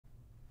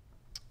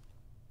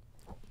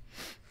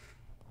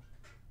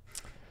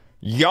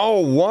Yo,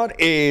 what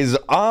is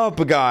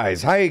up,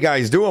 guys? How you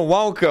guys doing?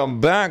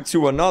 Welcome back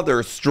to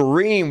another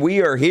stream.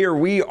 We are here.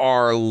 We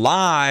are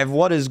live.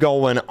 What is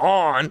going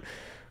on?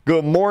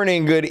 Good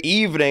morning, good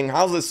evening.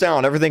 How's it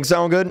sound? Everything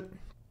sound good?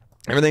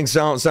 Everything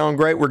sound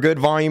great? We're good.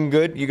 Volume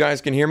good. You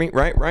guys can hear me?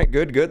 Right.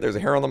 Good. There's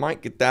a hair on the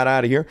mic. Get that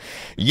out of here.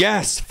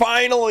 Yes,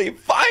 finally,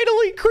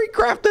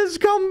 KreekCraft has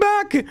come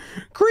back.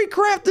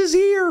 KreekCraft is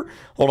here.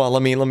 Hold on.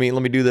 Let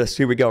me do this.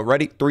 Here we go.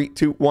 Ready? 3,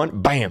 2,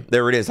 1. Bam.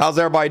 There it is. How's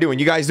everybody doing?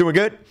 You guys doing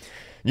good?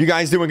 You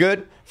guys doing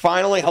good?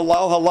 Finally,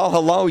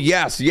 hello.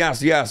 Yes.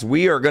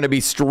 We are going to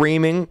be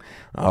streaming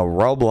a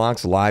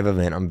Roblox live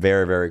event. I'm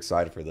very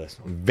excited for this.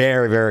 I'm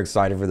very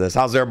excited for this.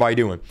 How's everybody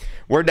doing?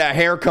 Where'd that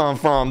hair come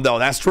from, though?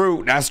 That's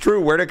true.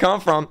 Where'd it come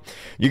from?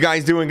 You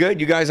guys doing good?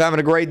 You guys having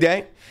a great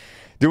day?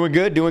 Doing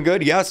good?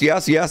 Yes.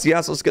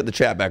 Let's get the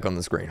chat back on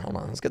the screen. Hold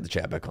on. Let's get the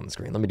chat back on the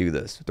screen. Let me do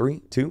this.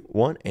 3, 2,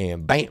 1,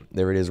 and bam.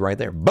 There it is right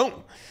there.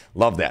 Boom.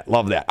 Love that.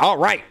 All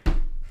right.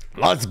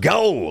 Let's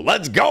go.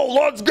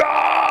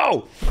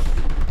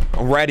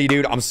 I'm ready,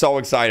 dude. I'm so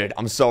excited.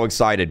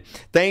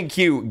 Thank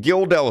you,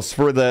 Gildos,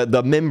 for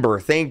the member.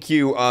 Thank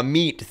you,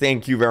 Meat.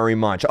 Thank you very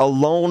much.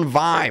 Alone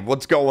Vibe.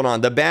 What's going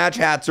on? The badge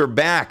hats are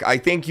back. I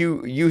think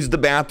you used the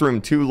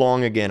bathroom too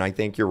long again. I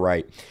think you're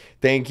right.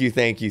 Thank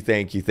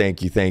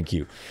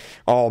you.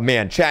 Oh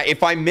man, chat,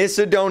 if I miss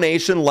a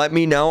donation, let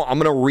me know. I'm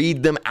gonna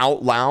read them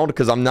out loud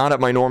because I'm not at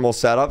my normal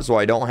setup, so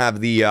I don't have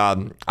the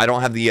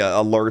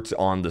alerts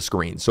on the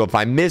screen. So if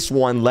I miss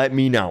one, let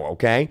me know,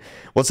 okay?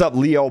 What's up,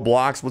 Leo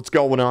Blocks? What's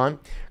going on?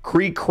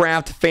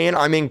 KreekCraft fan,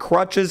 I'm in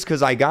crutches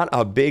because I got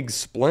a big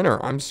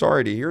splinter. I'm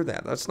sorry to hear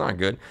that. That's not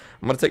good.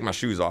 I'm gonna take my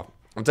shoes off.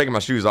 I'm taking my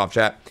shoes off,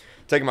 chat.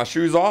 Taking my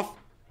shoes off,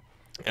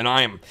 and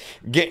I am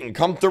getting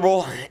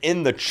comfortable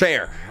in the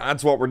chair.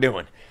 That's what we're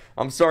doing.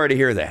 I'm sorry to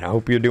hear that. I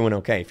hope you're doing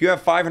okay. If you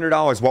have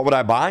 $500, what would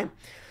I buy?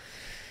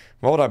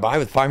 What would I buy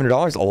with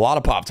 $500? A lot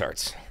of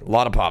Pop-Tarts.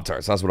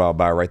 That's what I'll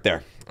buy right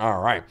there. All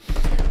right.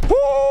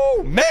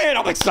 Woo! Man,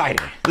 I'm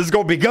excited. This is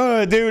going to be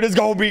good, dude. This is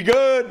going to be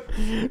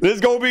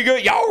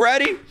good. Y'all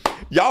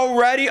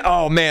ready?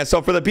 Oh, man.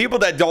 So for the people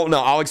that don't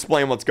know, I'll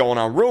explain what's going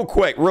on real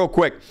quick.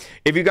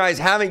 If you guys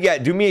haven't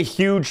yet, do me a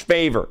huge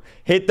favor.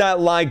 Hit that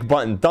like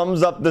button.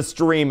 Thumbs up the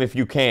stream if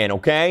you can,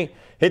 okay?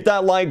 Hit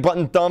that like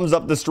button, thumbs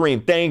up the stream.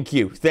 Thank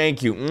you.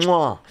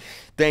 Mwah.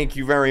 Thank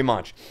you very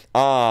much.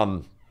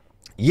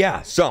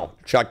 Yeah, so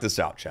check this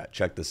out, chat.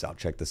 Check this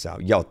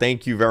out. Yo,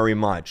 thank you very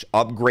much.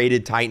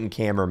 Upgraded Titan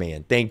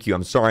Cameraman. Thank you.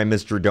 I'm sorry I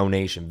missed your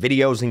donation.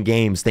 Videos and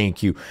games.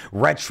 Thank you.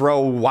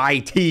 Retro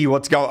YT.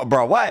 What's going,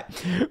 bro? What?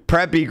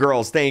 Preppy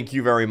Girls. Thank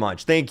you very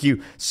much. Thank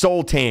you.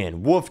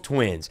 Sultan. Wolf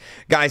Twins.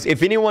 Guys,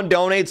 if anyone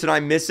donates and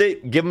I miss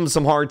it, give them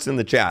some hearts in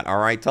the chat. All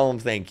right? Tell them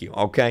thank you.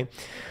 Okay?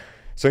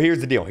 So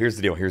here's the deal.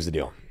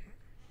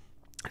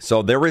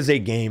 So there is a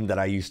game that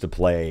I used to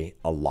play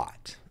a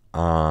lot.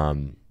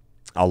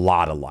 A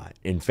lot.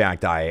 In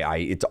fact,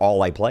 it's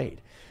all I played.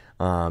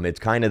 It's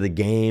kind of the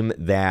game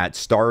that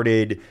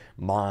started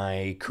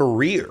my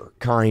career,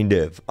 kind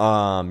of.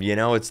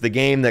 It's the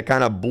game that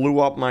kind of blew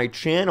up my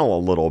channel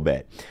a little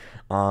bit.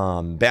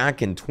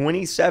 Back in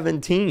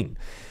 2017.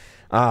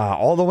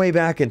 All the way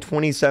back in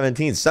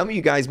 2017. Some of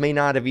you guys may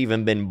not have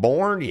even been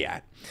born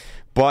yet.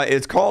 But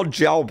it's called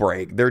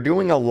Jailbreak. They're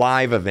doing a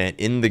live event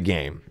in the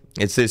game.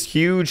 It's this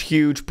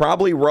huge,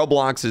 probably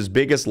Roblox's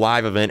biggest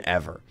live event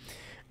ever.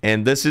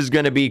 And this is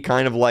going to be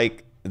kind of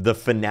like the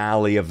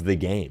finale of the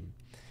game.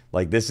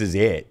 Like, this is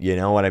it. You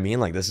know what I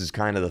mean? Like, this is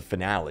kind of the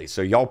finale.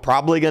 So y'all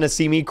probably going to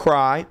see me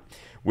cry.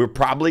 We're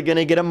probably going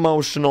to get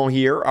emotional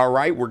here. All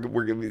right?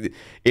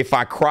 If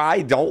I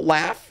cry, don't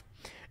laugh.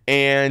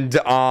 And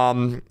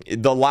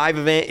the live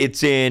event,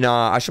 it's in,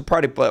 I should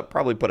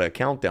probably put a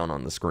countdown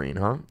on the screen,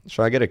 huh?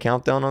 Should I get a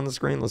countdown on the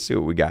screen? Let's see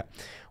what we got.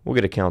 We'll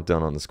get a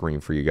countdown on the screen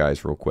for you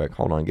guys real quick.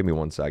 Hold on, give me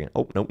 1 second.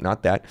 Oh, nope,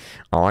 not that.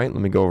 All right,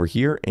 let me go over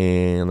here,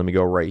 and let me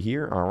go right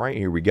here. All right,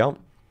 here we go.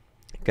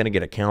 Gonna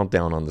get a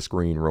countdown on the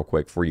screen real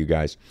quick for you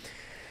guys.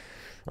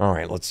 All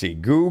right, let's see.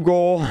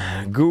 Google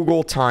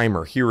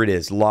timer. Here it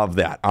is. Love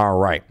that. All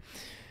right.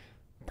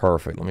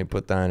 Perfect. Let me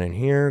put that in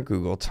here.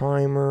 Google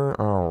timer.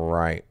 All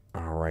right,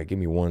 give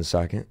me 1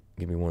 second.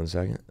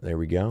 There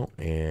we go.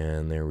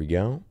 And there we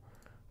go.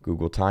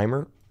 Google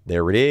timer.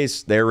 There it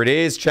is,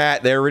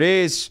 chat. There it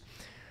is.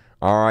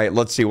 All right,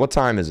 let's see. What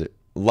time is it?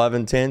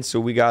 11:10. So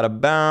we got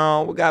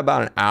about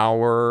an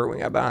hour. We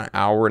got about an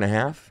hour and a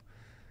half.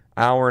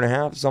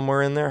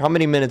 Somewhere in there. How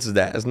many minutes is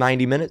that? That's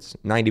 90 minutes.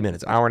 90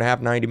 minutes. Hour and a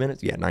half, 90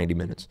 minutes? Yeah, 90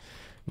 minutes.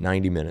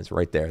 90 minutes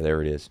right there.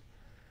 There it is.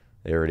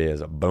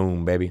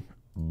 Boom, baby.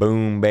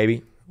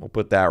 We'll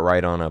put that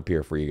right on up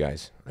here for you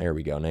guys. There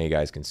we go. Now you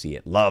guys can see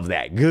it. Love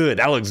that. Good.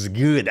 That looks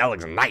good. That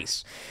looks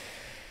nice.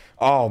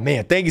 Oh,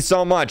 man. Thank you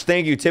so much.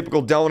 Thank you,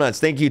 Typical Donuts.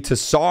 Thank you,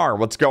 Tassar.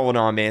 What's going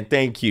on, man?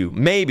 Thank you.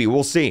 Maybe.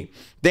 We'll see.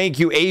 Thank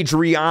you,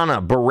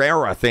 Adriana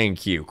Barrera.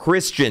 Thank you.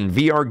 Christian,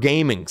 VR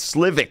Gaming.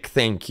 Slivik,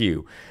 thank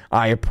you.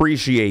 I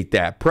appreciate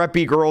that.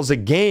 Preppy Girls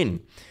again.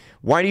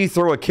 Why do you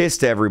throw a kiss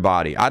to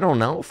everybody? I don't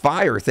know.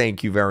 Fire,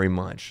 thank you very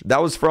much.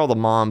 That was for all the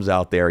moms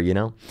out there, you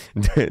know?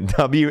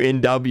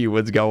 WNW,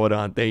 what's going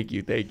on? Thank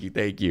you, thank you,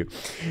 thank you.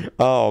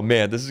 Oh,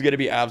 man, this is going to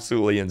be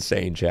absolutely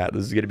insane, chat.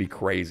 This is going to be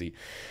crazy.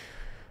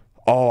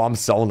 Oh, I'm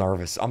so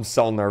nervous. I'm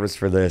so nervous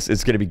for this.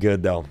 It's going to be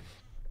good, though.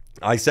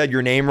 I said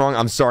your name wrong.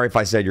 I'm sorry if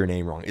I said your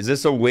name wrong. Is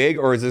this a wig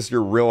or is this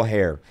your real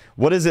hair?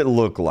 What does it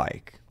look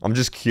like? I'm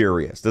just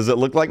curious. Does it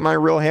look like my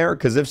real hair?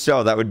 Because if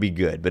so, that would be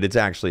good. But it's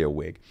actually a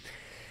wig.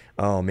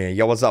 Oh, man.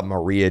 Yo, what's up,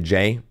 Maria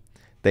J?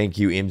 Thank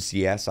you,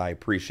 MCS. I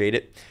appreciate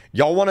it.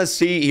 Y'all want to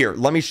see here?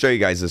 Let me show you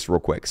guys this real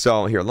quick.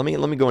 So here, let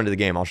me go into the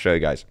game. I'll show you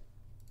guys.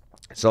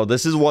 So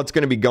this is what's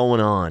going to be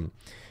going on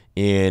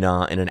in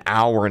an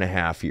hour and a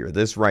half here.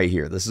 This right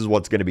here. This is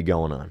what's going to be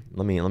going on.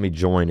 Let me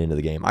join into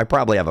the game. I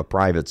probably have a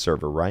private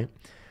server, right?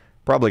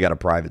 Probably got a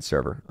private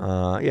server.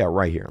 Yeah,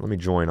 right here. Let me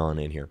join on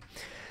in here.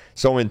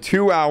 So in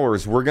 2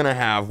 hours, we're going to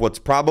have what's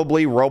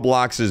probably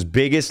Roblox's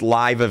biggest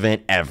live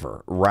event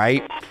ever,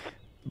 right?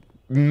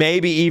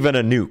 Maybe even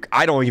a nuke.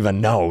 I don't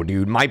even know,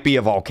 dude. Might be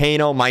a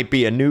volcano, might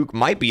be a nuke,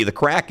 might be the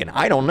Kraken.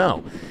 I don't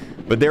know.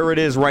 But there it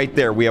is right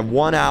there. We have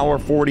 1 hour,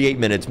 48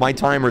 minutes. My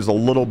timer's a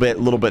little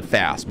bit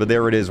fast, but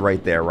there it is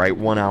right there, right?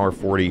 1 hour,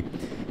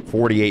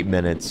 48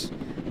 minutes.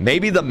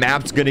 Maybe the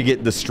map's going to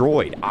get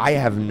destroyed. I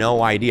have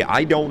no idea.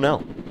 I don't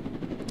know.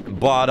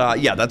 But,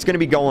 yeah, that's going to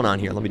be going on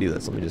here. Let me do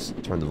this. Let me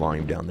just turn the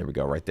volume down. There we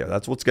go, right there.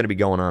 That's what's going to be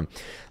going on.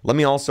 Let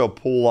me also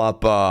pull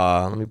up,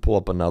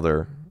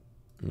 another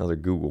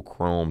Google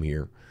Chrome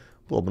here.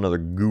 Pull up another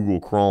Google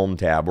Chrome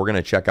tab. We're going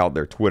to check out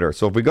their Twitter.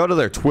 So if we go to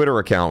their Twitter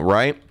account,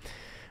 right?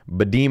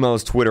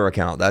 Badimo's Twitter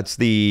account. That's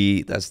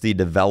the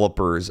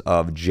developers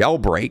of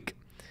Jailbreak.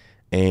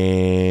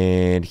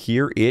 And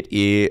here it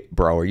is.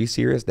 Bro, are you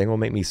serious? They're gonna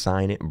make me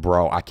sign it?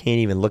 Bro, I can't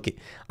even look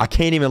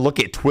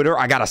at Twitter.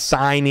 I gotta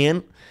sign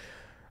in.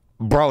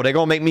 Bro, they're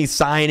gonna make me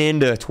sign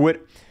into Twitter.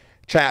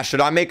 Chat,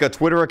 should I make a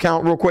Twitter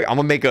account real quick? I'm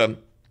gonna make a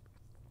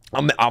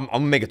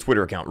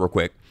Twitter account real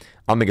quick.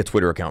 I'll make a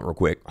Twitter account real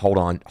quick. Hold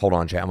on,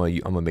 chat. I'm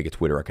gonna make a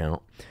Twitter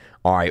account.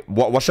 All right.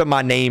 What should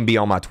my name be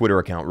on my Twitter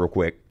account real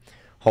quick?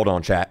 Hold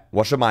on, chat.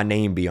 What should my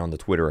name be on the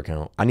Twitter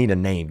account? I need a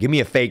name. Give me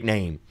a fake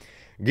name.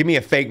 Give me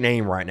a fake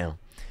name right now.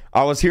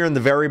 I was here in the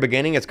very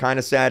beginning. It's kind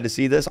of sad to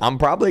see this. I'm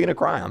probably gonna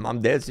cry. I'm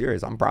dead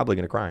serious. I'm probably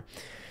gonna cry.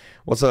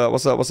 What's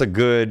a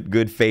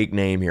good fake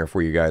name here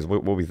for you guys?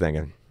 What we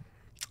thinking?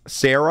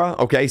 Sarah.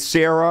 Okay,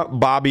 Sarah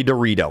Bobby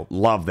Dorito.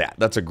 Love that.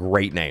 That's a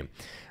great name.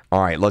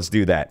 All right, let's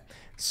do that.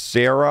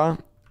 Sarah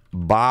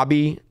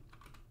Bobby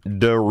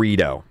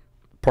Dorito.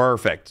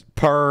 Perfect.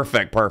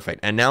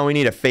 And now we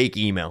need a fake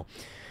email.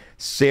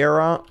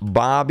 Sarah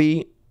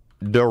Bobby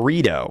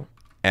Dorito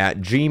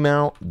at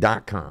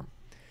gmail.com.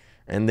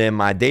 And then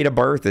my date of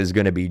birth is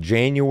going to be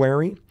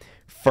January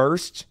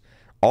 1st,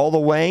 all the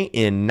way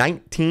in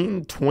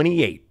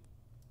 1928.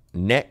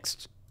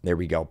 Next. There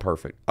we go.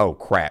 Perfect. Oh,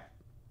 crap.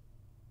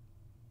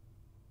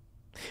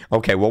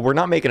 Okay, well, we're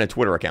not making a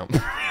Twitter account.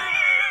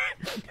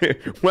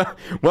 well,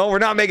 we're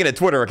not making a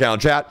Twitter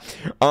account, chat.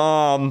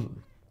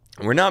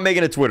 We're not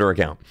making a Twitter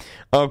account.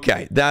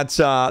 Okay, that's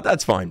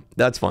fine.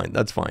 That's fine.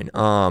 That's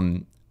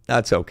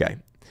okay.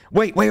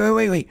 Wait,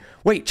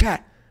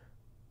 chat.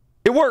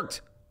 It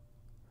worked.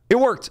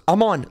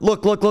 I'm on.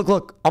 Look.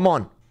 I'm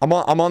on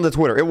the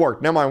Twitter. It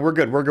worked. Never mind.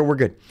 We're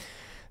good.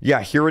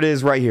 Yeah, here it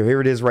is right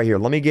here.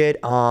 Let me get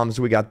so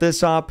we got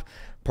this up.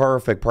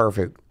 Perfect.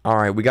 All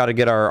right, we got to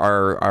get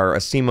our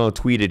Asimo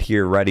tweeted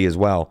here ready as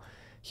well.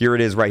 Here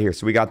it is right here.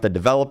 So we got the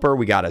developer,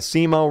 we got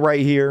Asimo right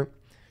here.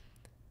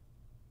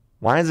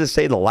 Why does it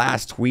say the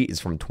last tweet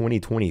is from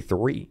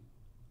 2023?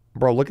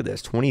 Bro, look at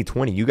this.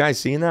 2020. You guys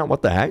seeing that?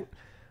 What the heck?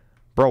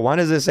 Bro, why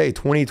does it say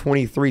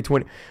 2023?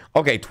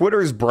 Okay,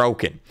 Twitter's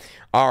broken.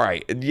 All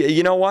right.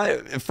 You know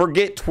what?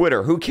 Forget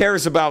Twitter. Who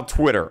cares about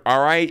Twitter?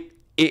 All right?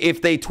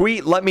 If they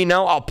tweet, let me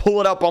know. I'll pull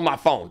it up on my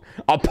phone.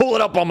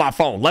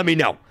 Let me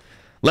know.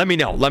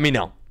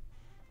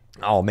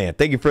 Oh, man.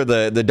 Thank you for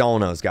the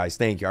donos, guys.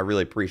 Thank you. I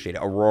really appreciate it.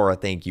 Aurora,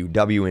 thank you.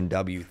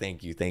 WNW,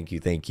 thank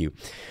you.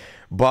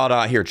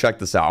 But here, check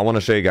this out. I want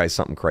to show you guys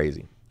something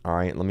crazy. All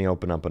right, let me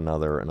open up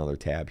another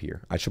tab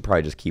here. I should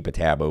probably just keep a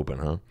tab open,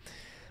 huh?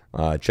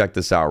 Check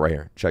this out right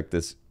here. Check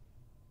this.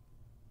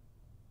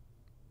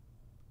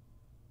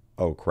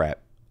 Oh, crap.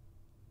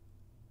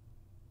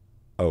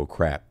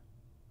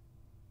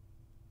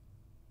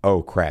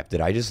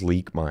 Did I just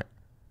leak my...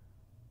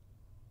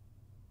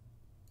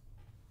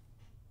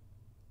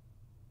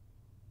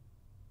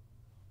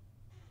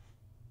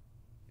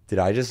 Did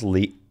I just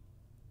leak?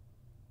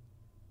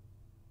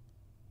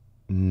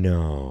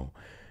 No.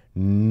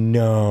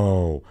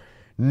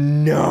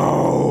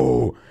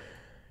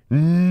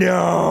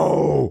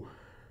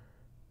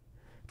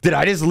 Did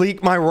I just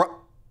leak my...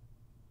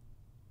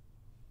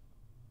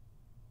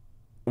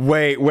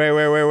 Wait. Wait a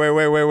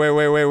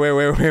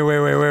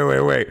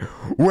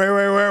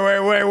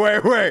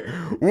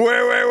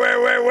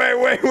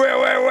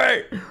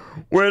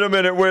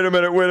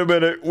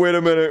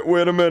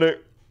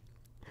minute.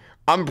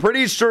 I'm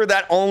pretty sure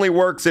that only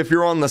works if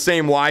you're on the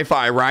same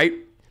Wi-Fi, right?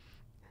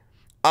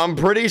 I'm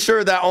pretty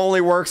sure that only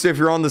works if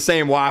you're on the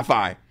same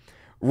Wi-Fi.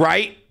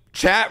 Right?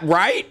 Chat,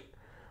 right?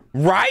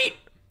 Right?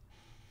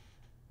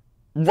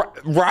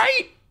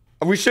 Right?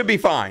 We should be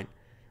fine.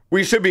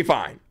 We should be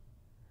fine.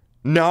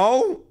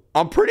 No?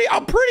 I'm pretty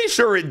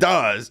sure it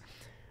does.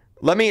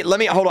 Let me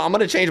hold on. I'm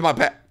gonna change my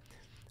password.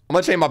 I'm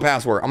gonna change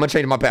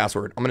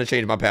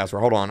my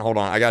password. Hold on.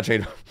 I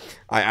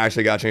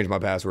actually gotta change my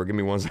password. Give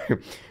me 1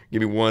 second. Give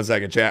me 1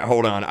 second, chat.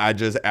 Hold on. I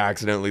just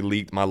accidentally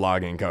leaked my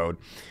login code.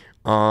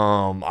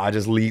 I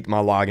just leaked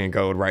my login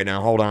code right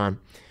now. Hold on.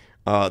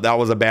 That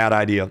was a bad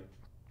idea.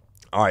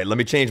 All right, let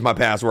me change my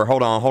password.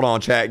 Hold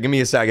on, chat. Give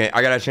me a second.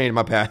 I gotta change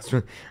my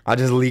password. I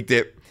just leaked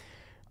it.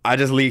 All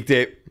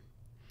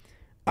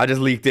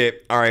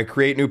right,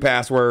 create new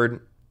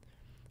password.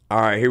 All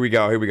right, here we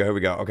go.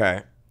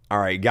 Okay. All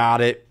right,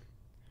 got it.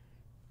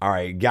 All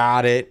right,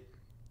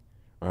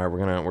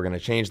 we're gonna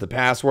change the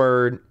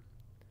password.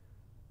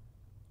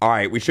 All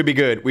right, we should be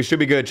good.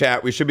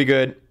 Chat. We should be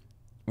good.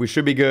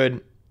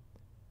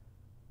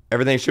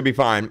 Everything should be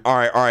fine. All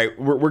right.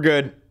 We're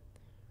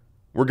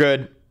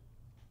good.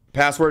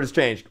 Password has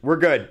changed. We're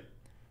good.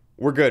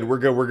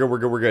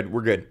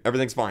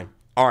 Everything's fine.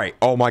 All right.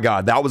 Oh my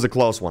God, that was a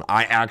close one.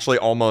 I actually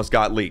almost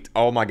got leaked.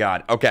 Oh my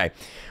God. Okay.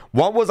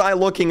 What was I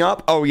looking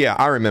up? Oh yeah,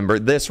 I remember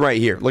this right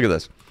here. Look at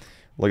this.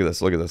 Look at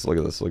this right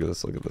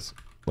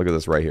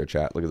here,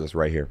 chat. Look at this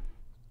right here.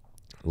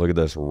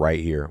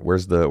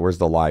 Where's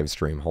the live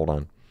stream? Hold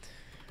on.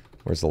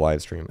 Where's the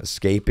live stream?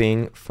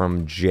 Escaping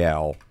from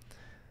jail.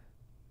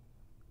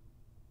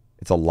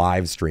 It's a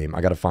live stream.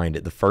 I gotta find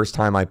it. The first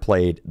time I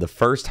played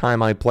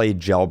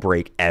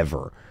Jailbreak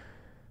ever.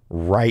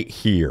 Right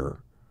here.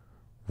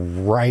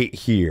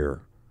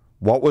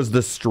 What was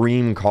the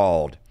stream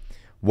called?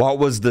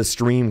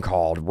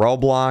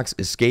 Roblox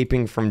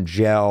Escaping from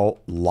Jail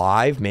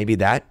Live? Maybe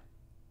that?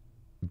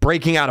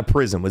 Breaking out of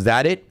prison. Was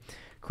that it?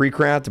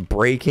 KreekCraft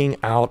breaking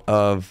out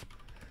of...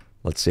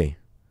 Let's see.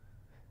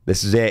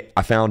 This is it.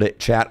 I found it.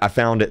 Chat, I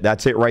found it.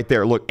 That's it right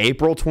there. Look,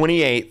 April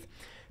 28th,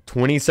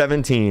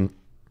 2017.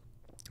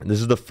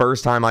 This is the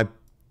first time I...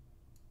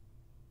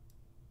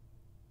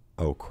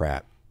 Oh,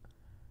 crap.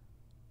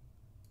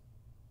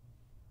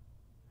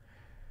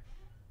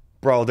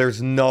 Bro,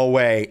 there's no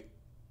way.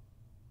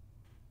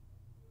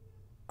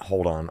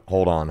 Hold on.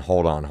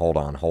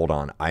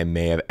 I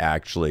may have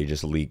actually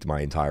just leaked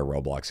my entire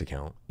Roblox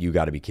account. You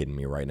got to be kidding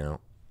me right now.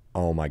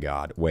 Oh my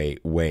God.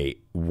 Wait.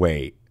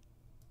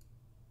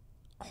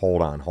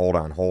 Hold on.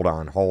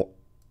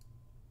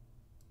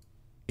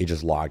 It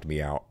just logged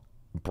me out.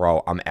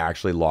 Bro, I'm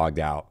actually logged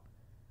out.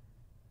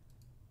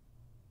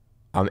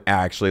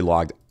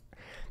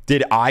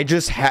 Did I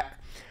just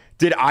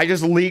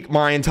leak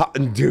my entire...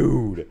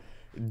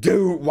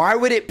 Dude, why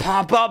would it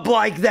pop up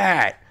like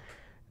that?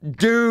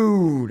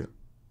 Dude.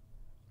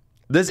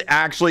 This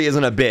actually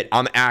isn't a bit.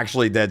 I'm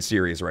actually dead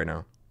serious right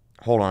now.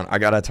 Hold on. I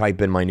gotta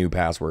type in my new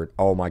password.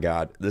 Oh my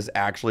God. This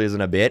actually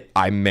isn't a bit.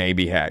 I may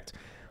be hacked.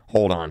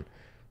 Hold on.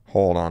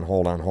 Hold on.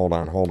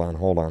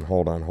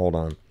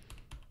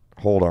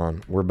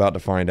 We're about to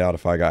find out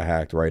if I got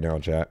hacked right now,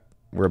 chat.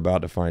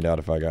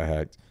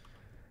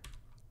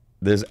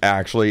 This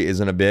actually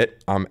isn't a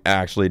bit. I'm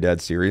actually dead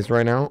serious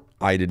right now.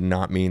 I did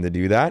not mean to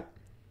do that.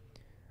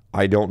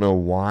 I don't know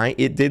why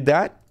it did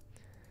that.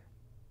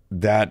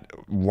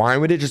 Why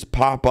would it just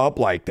pop up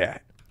like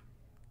that?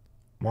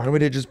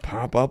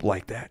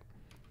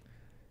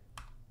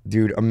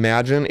 Dude,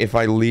 imagine if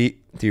I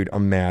leak. Dude,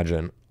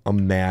 imagine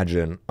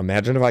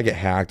if I get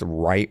hacked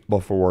right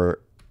before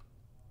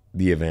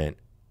the event.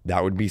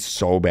 That would be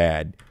so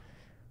bad.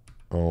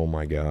 Oh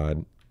my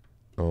God.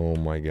 All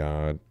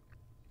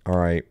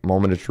right,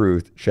 moment of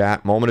truth.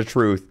 Chat, moment of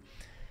truth.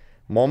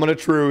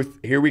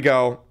 Here we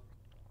go.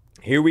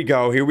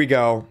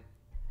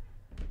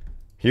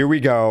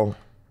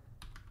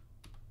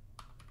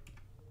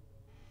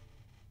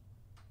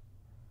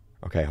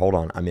 Okay, hold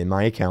on. I'm in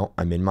my account.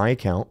 I'm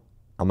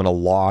going to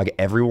log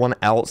everyone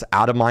else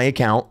out of my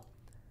account.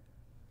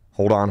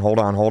 Hold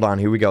on.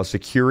 Here we go.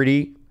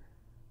 Security.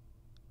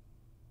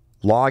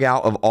 Log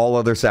out of all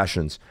other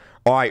sessions.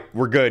 All right,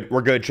 we're good,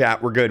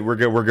 chat. We're good.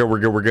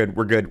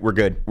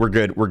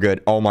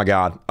 Oh my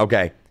God.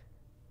 Okay.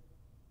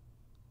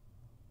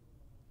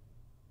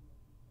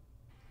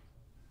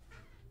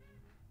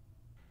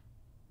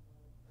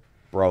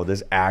 Bro,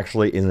 this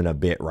actually isn't a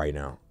bit right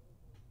now.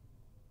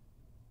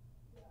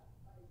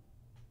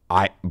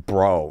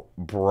 Bro,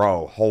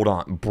 hold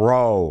on.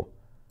 Bro.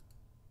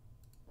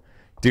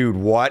 Dude,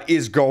 what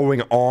is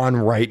going on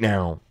right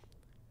now?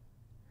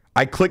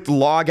 I clicked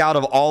log out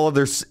of all of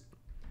their...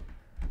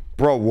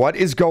 Bro, what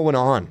is going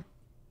on?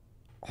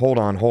 Hold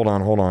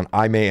on.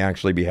 I may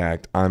actually be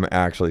hacked. I'm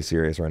actually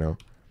serious right now.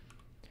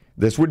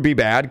 This would be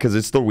bad because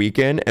it's the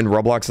weekend and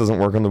Roblox doesn't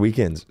work on the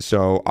weekends.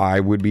 So I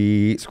would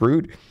be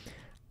screwed.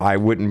 I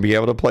wouldn't be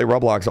able to play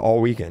Roblox all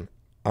weekend.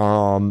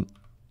 Oh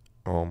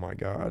my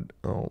God.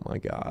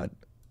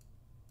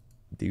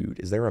 Dude,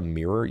 is there a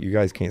mirror? You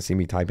guys can't see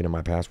me typing in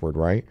my password,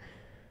 right?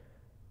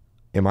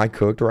 Am I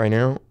cooked right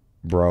now?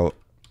 Bro,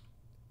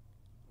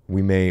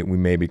 we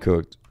may be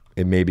cooked.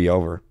 It may be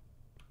over.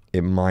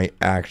 It might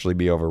actually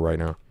be over right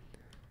now.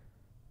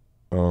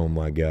 Oh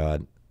my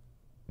God.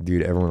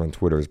 Dude, everyone on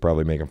Twitter is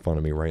probably making fun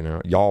of me right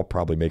now. Y'all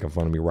probably making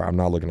fun of me. I'm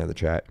not looking at the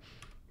chat.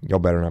 Y'all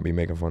better not be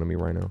making fun of me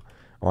right now.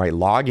 All right,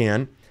 log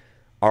in.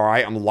 All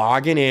right, I'm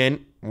logging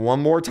in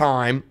one more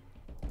time.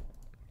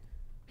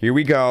 Here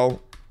we go.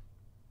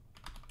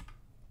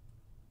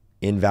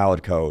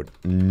 Invalid code.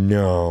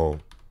 No.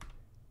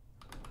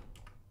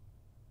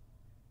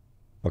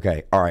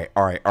 Okay. All right.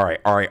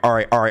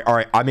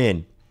 I'm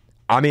in.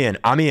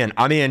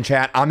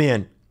 Chat. I'm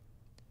in.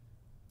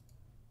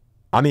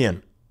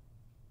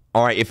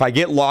 All right. If I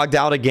get logged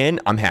out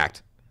again, I'm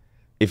hacked.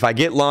 If I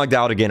get logged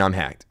out again, I'm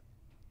hacked.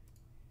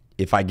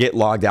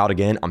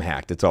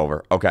 It's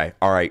over. Okay.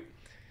 All right.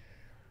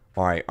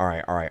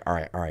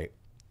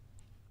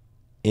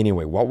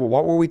 Anyway, what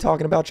were we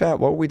talking about, chat?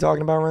 What were we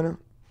talking about right now?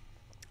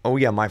 Oh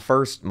yeah, my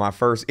first.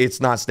 It's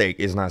not staked.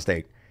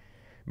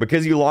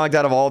 Because you logged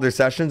out of all other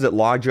sessions, it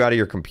logged you out of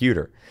your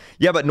computer.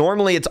 Yeah, but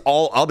normally it's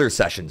all other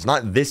sessions,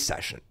 not this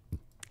session.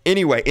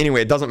 Anyway,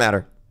 it doesn't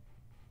matter.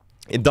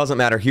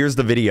 Here's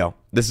the video.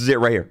 This is it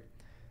right here.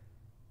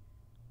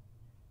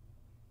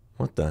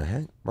 What the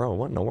heck? Bro,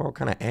 what in the world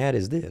kind of ad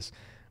is this?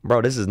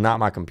 Bro, this is not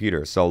my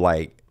computer. So,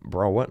 like,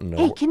 bro, what in the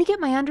world? Hey, can you get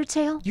my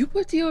Undertale? You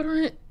put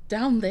deodorant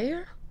down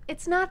there?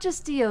 It's not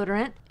just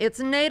deodorant. It's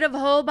native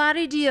whole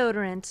body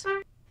deodorant.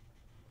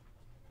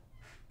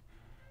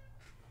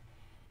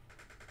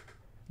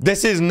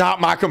 This is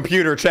not my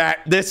computer, chat.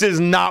 This is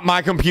not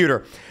my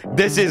computer.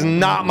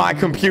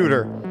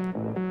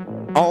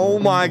 Oh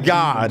my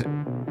God.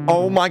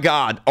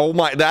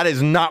 That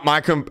is not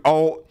my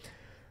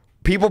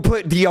people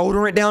put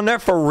deodorant down there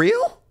for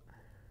real?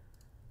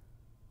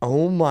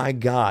 Oh my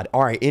God.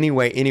 All right.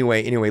 Anyway,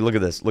 look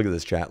at this.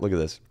 Chat. Look at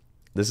this.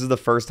 This is the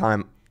first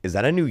time. Is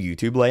that a new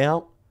YouTube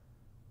layout?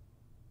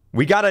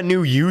 We got a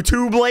new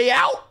YouTube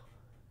layout?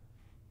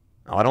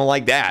 Oh, I don't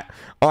like that.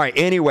 All right.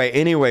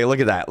 Anyway, look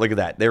at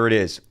that. There it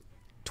is.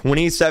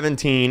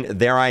 2017.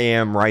 There I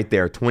am right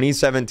there.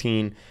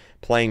 2017,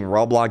 playing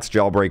Roblox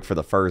Jailbreak for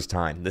the first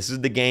time. This is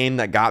the game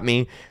that got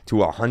me to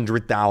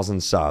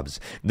 100,000 subs.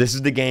 This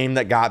is the game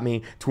that got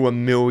me to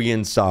 1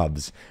 million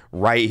subs.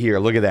 Right here.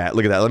 Look at that.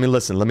 Let me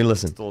listen.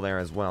 Still there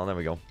as well. There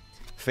we go.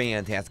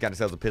 Fantastic. Got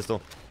ourselves a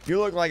pistol. You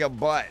look like a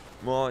butt.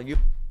 Well, you...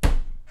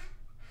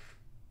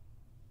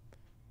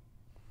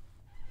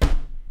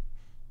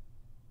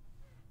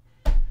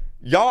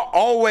 Y'all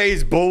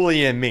always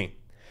bullying me.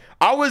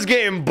 I was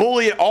getting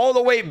bullied all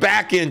the way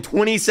back in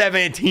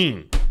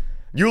 2017.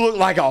 You look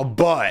like a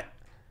butt.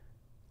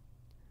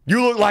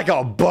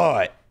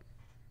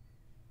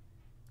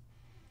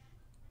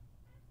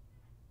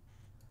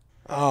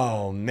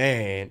 Oh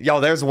man. Yo,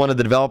 there's one of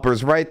the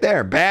developers right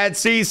there. Bad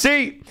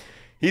CC.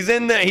 He's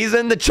in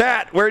the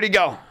chat. Where'd he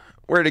go?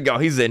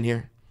 He's in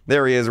here.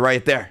 There he is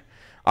right there.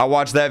 I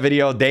watched that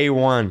video day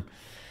one.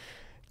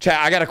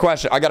 Chat, I got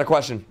a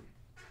question.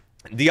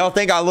 Do y'all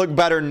think I look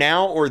better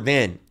now or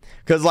then?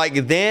 Because like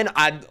then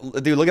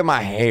dude, look at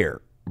my hair.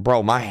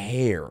 Bro, my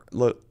hair.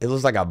 Look, it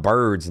looks like a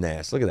bird's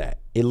nest. Look at that.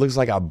 It looks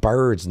like a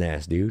bird's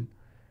nest, dude.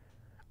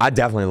 I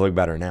definitely look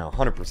better now.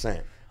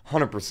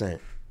 100%.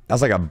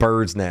 That's like a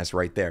bird's nest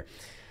right there.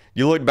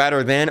 You look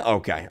better then?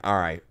 Okay. All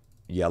right.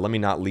 Yeah, let me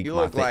not leak my thing.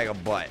 You look like a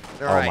butt.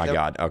 Oh my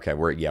God. Okay,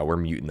 we're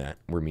muting that.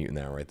 We're muting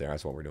that right there.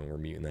 That's what we're doing. We're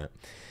muting that.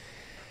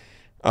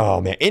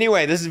 Oh man.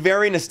 Anyway, this is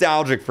very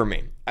nostalgic for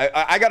me.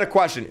 I got a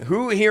question.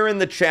 Who here in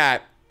the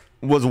chat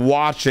was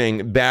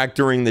watching back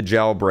during the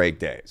Jailbreak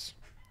days?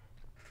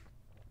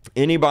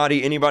 Anybody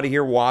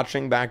here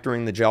watching back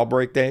during the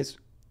Jailbreak days?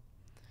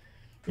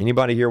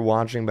 Anybody here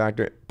watching back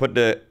during...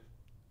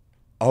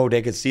 Oh,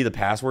 they could see the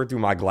password through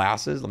my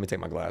glasses? Let me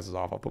take my glasses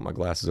off. I'll put my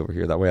glasses over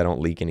here. That way I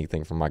don't leak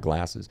anything from my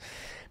glasses.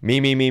 Me.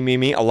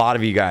 A lot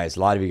of you guys.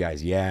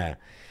 Yeah.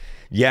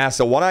 Yeah,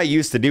 so what I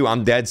used to do,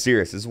 I'm dead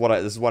serious. This is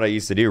what I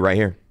used to do right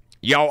here.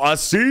 Yo,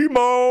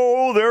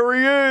 Asimo, there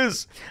he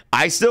is.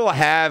 I still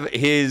have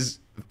his,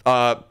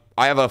 I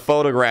have a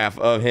photograph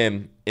of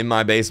him in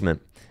my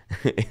basement.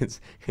 it's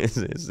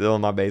still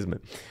in my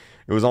basement.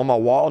 It was on my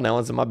wall, now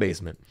it's in my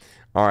basement.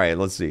 All right,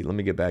 let's see. Let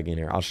me get back in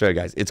here. I'll show you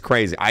guys. It's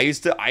crazy. I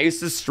used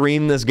to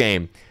stream this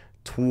game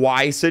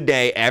twice a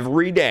day,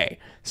 every day.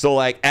 So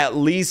like at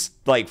least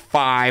like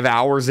 5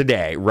 hours a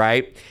day,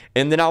 right?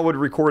 And then I would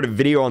record a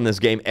video on this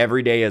game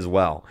every day as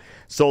well.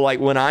 So like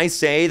when I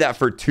say that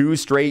for 2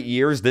 straight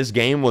years, this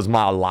game was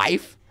my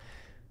life,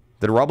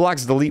 did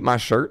Roblox delete my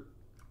shirt?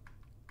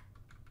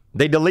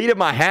 They deleted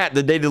my hat.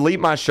 Did they delete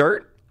my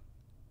shirt?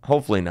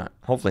 Hopefully not.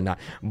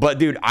 But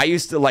dude, I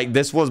used to like,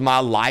 this was my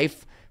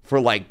life for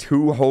like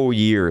 2 whole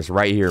years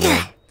right here,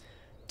 man.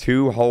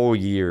 2 whole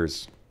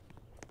years.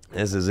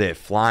 This is it.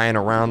 Flying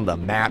around the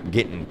map,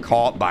 getting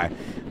caught by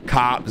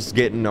cops,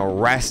 getting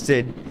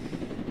arrested,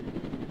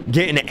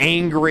 getting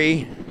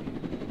angry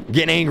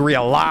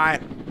a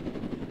lot.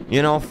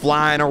 You know,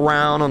 flying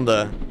around on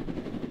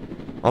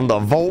the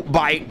Volt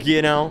bike,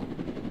 you know.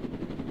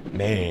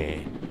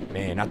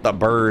 Man, not the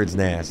bird's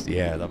nest.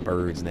 Yeah, the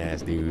bird's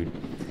nest, dude.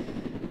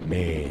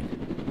 Man.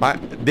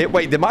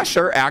 Did my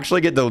shirt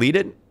actually get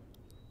deleted?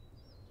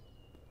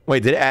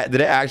 Wait, did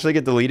it actually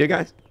get deleted,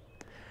 guys?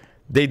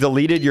 They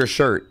deleted your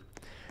shirt.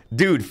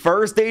 Dude,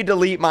 first they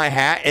delete my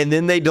hat and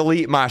then they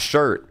delete my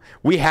shirt.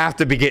 We have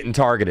to be getting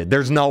targeted.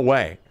 There's no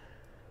way.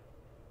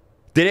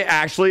 Did it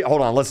actually?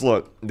 Hold on, let's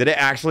look. Did it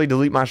actually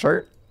delete my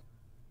shirt?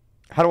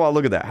 How do I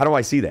look at that? How do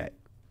I see that?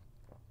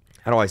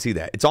 How do I see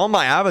that? It's on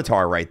my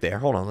avatar right there.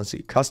 Hold on, let's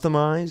see.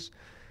 Customize.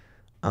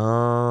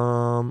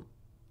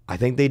 I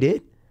think they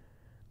did.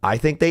 I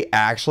think they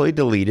actually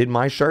deleted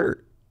my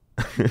shirt.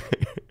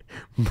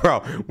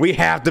 Bro, we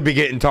have to be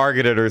getting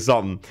targeted or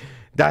something.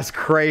 That's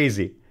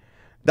crazy.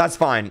 That's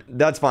fine.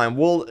 That's fine.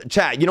 Well,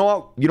 chat, you know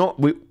what? You know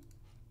what?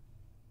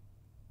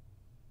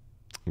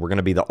 We're going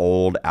to be the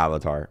old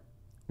avatar.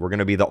 We're going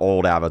to be the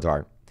old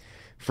avatar.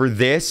 For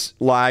this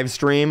live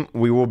stream,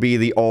 we will be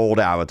the old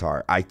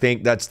avatar. I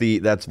think that's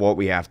what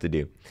we have to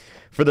do.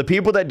 For the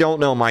people that don't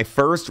know, my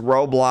first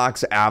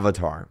Roblox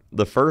avatar,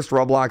 the first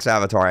Roblox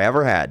avatar I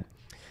ever had,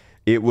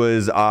 it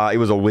was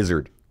a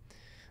wizard.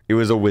 It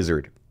was a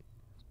wizard.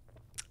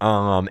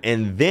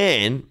 And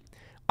then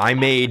I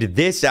made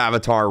this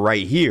avatar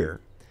right here.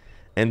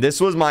 And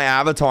this was my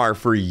avatar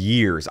for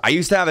years. I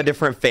used to have a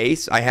different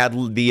face. I had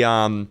the,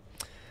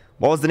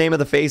 what was the name of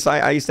the face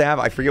I used to have?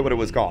 I forget what it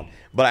was called.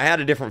 But I had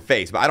a different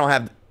face. But I don't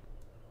have...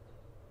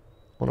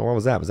 Oh no, what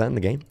was that? Was that in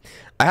the game?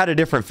 I had a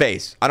different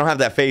face. I don't have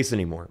that face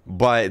anymore.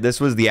 But this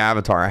was the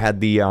avatar. I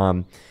had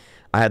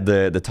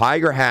the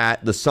tiger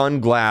hat, the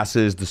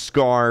sunglasses, the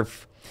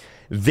scarf.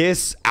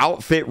 This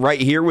outfit right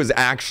here was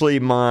actually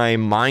my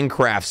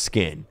Minecraft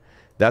skin.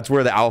 That's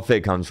where the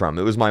outfit comes from.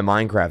 It was my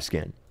Minecraft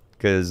skin.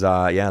 Because,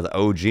 yeah, the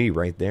OG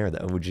right there.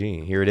 The OG.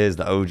 Here it is.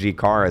 The OG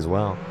car as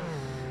well.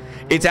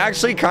 It's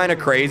actually kind of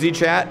crazy,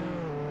 chat.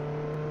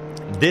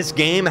 This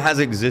game has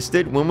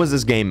existed. When was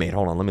this game made?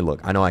 Hold on, let me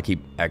look. I know I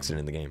keep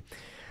exiting the game.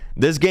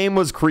 This game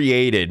was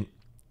created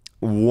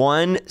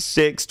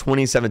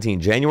 1/6/2017.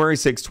 January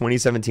 6,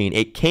 2017.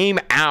 It came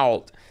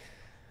out...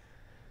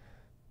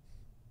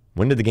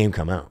 When did the game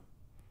come out?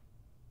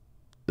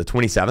 The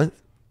 27th?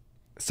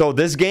 So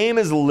this game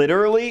is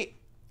literally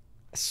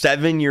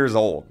 7 years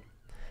old.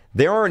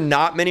 There are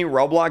not many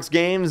Roblox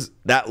games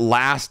that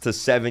last to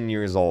 7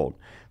 years old.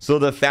 So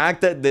the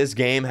fact that this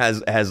game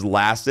has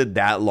lasted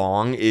that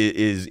long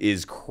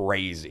is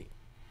crazy.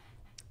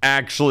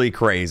 Actually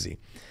crazy.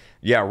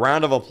 Yeah,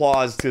 round of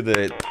applause to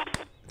the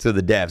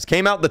devs.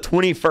 Came out the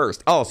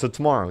 21st. Oh, so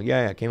tomorrow.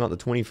 Yeah, it came out the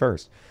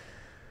 21st.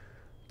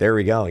 There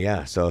we go.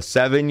 Yeah, so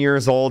 7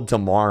 years old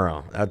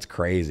tomorrow. That's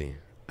crazy.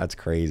 That's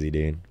crazy,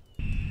 dude.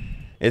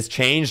 It's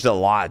changed a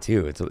lot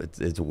too.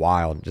 It's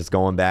wild. Just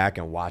going back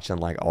and watching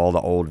like all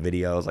the old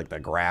videos, like the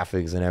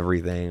graphics and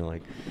everything.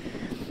 Like,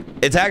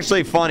 it's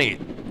actually funny.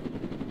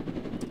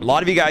 A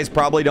lot of you guys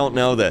probably don't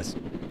know this,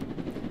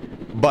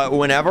 but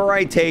whenever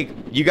I take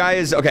you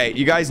guys, okay,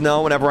 you guys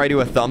know whenever I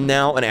do a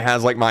thumbnail and it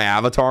has like my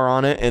avatar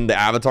on it and the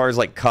avatar is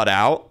like cut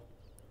out,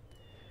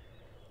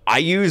 I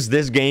use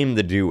this game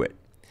to do it.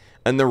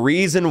 And the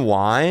reason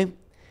why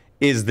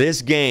is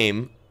this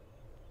game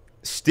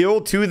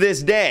still to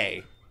this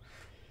day,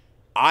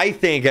 I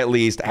think at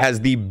least, has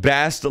the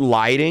best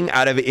lighting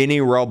out of any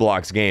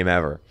Roblox game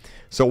ever.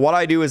 So what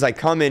I do is I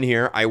come in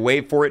here, I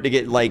wait for it to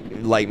get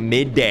like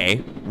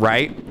midday,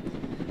 right?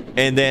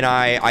 And then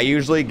I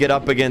usually get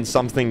up against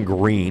something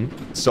green.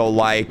 So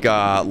like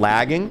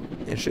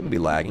lagging. It shouldn't be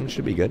lagging. It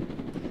should be good.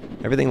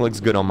 Everything looks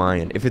good on my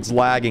end. If it's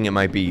lagging, it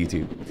might be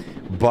YouTube.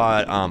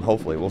 But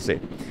hopefully, we'll see.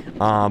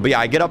 But yeah,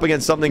 I get up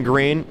against something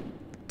green,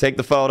 take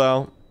the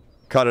photo,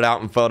 cut it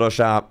out in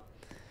Photoshop.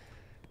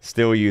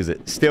 Still use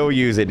it. Still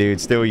use it, dude.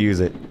 Still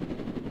use it.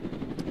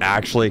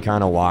 Actually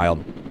kind of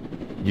wild.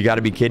 You got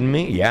to be kidding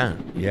me? Yeah.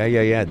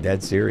 Yeah.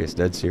 Dead serious.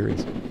 Dead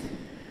serious.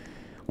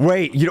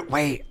 Wait,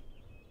 wait.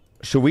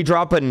 Should we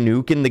drop a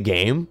nuke in the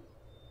game?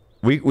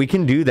 We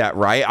can do that,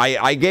 right?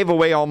 I gave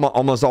away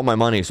almost all my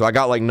money, so I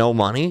got like no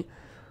money.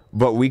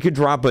 But we could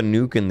drop a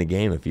nuke in the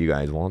game if you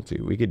guys want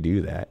to. We could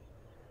do that.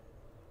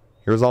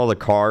 Here's all the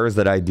cars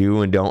that I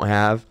do and don't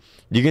have.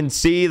 You can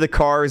see the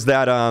cars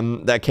that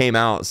that came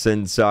out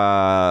since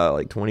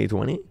like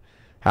 2020,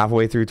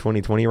 halfway through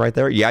 2020, right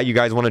there. Yeah, you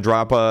guys want to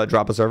drop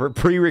a server?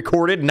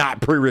 Pre-recorded,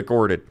 not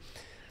pre-recorded,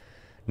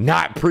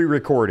 not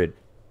pre-recorded.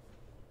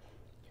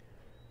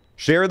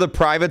 Share the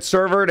private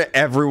server to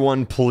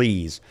everyone,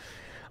 please.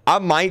 I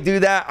might do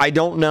that. I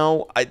don't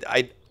know.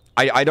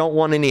 I don't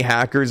want any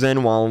hackers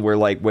in while we're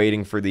like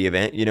waiting for the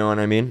event. You know what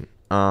I mean?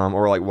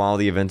 Or like while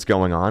the event's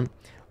going on.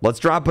 Let's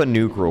drop a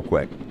nuke real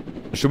quick.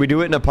 Should we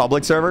do it in a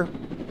public server?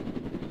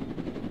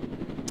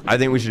 I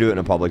think we should do it in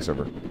a public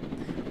server.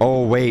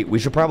 Oh, wait. We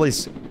should probably...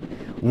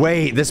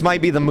 Wait, this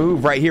might be the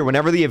move right here.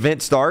 Whenever the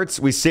event starts,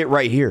 we sit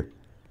right here.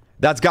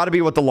 That's got to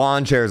be what the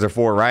lawn chairs are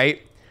for,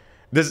 right?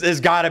 This has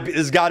got to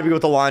be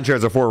what the lawn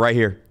chairs are for right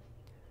here.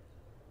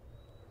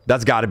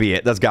 That's got to be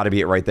it. That's got to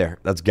be it right there.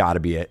 That's got to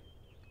be it.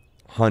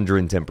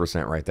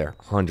 110% right there.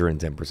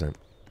 110%.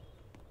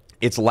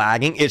 It's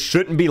lagging. It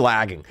shouldn't be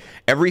lagging.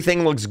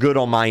 Everything looks good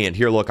on my end.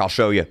 Here, look, I'll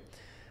show you.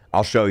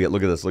 I'll show you.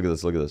 Look at this. Look at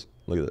this. Look at this.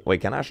 Look at this.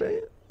 Wait, can I show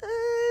you?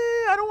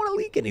 I don't want to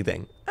leak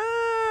anything. No,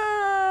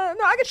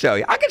 I can show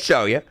you. I can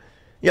show you.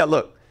 Yeah,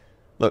 look.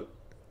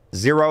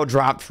 0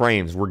 dropped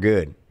frames. We're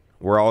good.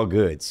 We're all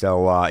good.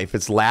 So if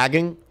it's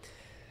lagging,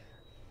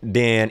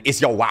 then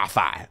it's your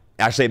Wi-Fi.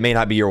 Actually, it may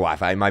not be your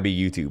Wi-Fi. It might be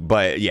YouTube.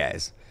 But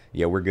yes.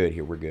 Yeah, we're good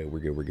here. We're good. We're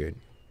good. We're good.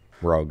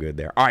 We're all good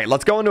there. All right,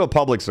 let's go into a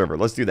public server.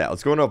 Let's do that.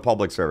 Let's go into a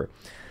public server.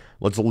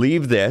 Let's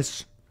leave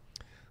this.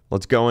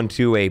 Let's go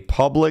into a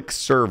public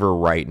server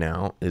right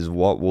now is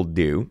what we'll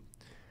do.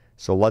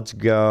 So let's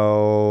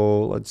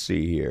go. Let's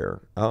see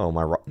here. Oh,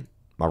 my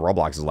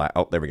Roblox is lag.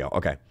 Oh, there we go.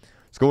 Okay.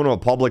 Let's go into a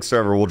public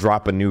server. We'll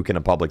drop a nuke in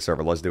a public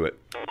server. Let's do it.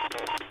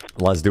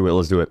 Let's do it.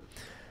 Let's do it.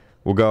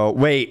 We'll go.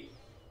 Wait.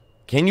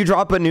 Can you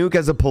drop a nuke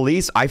as a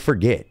police? I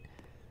forget.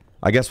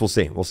 I guess we'll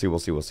see. We'll see. We'll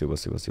see. We'll see. We'll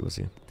see. We'll see. We'll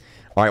see.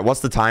 All right.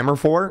 What's the timer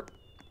for?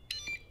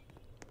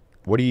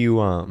 What do you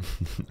what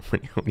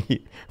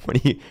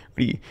do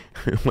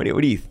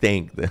you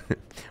think the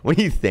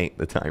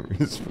timer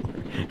is for?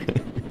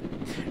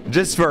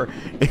 Just for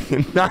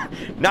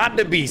not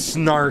to be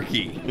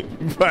snarky,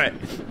 but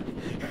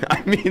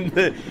I mean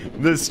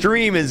the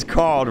stream is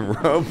called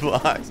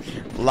Roblox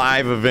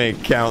Live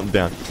Event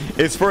Countdown.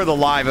 It's for the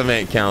live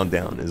event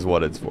countdown is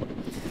what it's for.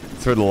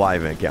 It's for the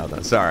live event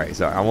countdown. Sorry.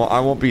 I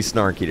won't be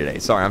snarky today.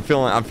 Sorry, I'm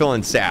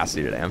feeling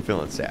sassy today. I'm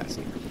feeling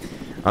sassy.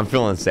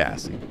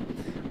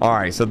 All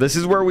right, so this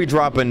is where we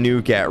drop a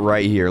nuke at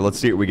right here. Let's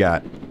see what we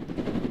got.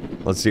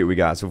 Let's see what we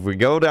got. So if we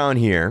go down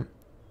here,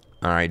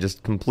 all right,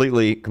 just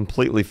completely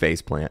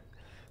faceplant.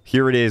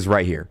 Here it is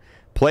right here.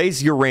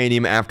 Place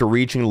uranium after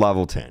reaching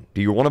level 10.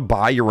 Do you want to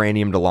buy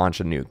uranium to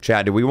launch a nuke?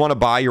 Chat, do we want to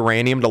buy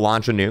uranium to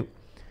launch a nuke?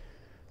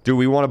 Do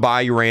we want to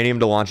buy uranium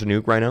to launch a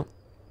nuke right now?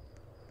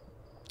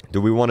 Do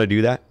we want to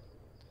do that?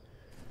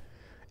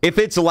 If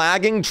it's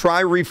lagging, try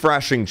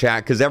refreshing,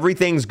 chat, because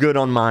everything's good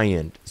on my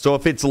end. So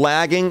if it's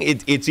lagging,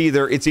 it's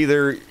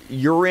either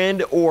your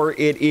end or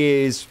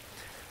it's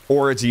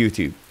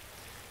YouTube.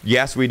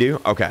 Yes, we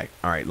do. Okay.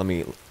 All right. Let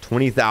me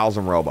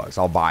 20,000 Robux.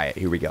 I'll buy it.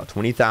 Here we go.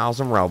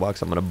 20,000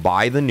 Robux. I'm gonna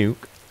buy the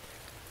nuke.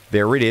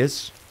 There it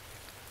is.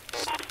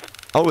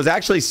 Oh, it was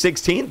actually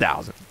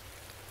 16,000.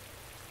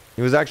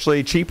 It was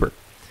actually cheaper.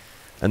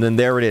 And then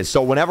there it is.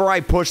 So whenever I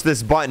push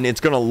this button,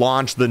 it's gonna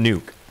launch the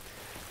nuke.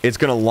 It's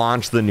gonna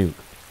launch the nuke.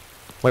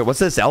 Wait, what's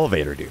this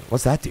elevator do?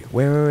 What's that do?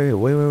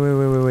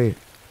 Wait.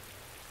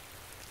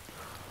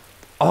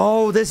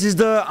 Oh, this is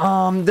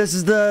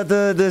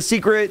the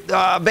secret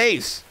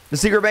base. The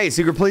secret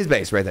police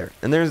base right there.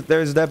 And there's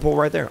Deadpool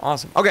right there.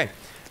 Awesome. Okay,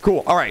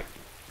 cool. All right.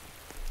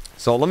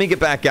 So let me get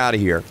back out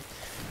of here.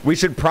 We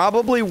should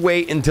probably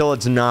wait until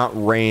it's not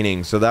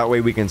raining so that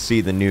way we can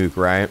see the nuke,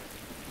 right?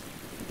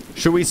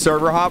 Should we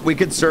server hop? We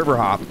could server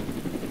hop.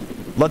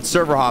 Let's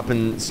server hop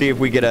and see if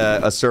we get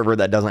a server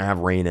that doesn't have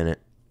rain in it.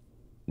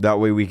 That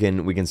way we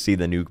can see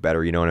the nuke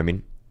better, you know what I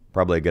mean?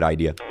 Probably a good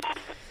idea.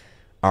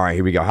 All right,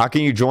 here we go. How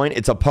can you join?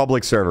 It's a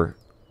public server,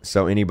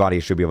 so anybody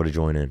should be able to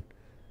join in.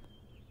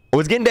 Oh,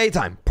 it's getting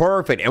daytime.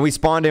 Perfect. And we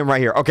spawned in right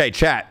here. Okay,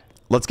 chat.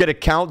 Let's get a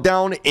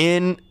countdown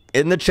in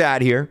the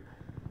chat here.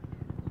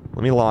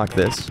 Let me lock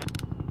this.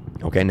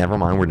 Okay, never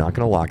mind. We're not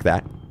going to lock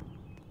that.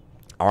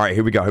 All right,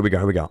 here we go.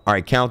 All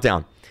right,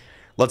 countdown.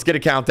 Let's get a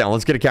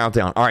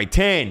countdown. All right,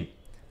 10,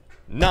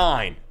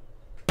 9,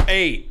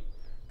 8,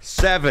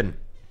 7,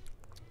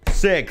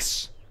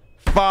 6,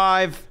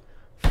 5,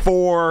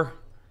 4,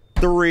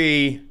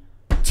 3,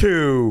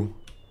 2.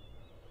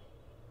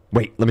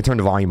 Wait, let me turn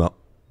the volume up.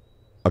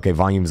 Okay,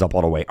 volume's up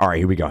all the way. All right,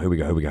 here we go.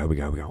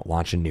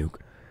 Launch a nuke.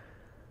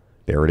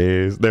 There it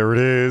is. There we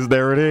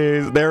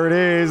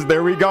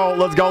go.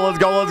 Let's go.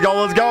 There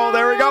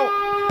we go.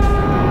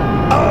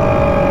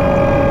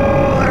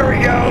 Oh, there we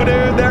go,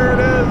 dude. There it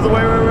is.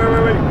 Wait.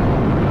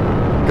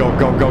 Go.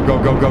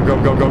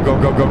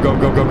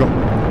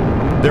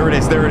 There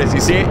it is.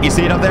 You see it? You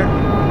see it up there?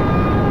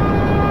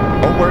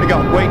 Oh, where'd it go?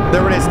 Wait,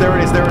 there it is.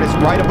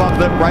 Right above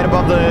the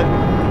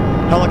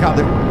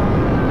helicopter.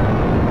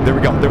 There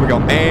we go.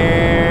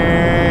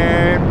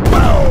 And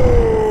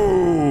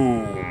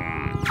boom!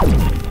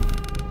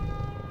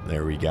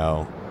 There we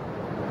go.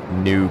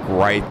 Nuke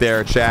right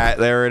there, chat.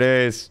 There it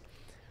is.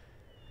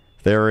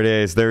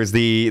 There's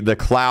the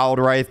cloud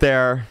right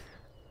there.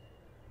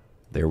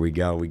 There we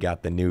go. We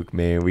got the nuke,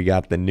 man. We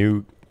got the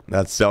nuke.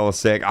 That's so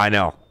sick. I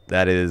know.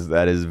 That is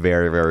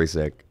very, very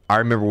sick. I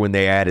remember when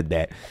they added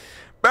that.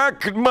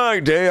 Back in my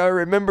day, I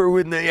remember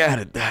when they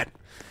added that.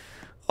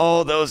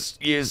 All those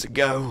years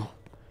ago.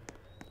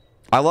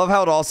 I love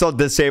how it also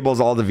disables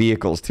all the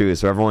vehicles, too,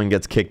 so everyone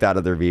gets kicked out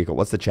of their vehicle.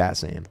 What's the chat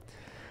saying?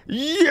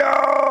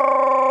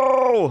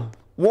 Yo!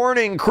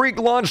 Warning, Kreek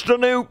launched a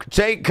nuke.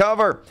 Take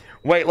cover.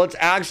 Wait, let's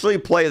actually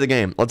play the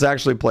game. I'm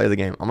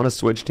going to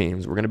switch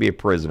teams. We're going to be a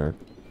prisoner.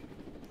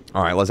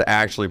 All right, let's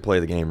actually play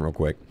the game real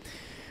quick.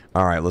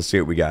 All right, let's see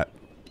what we got.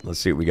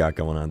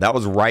 Going on. That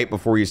was right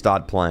before you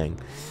stopped playing.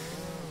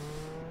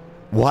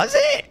 Was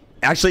it?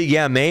 Actually,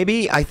 yeah,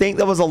 maybe. I think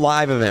that was a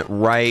live event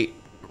right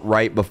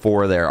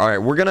before there. All right,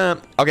 we're gonna...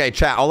 Okay,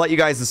 chat, I'll let you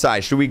guys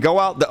decide. Should we go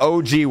out the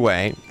OG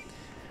way?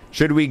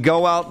 Should we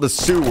go out the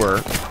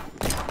sewer?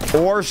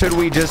 Or should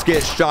we just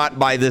get shot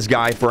by this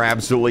guy for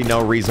absolutely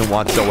no reason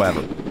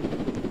whatsoever?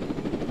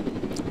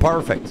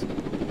 Perfect.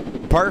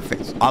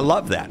 perfect. I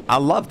love that. I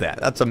love that.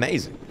 That's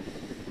amazing.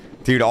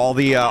 Dude, all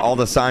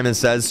the Simon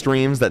Says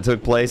streams that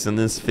took place in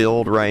this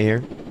field right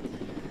here.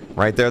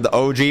 Right there, the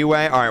OG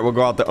way. All right, we'll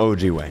go out the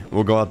OG way.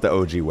 We'll go out the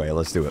OG way.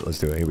 Let's do it. Let's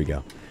do it. Here we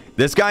go.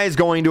 This guy is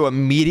going to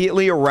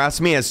immediately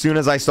arrest me as soon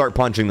as I start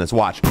punching this.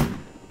 Watch.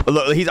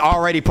 Look, he's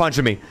already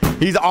punching me.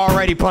 He's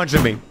already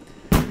punching me.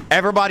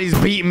 Everybody's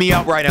beating me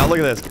up right now. Look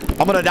at this.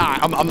 I'm gonna die.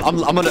 I'm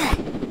gonna...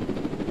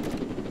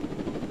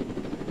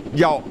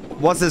 Yo,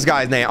 what's this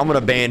guy's name? I'm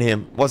gonna ban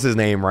him. What's his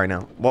name right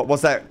now?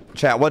 What's that?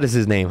 Chat, what is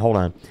his name? Hold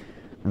on.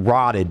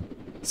 Rotted.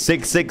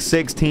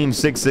 666 team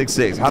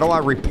 666. How do I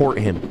report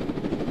him?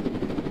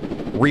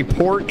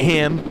 Report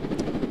him.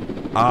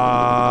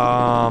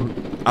 I'm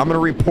gonna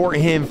report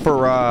him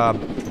for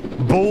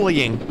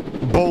bullying.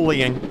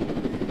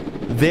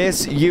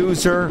 This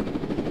user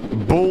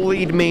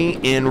bullied me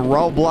in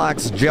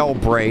Roblox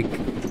Jailbreak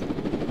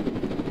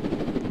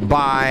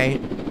by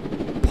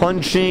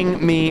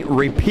punching me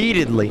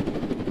repeatedly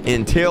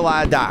until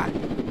I died.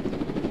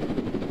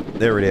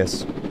 There it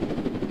is.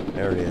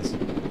 There it is.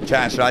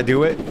 Chat, should I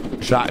do it?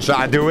 Should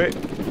I do it?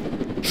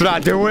 Should I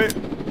do it?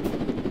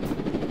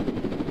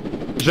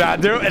 Should I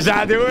do it? Should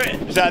I do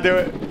it? Should I do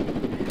it?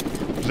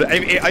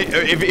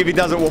 If he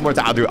does it one more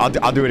time, I'll do it.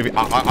 I'll do it.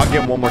 I'll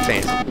give him one more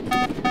chance.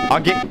 I'll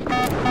get...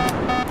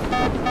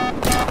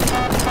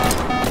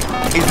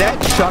 Is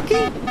that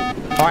Chucky?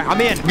 All right,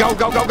 I'm in. Go,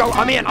 go, go, go.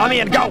 I'm in. I'm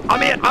in. Go.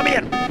 I'm in. I'm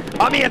in.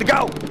 I'm in.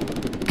 Go.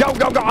 Go,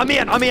 go, go. I'm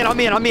in. I'm in. I'm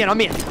in. I'm in.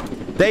 I'm in.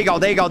 There you go.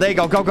 There you go. There you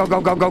go. Go, go,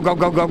 go, go, go, go,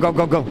 go, go, go,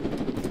 go, go.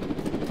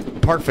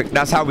 Perfect.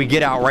 That's how we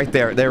get out right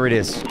there. There it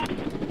is.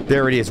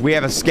 There it is. We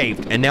have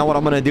escaped. And now what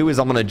I'm going to do is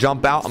I'm going to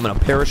jump out. I'm going to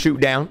parachute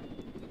down.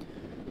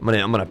 I'm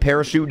gonna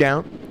parachute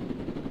down.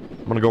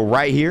 I'm gonna go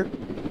right here.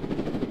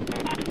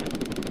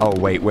 Oh,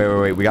 wait.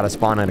 We gotta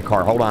spawn in a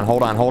car. Hold on.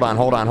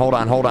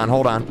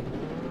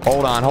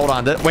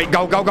 Wait,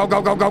 go.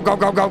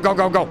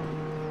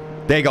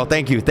 There you go.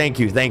 Thank you.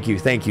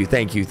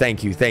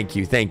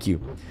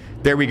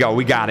 There we go.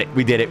 We got it.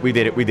 We did it. We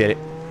did.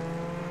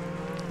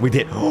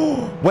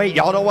 Wait,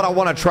 y'all know what I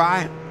want to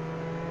try?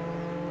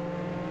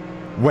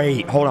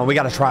 Wait, hold on. We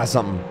gotta try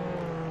something.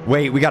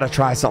 Wait, we gotta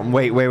try something.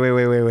 Wait. We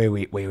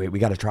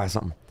gotta try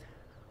something.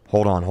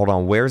 Hold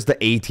on. Where's the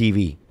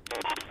ATV?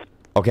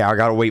 Okay, I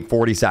gotta wait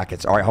 40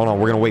 seconds. All right, hold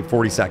on. We're gonna wait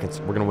 40 seconds.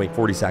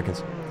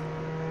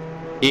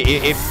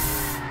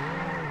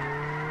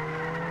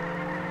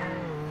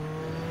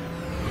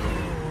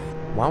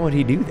 Why would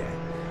he do that?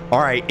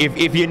 All right,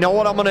 if you know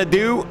what I'm gonna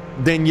do,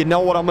 then you know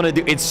what I'm gonna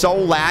do. It's so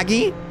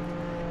laggy.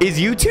 Is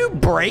YouTube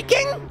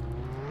breaking?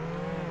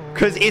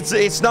 Because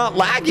it's not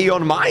laggy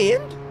on my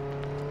end.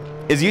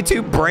 Is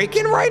YouTube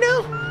breaking right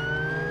now?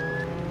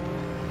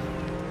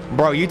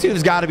 Bro,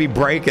 YouTube's got to be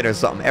breaking or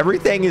something.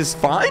 Everything is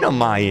fine on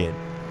my end.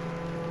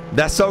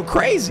 That's so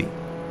crazy.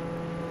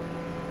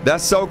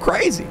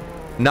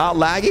 Not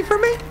laggy for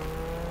me?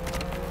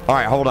 All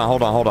right, hold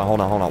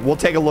on. We'll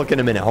take a look in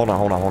a minute. Hold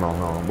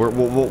on.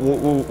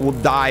 We'll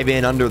dive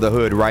in under the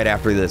hood right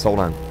after this. Hold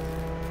on.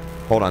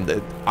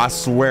 I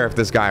swear if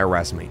this guy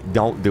arrests me,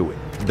 don't do it.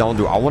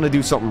 I want to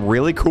do something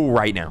really cool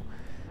right now.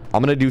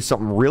 I'm going to do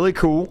something really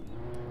cool.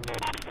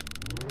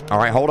 All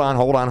right, hold on.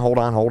 All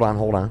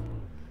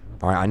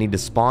right, I need to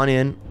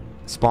spawn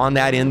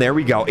that in. There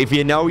we go. If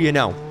you know, you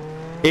know.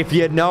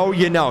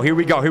 Here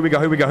we go.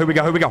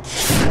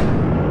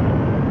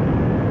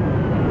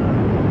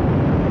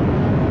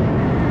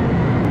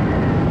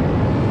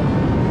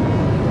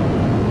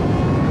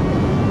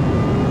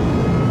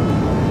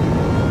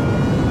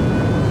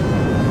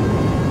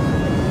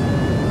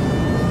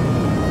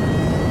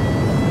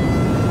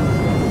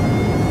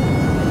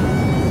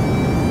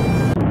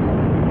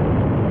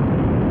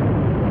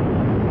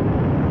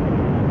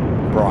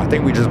 I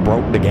think we just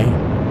broke the game.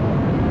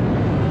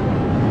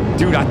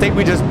 Dude, I think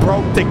we just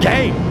broke the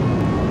game.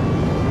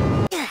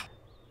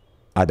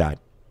 I died.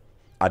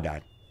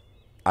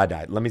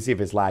 Let me see if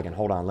it's lagging.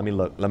 Hold on. Let me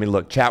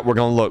look. Chat, we're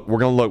gonna look.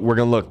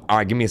 All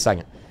right, give me a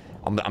second.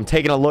 I'm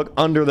taking a look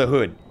under the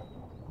hood.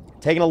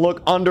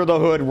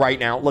 Right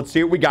now. Let's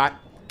see what we got.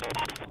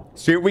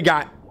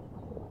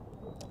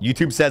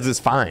 YouTube says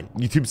it's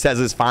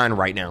fine.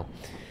 Right now.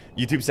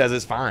 YouTube says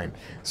it's fine.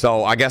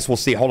 So I guess we'll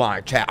see. Hold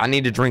on, chat. I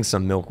need to drink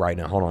some milk right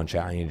now. Hold on,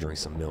 chat. I need to drink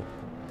some milk.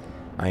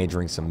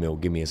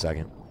 Give me a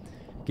second.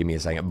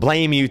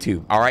 Blame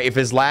YouTube. All right. If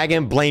it's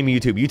lagging, blame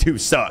YouTube. YouTube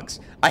sucks.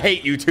 I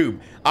hate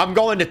YouTube. I'm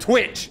going to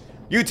Twitch.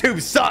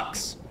 YouTube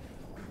sucks.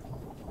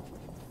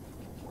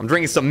 I'm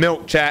drinking some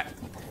milk, chat.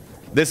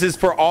 This is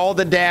for all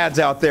the dads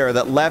out there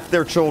that left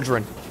their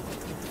children.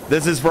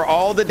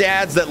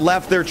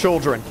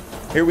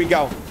 Here we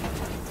go.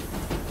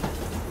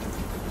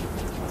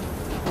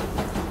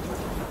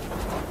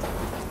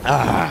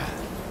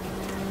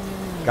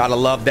 Gotta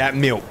love that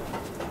milk.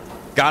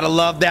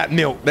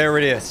 There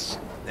it is.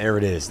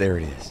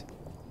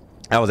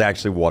 That was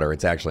actually water.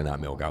 It's actually not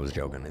milk. I was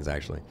joking. It's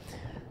actually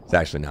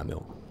not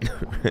milk.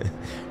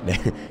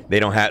 they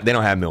don't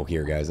have milk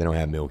here, guys. All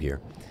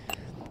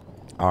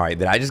right,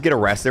 did I just get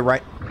arrested,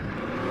 right?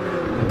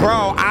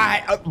 Bro,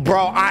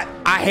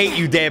 I hate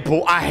you,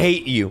 Deadpool. I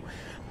hate you.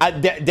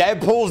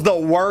 Deadpool's the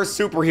worst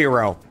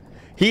superhero.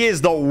 He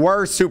is the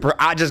worst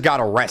I just got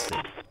arrested.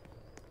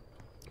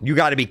 You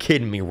got to be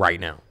kidding me right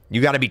now.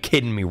 You got to be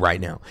kidding me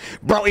right now.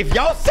 Bro, if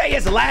y'all say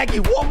it's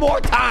laggy one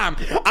more time,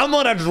 I'm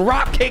going to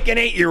drop kick an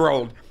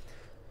 8-year-old.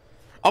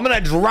 I'm going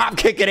to drop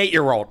kick an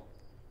 8-year-old.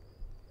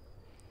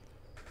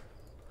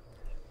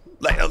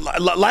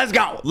 Let's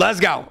go. Let's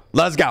go.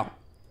 Let's go.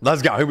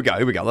 Let's go. Here we go.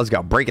 Here we go. Let's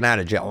go. Breaking out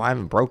of jail. I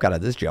haven't broke out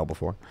of this jail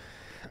before.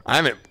 I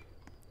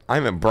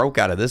haven't broke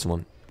out of this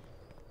one.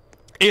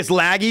 It's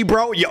laggy,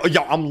 bro. Yo,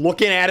 I'm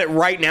looking at it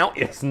right now.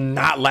 It's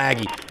not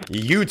laggy.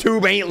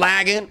 YouTube ain't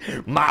lagging.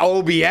 My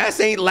OBS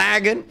ain't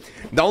lagging.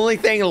 The only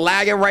thing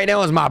lagging right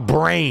now is my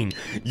brain.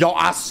 Yo,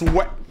 I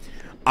swear.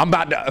 I'm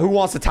about to. Who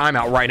wants a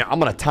timeout right now? I'm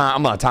gonna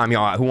time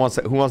y'all out. Who wants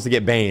to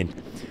get banned?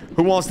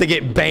 Who wants to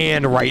get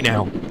banned right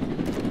now?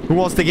 Who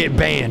wants to get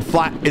banned?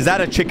 Is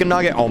that a chicken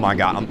nugget? Oh my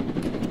god.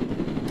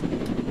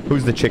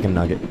 Who's the chicken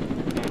nugget?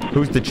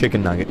 Who's the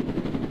chicken nugget?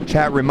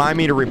 Chat, remind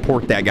me to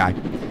report that guy.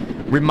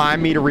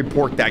 Remind me to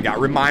report that guy.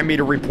 Remind me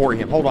to report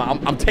him. Hold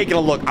on. I'm taking a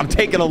look. I'm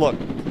taking a look.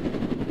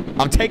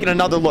 I'm taking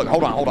another look.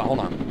 Hold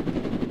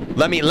on.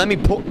 Let me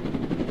pull.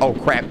 Oh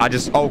crap.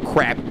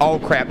 Oh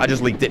crap. I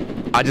just leaked it.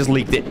 I just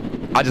leaked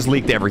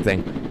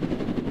everything. Hold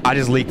on. I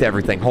just leaked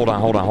everything. Hold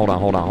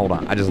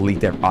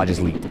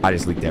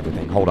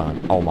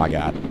on. Oh my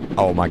god.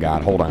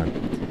 Hold on.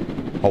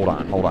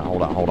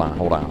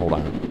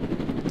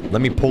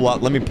 Let me pull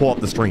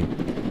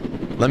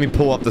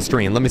up the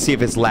stream. Let me see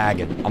if it's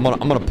lagging. I'm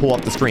gonna pull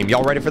up the stream.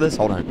 Y'all ready for this?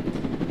 Hold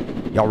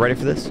on. Y'all ready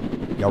for this?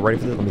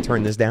 Let me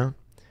turn this down.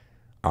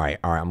 All right.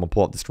 I'm gonna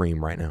pull up the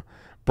stream right now.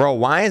 Bro,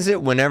 why is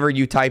it whenever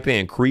you type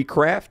in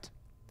KreekCraft,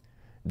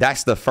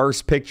 that's the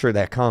first picture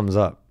that comes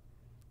up?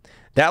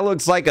 That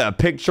looks like a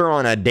picture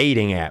on a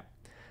dating app.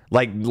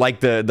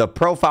 Like the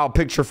profile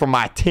picture from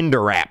my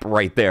Tinder app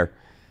right there.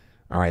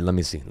 All right, let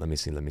me see. Let me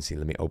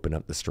open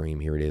up the stream.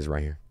 Here it is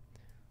right here.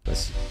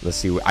 Let's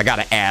see. I got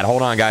an ad.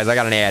 Hold on, guys. I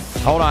got an ad.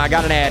 Hold on. I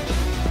got an ad.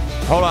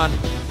 Hold on.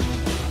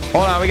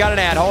 We got an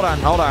ad. Hold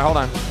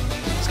on.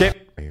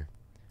 Skip. Right here.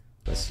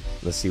 Let's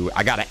see.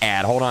 I got an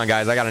ad. Hold on,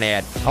 guys. I got an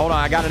ad. Hold on.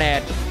 I got an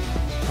ad.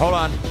 Hold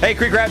on. Hey,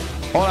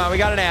 KreekCraft. Hold on. We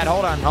got an ad.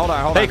 Hold on.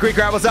 Hey,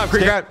 KreekCraft. What's up,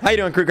 KreekCraft? How you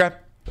doing, KreekCraft?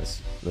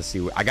 Let's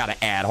see. I got an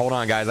ad. Hold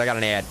on, guys. I got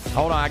an ad.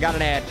 Hold on. I got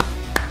an ad.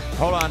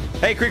 Hold on.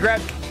 Hey,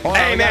 KreekCraft.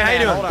 Hey, man. How you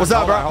doing? What's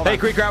up, bro? Hey,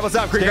 KreekCraft. What's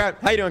up,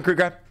 KreekCraft? How you doing,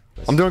 KreekCraft?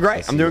 I'm doing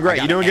great. You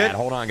doing good?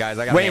 Hold on, guys.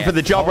 I got waiting for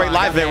the Jailbreak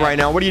live event right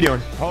now. What are you doing?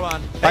 Hold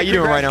on. How you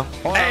doing right now?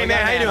 Hey,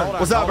 man. How you doing?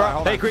 What's up,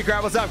 bro? Hey,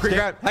 KreekCraft. What's up,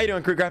 KreekCraft? How you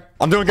doing, KreekCraft?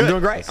 I'm doing good. I'm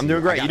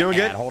doing great. You doing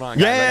good?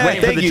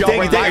 Yeah. Thank you.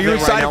 Are you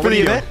excited for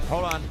the event?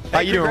 Hold on. How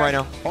you doing right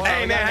now?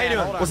 Hey, man. How you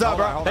doing? What's up,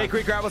 bro? Hey,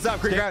 KreekCraft. What's up,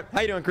 KreekCraft?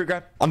 How you doing,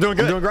 KreekCraft? I'm doing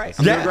good. I'm doing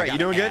great. You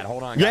doing good?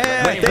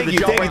 Yeah. Thank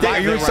you.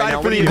 Are you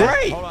excited for the event?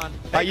 Great.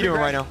 How you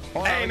doing right now?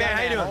 Hey, man.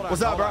 How you doing?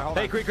 What's up, bro?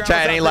 Hey, KreekCraft.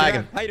 Chat, it ain't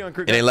lagging. How you doing,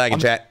 KreekCraft? It ain't lagging,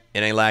 chat. It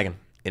ain't lagging.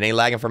 It ain't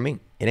lagging for me.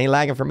 It ain't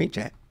lagging for me,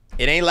 chat.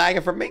 It ain't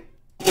lagging for me.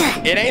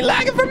 It ain't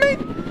lagging for me.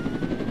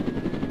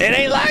 It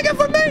ain't lagging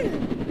for me.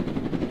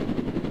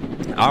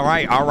 All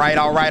right.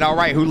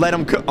 Who let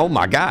him cook? Oh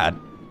my god.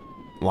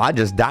 Well, I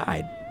just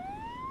died.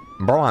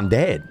 Bro, I'm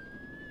dead.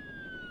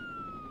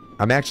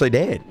 I'm actually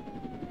dead.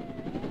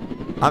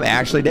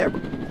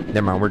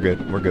 Never mind, we're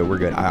good.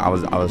 I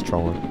was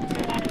trolling.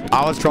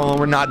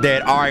 We're not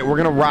dead. All right, we're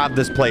gonna rob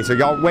this place. Are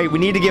y'all? Wait, we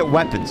need to get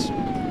weapons.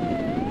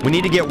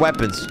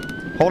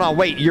 Hold on,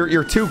 wait.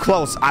 You're too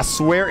close. I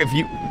swear if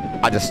you...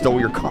 I just stole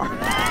your car.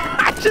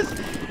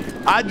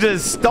 I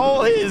just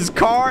stole his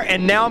car,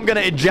 and now I'm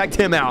gonna eject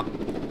him out.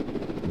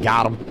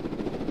 Got him.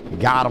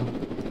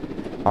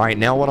 All right,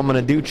 now what I'm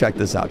gonna do? Check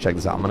this out.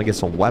 I'm gonna get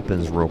some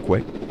weapons real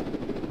quick.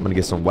 I'm gonna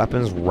get some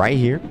weapons right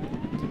here.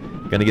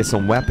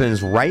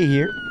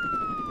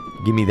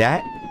 Give me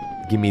that.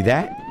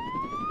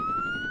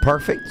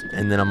 Perfect.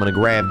 And then I'm gonna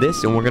grab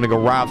this, and we're gonna go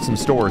rob some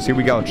stores. Here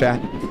we go,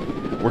 chat.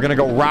 We're gonna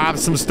go rob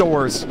some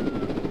stores.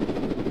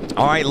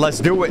 All right, let's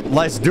do it.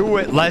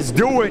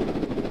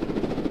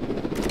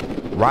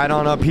 Right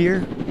on up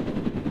here.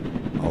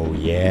 Oh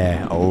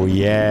yeah.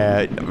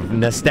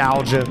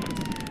 Nostalgia.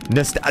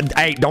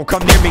 Hey, don't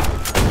come near me.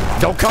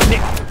 Don't come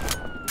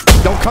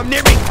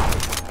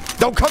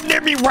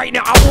near me right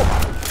now.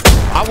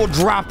 I will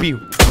drop you.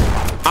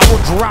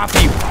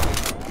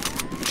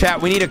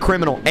 Chat, we need a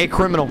criminal. A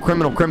criminal.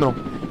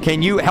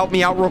 Can you help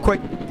me out real quick?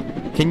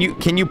 Can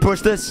you push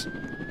this?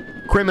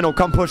 Criminal,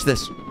 come push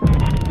this.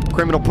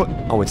 Criminal, put...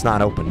 Oh, it's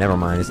not open. Never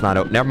mind. It's not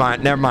open.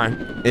 Never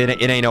mind.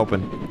 It ain't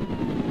open.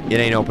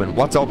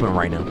 What's open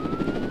right now?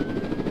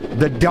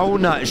 The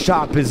donut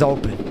shop is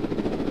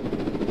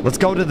open. Let's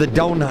go to the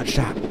donut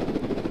shop.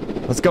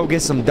 Let's go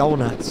get some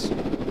donuts.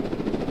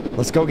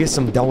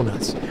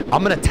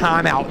 I'm gonna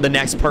time out the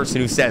next person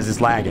who says it's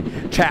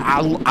lagging. Chat,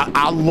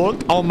 I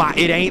looked on my...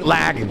 It ain't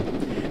lagging.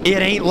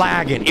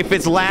 If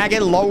it's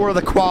lagging, lower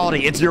the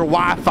quality. It's your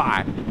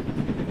Wi-Fi.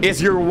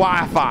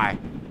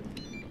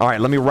 All right,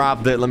 let me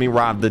rob the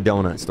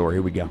donut store.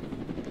 Here we go.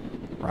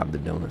 Rob the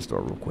donut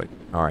store real quick.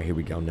 All right, here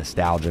we go.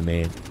 Nostalgia,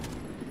 man.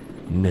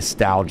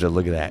 Nostalgia.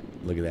 Look at that.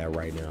 Look at that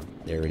right now.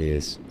 There it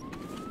is.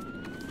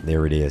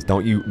 There it is.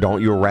 Don't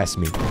you arrest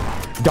me.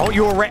 Don't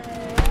you arrest...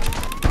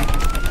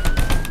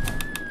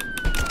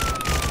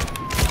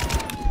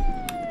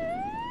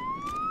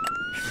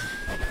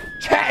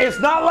 Chat, it's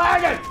not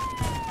lagging!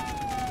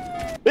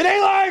 It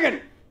ain't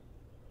lagging!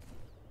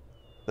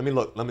 Let me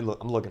look. Let me look.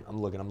 I'm looking.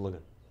 I'm looking. I'm looking.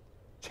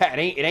 Chat,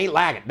 it ain't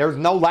lagging. There's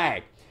no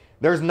lag.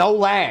 There's no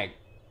lag.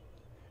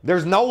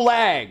 There's no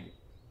lag.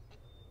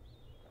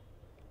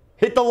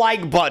 Hit the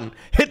like button.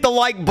 Hit the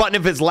like button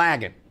if it's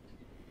lagging.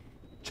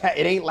 Chat,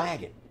 it ain't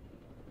lagging.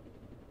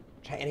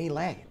 Chat, it ain't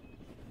lagging.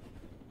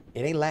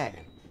 It ain't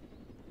lagging.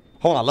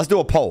 Hold on, let's do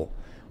a poll.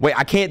 Wait,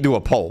 I can't do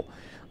a poll.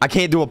 I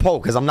can't do a poll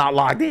because I'm not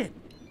logged in.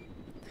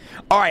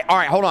 All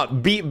right, hold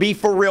on. Be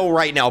for real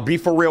right now. Be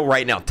for real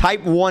right now.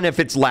 Type 1 if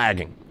it's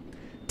lagging.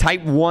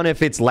 Type 1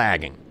 if it's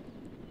lagging.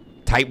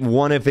 Type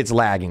 1 if it's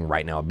lagging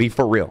right now. Be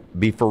for real.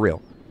 Be for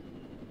real.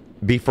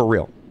 Be for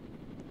real.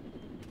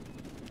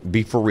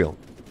 Be for real.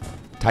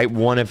 Type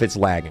 1 if it's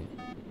lagging.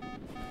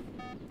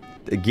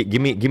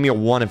 Give me a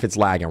 1 if it's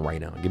lagging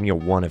right now. Give me a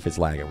 1 if it's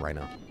lagging right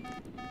now.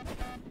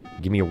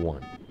 Give me a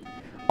 1.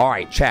 All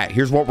right, chat.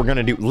 Here's what we're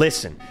gonna do.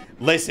 Listen.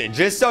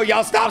 Just so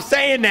y'all stop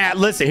saying that.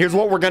 Listen. Here's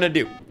what we're gonna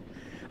do.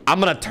 I'm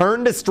gonna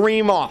turn the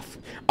stream off.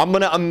 I'm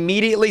gonna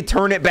immediately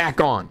turn it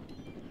back on.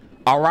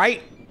 All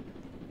right.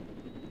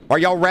 Are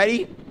y'all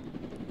ready?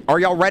 Are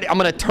y'all ready? I'm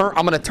gonna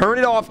turn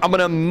it off. I'm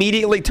gonna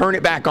immediately turn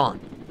it back on.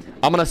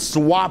 I'm gonna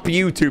swap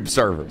YouTube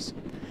servers.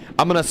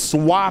 I'm gonna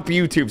swap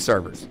YouTube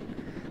servers.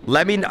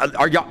 Let me know.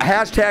 Are y'all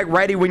hashtag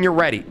ready when you're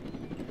ready?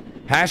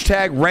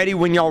 Hashtag ready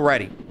when y'all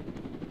ready.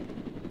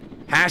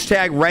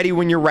 Hashtag ready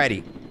when you're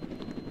ready.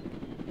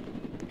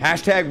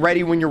 Hashtag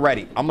ready when you're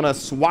ready. I'm gonna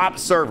swap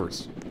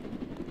servers.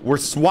 We're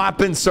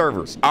swapping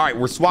servers. All right,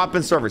 we're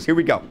swapping servers. Here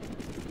we go.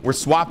 We're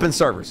swapping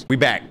servers. We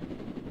back.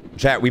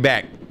 Chat, we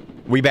back.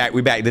 We back.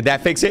 Did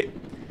that fix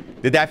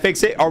it? Did that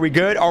fix it? Are we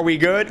good? Are we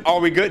good? Are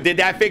we good? Did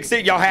that fix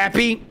it? Y'all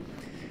happy?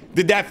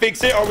 Did that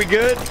fix it? Are we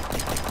good?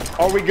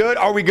 Are we good?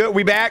 Are we good?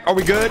 We back? Are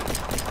we good?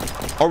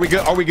 Are we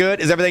good? Are we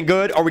good? Is everything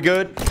good? Are we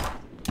good?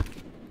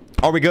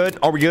 Are we good?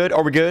 Are we good?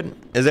 Are we good?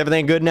 Is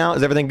everything good now?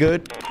 Is everything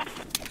good?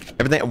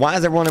 Everything. Why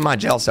is everyone in my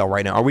jail cell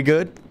right now? Are we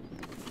good?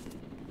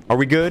 Are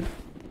we good?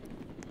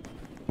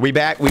 We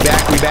back. We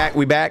back. We back.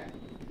 We back.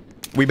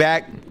 We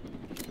back.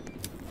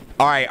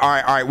 All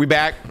right. We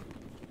back.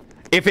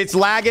 If it's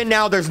lagging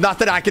now, there's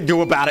nothing I can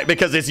do about it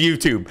because it's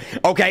YouTube.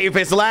 Okay, if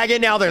it's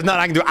lagging now, there's nothing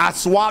I can do. I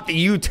swapped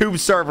YouTube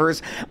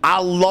servers. I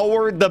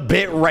lowered the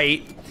bit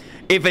rate.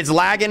 If it's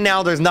lagging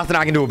now, there's nothing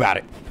I can do about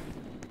it.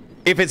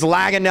 If it's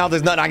lagging now,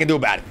 there's nothing I can do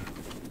about it.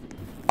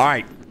 All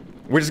right.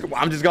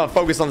 I'm just going to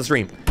focus on the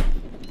stream.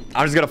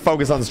 I'm just going to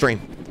focus on the stream.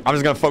 I'm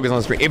just going to focus on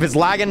the stream. If it's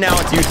lagging now,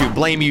 it's YouTube.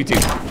 Blame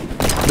YouTube.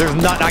 There's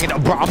nothing I can do.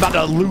 Bro, I'm about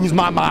to lose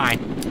my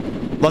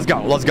mind. Let's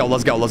go. Let's go.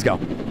 Let's go. Let's go.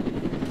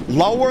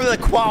 Lower the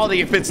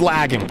quality if it's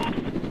lagging.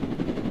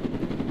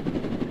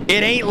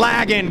 It ain't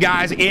lagging,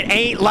 guys. It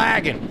ain't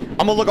lagging.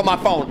 I'm gonna look on my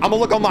phone. I'm gonna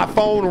look on my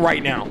phone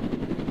right now.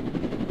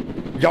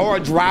 Y'all are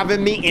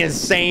driving me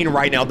insane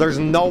right now. There's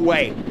no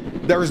way.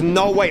 There's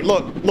no way.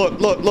 Look. I'm gonna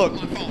look on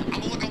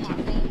my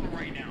phone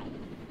right now.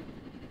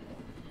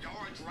 Y'all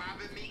are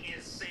driving me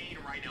insane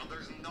right now.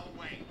 There's no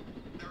way.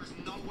 There's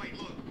no way.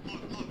 Look.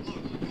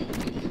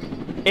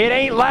 It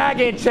ain't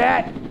lagging,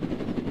 chat.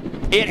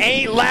 It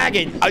ain't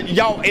lagging.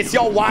 Yo, it's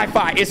your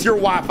Wi-Fi. It's your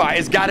Wi-Fi.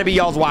 It's got to be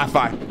y'all's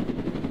Wi-Fi.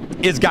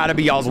 It's got to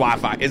be y'all's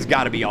Wi-Fi. It's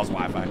got to be y'all's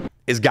Wi-Fi.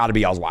 It's got to be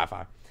y'all's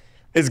Wi-Fi.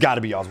 It's got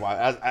to be y'all's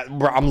Wi-Fi.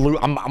 Bro,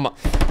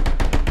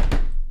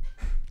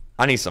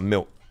 I need some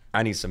milk.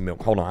 I need some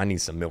milk. Hold on. I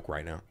need some milk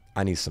right now.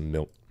 I need some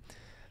milk.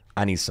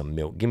 I need some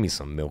milk. Give me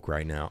some milk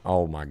right now.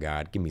 Oh my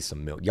God. Give me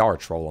some milk. Y'all are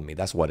trolling me.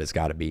 That's what it's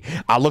got to be.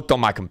 I looked on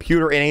my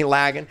computer. It ain't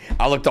lagging.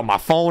 I looked on my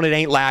phone. It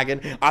ain't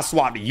lagging. I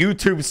swapped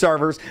YouTube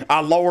servers.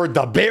 I lowered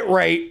the bit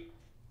rate.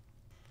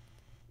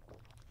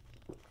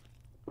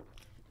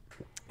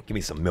 Give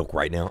me some milk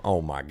right now.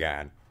 Oh my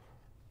God.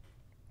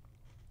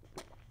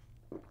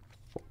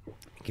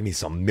 Give me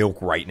some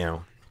milk right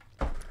now.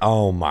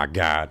 Oh my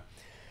God.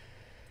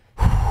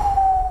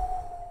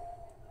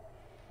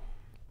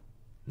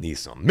 Need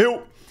some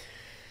milk.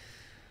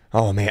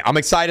 Oh man, I'm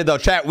excited though,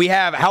 chat. We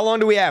have, how long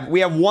do we have?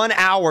 We have 1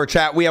 hour,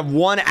 chat. We have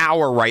 1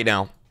 hour right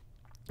now.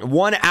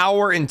 1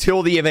 hour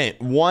until the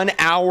event. 1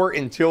 hour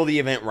until the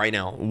event right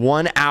now.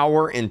 1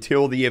 hour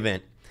until the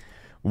event.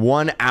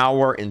 1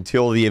 hour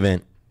until the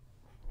event.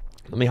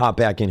 Let me hop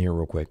back in here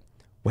real quick.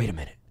 Wait a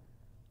minute.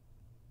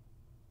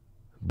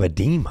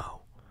 Badimo.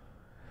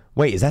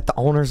 Wait, is that the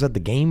owners of the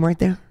game right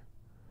there?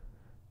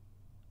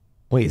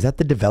 Wait, is that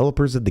the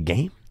developers of the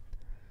game?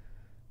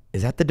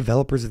 Is that the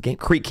developers of the game?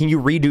 Kreek, can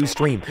you redo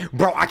stream?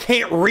 Bro, I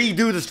can't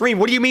redo the stream.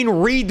 What do you mean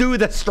redo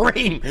the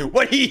stream?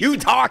 What are you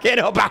talking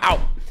about?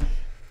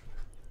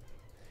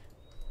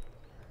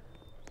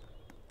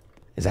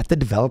 Is that the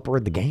developer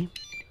of the game?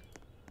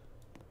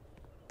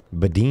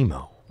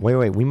 Badimo.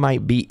 Wait, we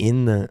might be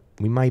in the...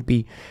 We might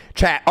be...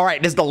 Chat, all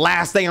right, this is the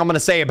last thing I'm going to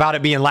say about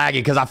it being laggy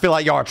because I feel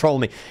like y'all are trolling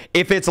me.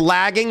 If it's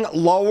lagging,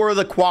 lower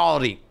the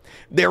quality.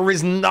 There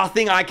is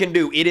nothing I can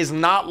do. It is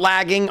not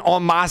lagging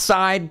on my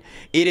side.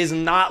 It is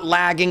not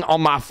lagging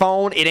on my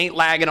phone. It ain't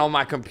lagging on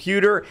my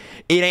computer.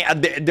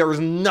 There's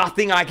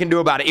nothing I can do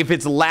about it. If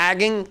it's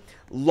lagging,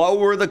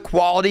 lower the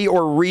quality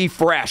or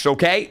refresh,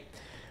 okay?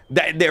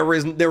 There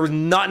is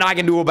nothing I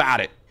can do about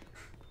it.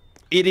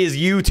 It is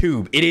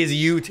YouTube. It is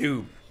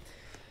YouTube.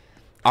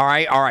 All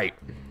right.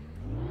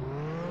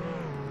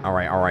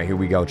 Here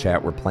we go,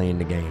 chat. We're playing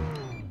the game.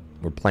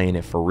 We're playing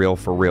it for real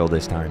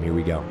this time. Here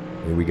we go.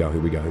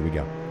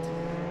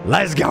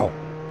 Let's go.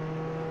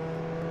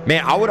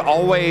 Man, I would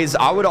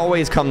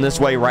always come this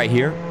way right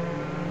here.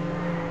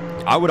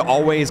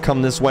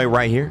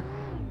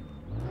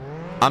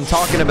 I'm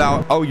talking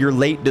about, oh, you're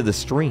late to the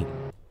stream.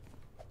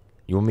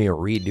 You want me to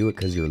redo it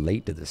because you're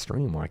late to the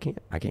stream? Well, I can't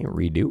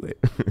redo it.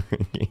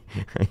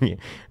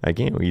 I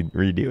can't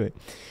redo it.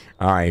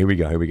 All right, here we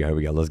go.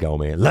 Let's go,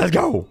 man. Let's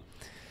go.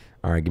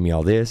 All right, give me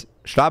all this.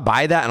 Should I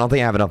buy that? I don't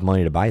think I have enough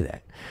money to buy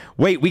that.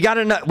 Wait, we got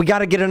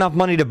to get enough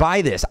money to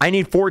buy this. I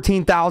need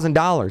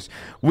 $14,000.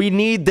 We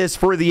need this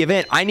for the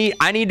event. I need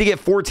to get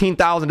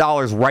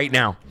 $14,000 right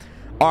now.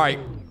 All right.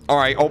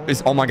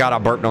 Oh my God, I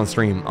burped on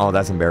stream. Oh,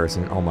 that's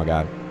embarrassing. Oh my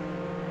God.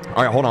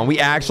 All right, hold on. We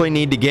actually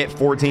need to get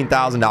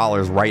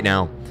 $14,000 right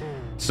now,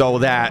 so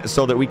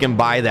that we can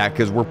buy that,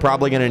 because we're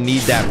probably gonna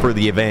need that for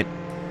the event.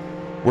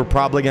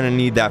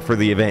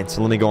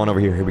 So let me go on over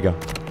here. Here we go.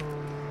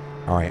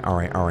 All right.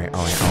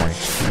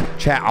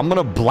 Chat, I'm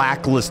gonna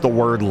blacklist the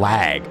word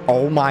lag.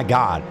 Oh my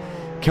God.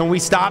 Can we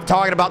stop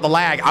talking about the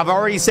lag? I've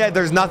already said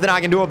there's nothing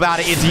I can do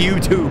about it. It's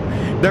YouTube.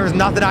 There's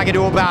nothing I can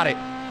do about it.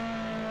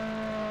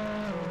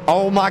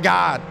 Oh my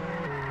God.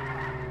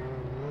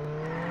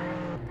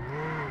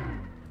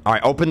 All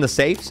right, open the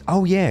safes.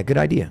 Oh yeah, good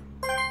idea.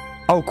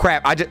 Oh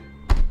crap, I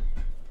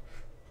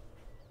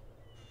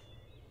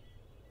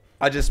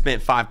just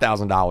spent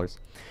 $5,000.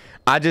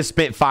 I just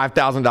spent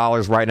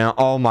 $5,000 right now.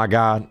 Oh my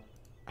God.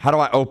 How do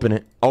I open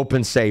it?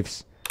 Open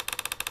safes.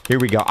 Here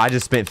we go. I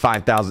just spent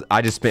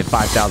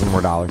 $5,000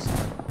 more dollars.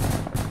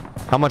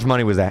 How much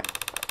money was that?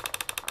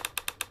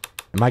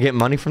 Am I getting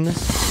money from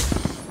this?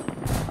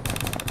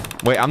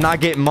 Wait, I'm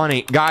not getting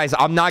money. Guys,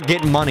 I'm not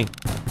getting money.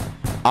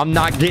 I'm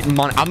not getting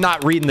money. I'm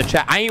not reading the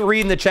chat. I ain't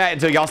reading the chat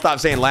until y'all stop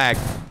saying lag.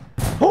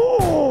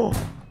 Oh!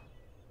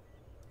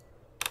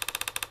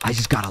 I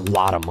just got a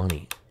lot of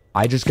money.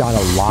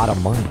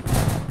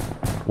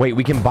 Wait,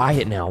 we can buy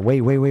it now.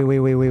 Wait. I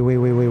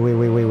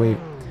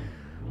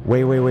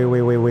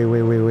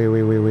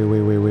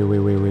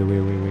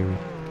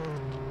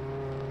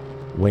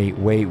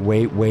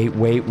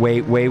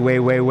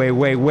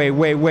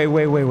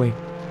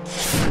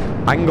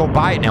can go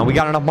buy it now. We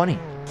got enough money.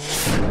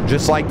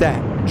 Just like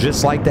that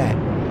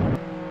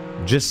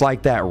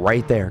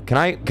right there. Can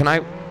I?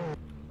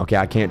 Okay,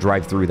 I can't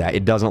drive through that.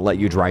 It doesn't let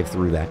you drive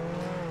through that.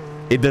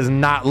 It does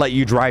not let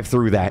you drive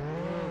through that.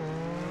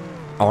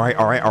 All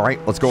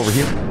right. Let's go over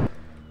here.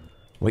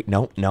 Wait,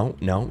 no.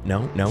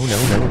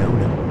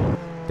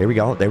 There we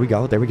go.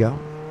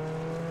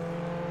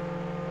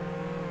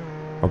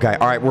 Okay,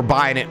 all right, we're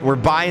buying it. We're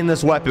buying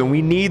this weapon.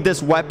 We need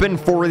this weapon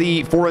for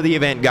the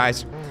event,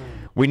 guys.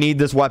 We need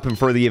this weapon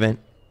for the event.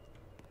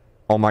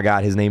 Oh my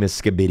God, his name is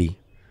Skibidi.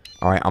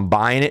 All right, I'm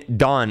buying it.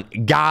 Done.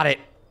 Got it.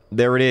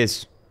 There it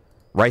is.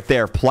 Right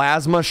there.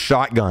 Plasma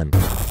shotgun.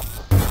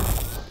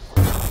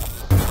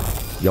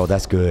 Yo,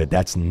 that's good.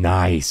 That's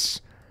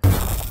nice.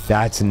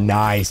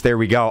 There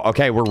we go.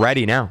 Okay, we're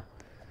ready now.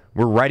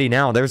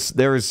 There's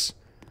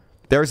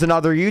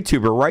another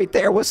YouTuber right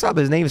there. What's up?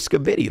 His name is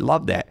Skibidi.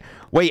 Love that.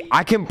 Wait,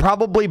 I can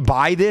probably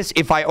buy this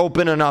if I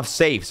open enough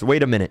safes.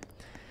 Wait a minute.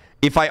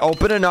 If I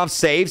open enough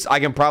safes, I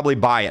can probably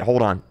buy it.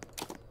 Hold on.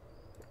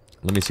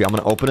 Let me see. I'm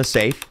going to open a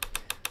safe.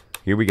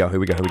 Here we go.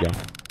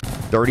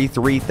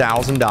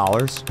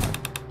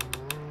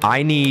 $33,000.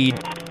 I need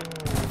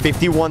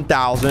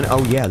 51,000.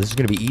 Oh, yeah. This is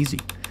going to be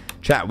easy.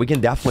 Chat, we can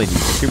definitely do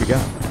this. Here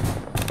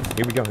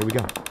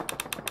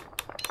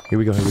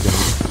we go.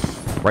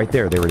 Right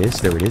there. There it is.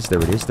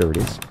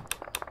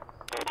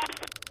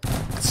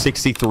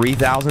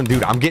 63,000.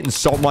 Dude, I'm getting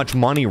so much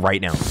money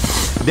right now.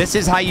 This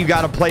is how you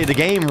got to play the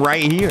game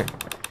right here.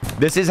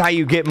 This is how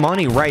you get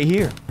money right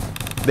here.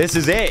 This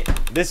is it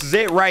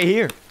right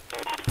here.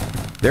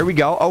 There we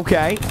go.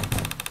 Okay.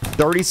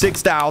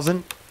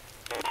 36,000.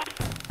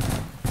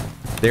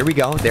 There we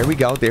go.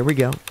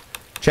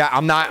 Chat,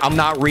 I'm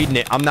not reading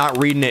it.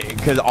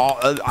 Because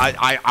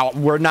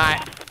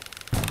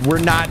we're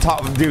not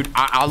talking, dude.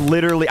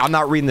 I'm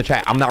not reading the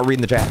chat.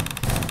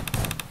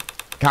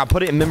 Can I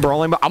put it in member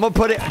only mode? I'm gonna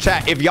put it,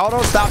 chat. If y'all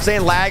don't stop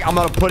saying lag, I'm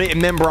gonna put it in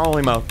member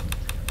only mode.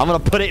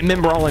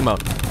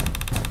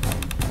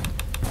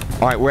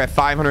 All right, we're at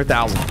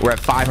 500,000. We're at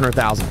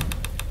 500,000.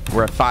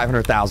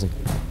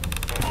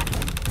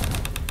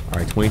 All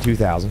right,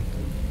 22,000.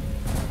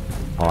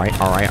 All right.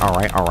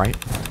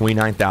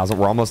 29,000.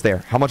 We're almost there.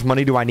 How much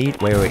money do I need?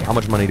 Wait. How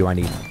much money do I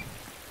need?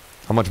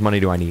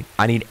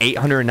 I need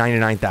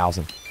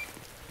 899,000.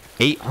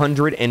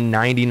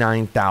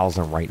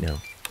 899,000 right now.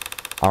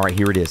 All right,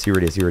 here it is.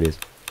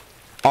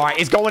 All right,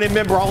 it's going in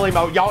member only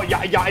mode. Y'all,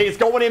 it's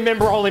going in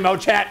member only mode,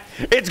 chat.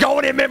 It's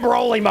going in member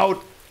only mode.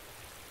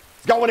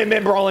 It's going in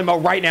member only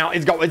mode right now.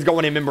 It's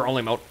going in member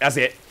only mode. That's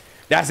it.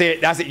 That's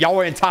it. That's it. Y'all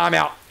are in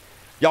timeout.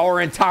 Y'all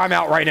are in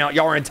timeout right now.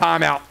 Y'all are in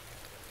timeout.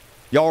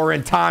 Y'all are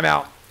in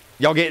timeout.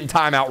 Y'all getting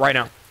timeout right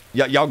now.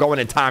 Y'all going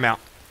in timeout.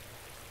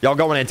 Y'all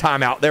going in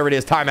timeout. There it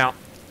is. Timeout.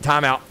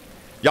 Timeout.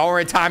 Y'all are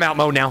in timeout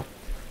mode now.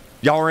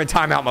 Y'all are in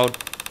timeout mode.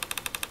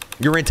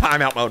 You're in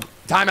timeout mode.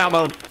 Timeout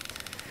mode.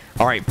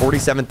 All right,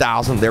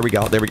 47,000. There we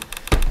go. There we go.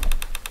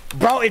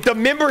 Bro, if the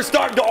members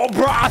start to... Oh,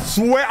 bro, I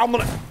swear I'm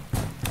gonna...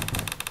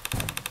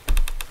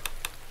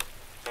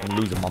 I'm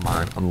losing my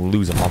mind. I'm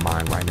losing my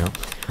mind right now.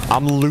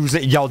 I'm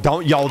losing... Yo,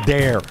 don't y'all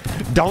dare.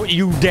 Don't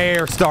you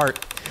dare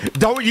start.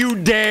 Don't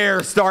you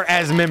dare start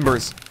as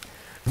members.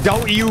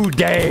 Don't you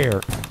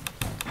dare.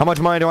 How much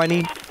money do I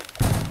need?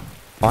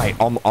 All right,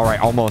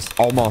 almost.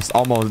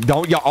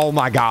 Don't y'all... Oh,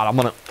 my God.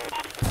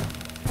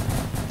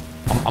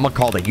 I'm gonna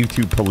call the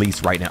YouTube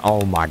police right now.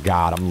 Oh my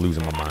God, I'm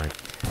losing my mind.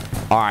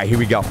 All right, here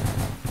we go.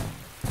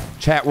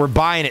 Chat, we're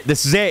buying it.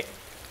 This is it.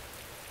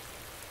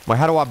 Wait,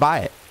 how do I buy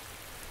it?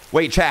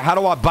 Wait, chat, how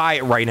do I buy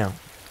it right now?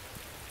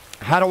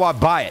 How do I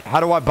buy it? How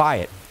do I buy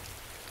it?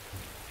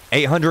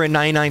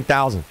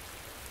 899,000.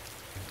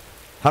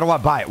 How do I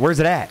buy it? Where's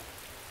it at?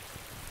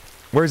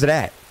 Where's it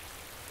at?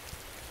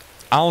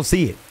 I don't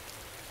see it.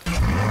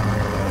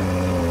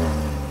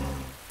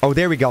 Oh,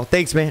 there we go.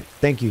 Thanks, man.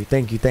 Thank you.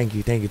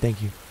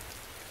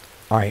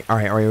 All right,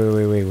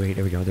 wait.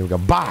 There we go.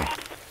 Buy.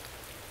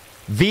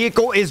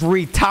 Vehicle is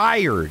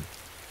retired.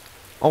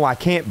 Oh, I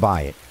can't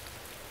buy it.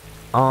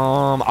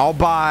 I'll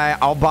buy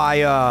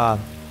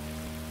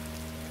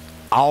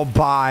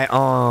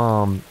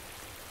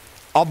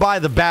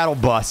the battle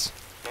bus.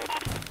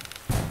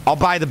 I'll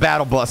buy the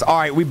battle bus. All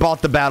right, we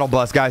bought the battle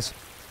bus, guys.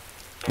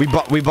 We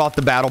bought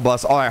the battle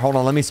bus. All right, hold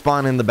on. Let me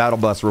spawn in the battle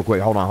bus real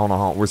quick. Hold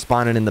on. We're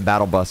spawning in the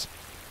battle bus.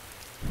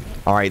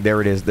 All right, there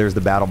it is. There's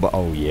the battle bus.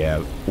 Oh,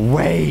 yeah.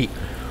 Wait,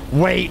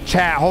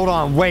 chat. Hold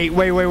on. Wait.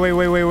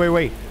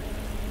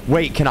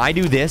 Wait, can I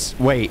do this?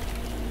 Wait.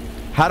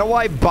 How do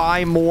I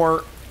buy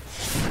more?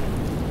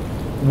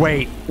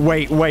 Wait.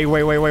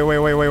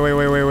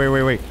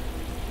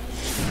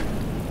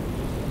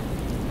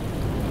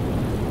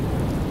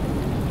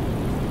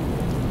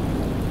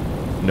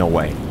 No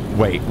way.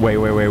 Wait.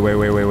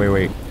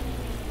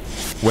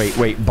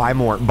 Wait. Buy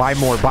more.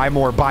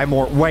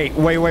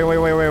 Wait.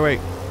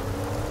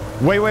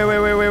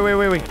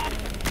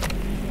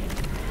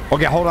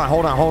 Okay, hold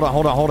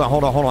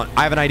on.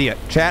 I have an idea.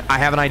 Chat, I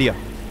have an idea.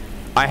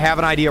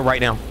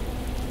 Right now.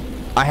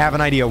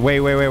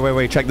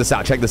 Wait. Check this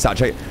out.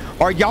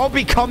 Are y'all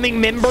becoming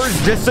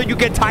members just so you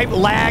can type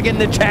lag in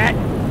the chat?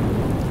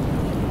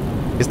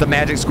 It's the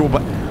magic school,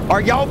 but are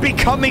y'all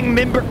becoming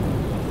member?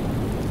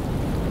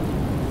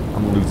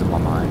 I'm losing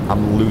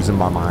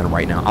my mind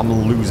right now.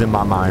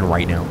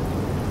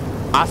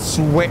 I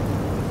swear.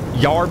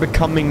 Y'all are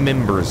becoming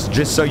members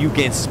just so you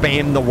can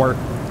spam the word.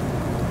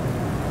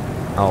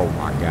 Oh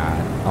my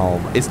God.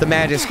 Oh, it's the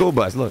magic school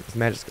bus. Look, it's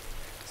magic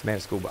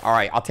school bus. All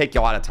right, I'll take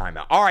y'all out of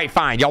timeout. All right,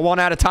 fine. Y'all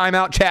want out of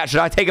timeout? Chat, should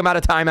I take them out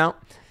of timeout?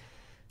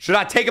 Should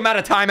I take them out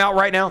of timeout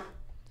right now?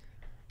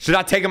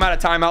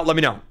 Let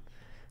me know.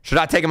 Should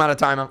I take them out of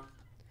timeout?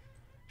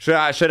 Should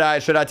I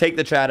take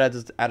the chat out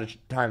of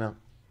timeout?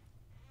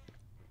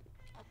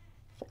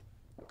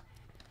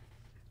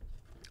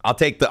 I'll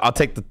take the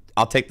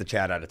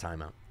chat out of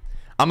timeout.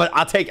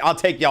 I'll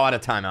take y'all out of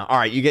timeout. All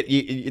right,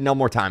 you no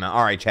more timeout.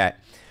 All right, chat.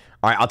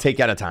 All right, I'll take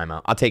you out of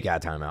timeout.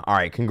 All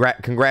right,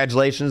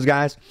 congratulations,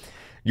 guys.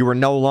 You are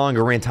no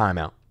longer in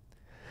timeout.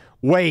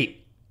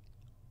 Wait.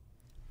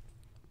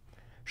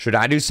 Should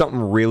I do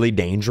something really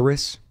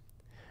dangerous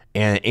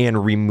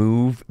and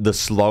remove the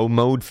slow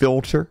mode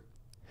filter?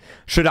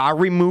 Should I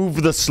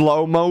remove the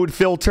slow mode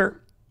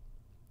filter?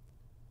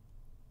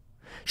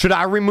 Should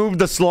I remove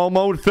the slow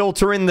mode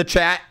filter in the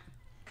chat?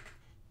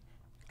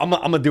 I'm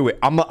gonna do it.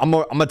 I'm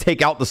gonna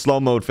take out the slow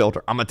mode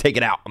filter. I'm gonna take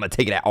it out.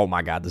 Oh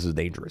my God, this is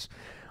dangerous.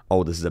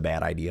 Oh, this is a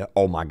bad idea.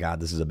 Oh my God,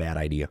 this is a bad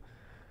idea.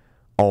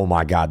 Oh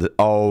my God.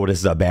 Oh, this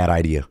is a bad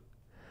idea.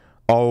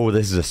 Oh,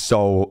 this is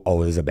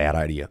a bad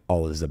idea.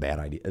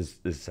 This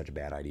is such a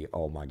bad idea.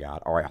 Oh my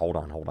God. All right, hold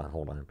on.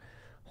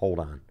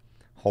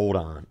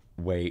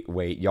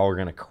 Wait. Y'all are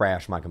gonna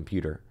crash my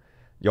computer.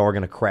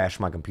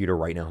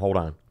 Right now. Hold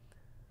on.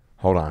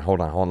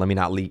 Let me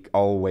not leak.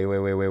 Oh,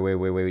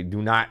 wait.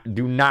 Do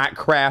not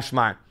crash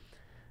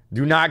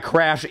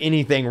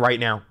anything right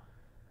now.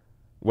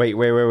 Wait.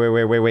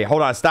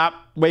 Hold on. Stop.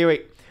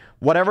 Wait.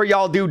 Whatever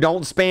y'all do,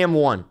 don't spam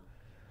one.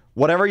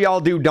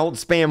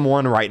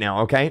 Right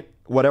now, okay?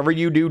 Whatever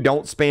you do,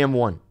 don't spam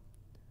one.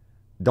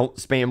 Don't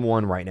spam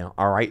one right now.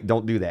 All right?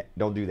 Don't do that.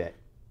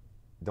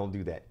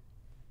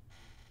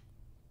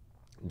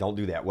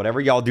 Whatever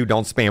y'all do,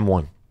 don't spam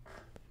one.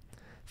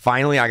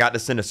 Finally, I got to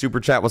send a super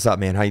chat. What's up,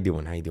 man? How you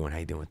doing?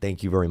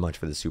 Thank you very much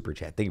for the super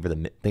chat. Thank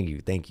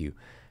you.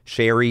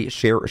 Sherry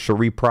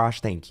Prosh,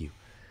 thank you.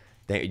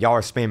 Y'all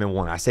are spamming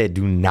one. I said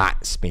do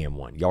not spam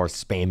one. Y'all are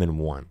spamming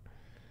one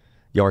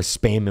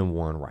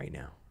right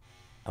now.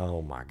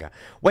 Oh my God.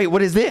 Wait,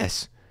 what is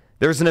this?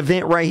 There's an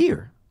event right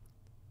here.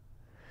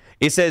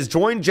 It says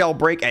join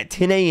Jailbreak at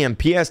 10 a.m.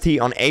 PST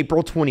on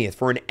April 20th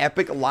for an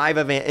epic live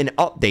event and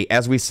update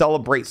as we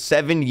celebrate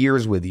 7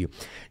 years with you.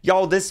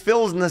 Y'all, this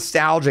feels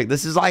nostalgic.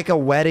 This is like a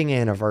wedding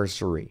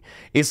anniversary.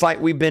 It's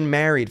like we've been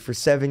married for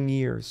 7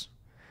 years.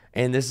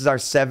 And this is our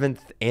 7th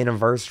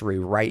anniversary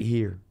right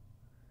here.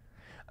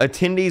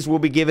 Attendees will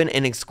be given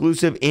an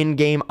exclusive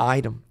in-game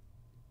item.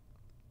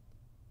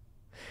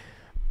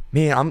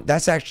 Man,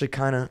 that's actually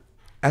kind of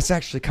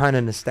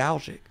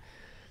nostalgic.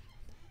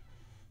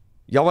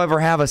 Y'all ever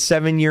have a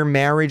 7-year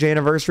marriage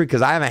anniversary?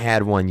 Because I haven't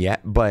had one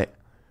yet, but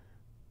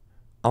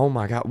oh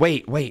my God.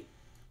 Wait.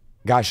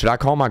 Guys, should I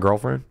call my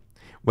girlfriend?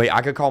 Wait,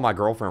 I could call my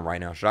girlfriend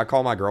right now. Should I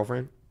call my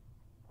girlfriend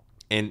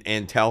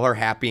and tell her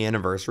happy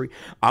anniversary?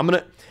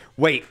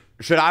 Wait,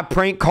 should I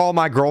prank call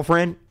my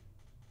girlfriend?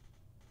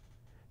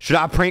 Should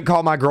I prank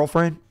call my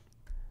girlfriend?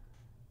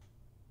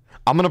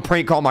 I'm going to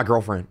prank call my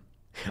girlfriend.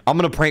 I'm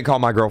going to prank call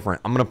my girlfriend.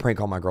 Hold on.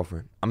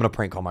 I'm going to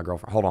prank call my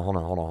girlfriend.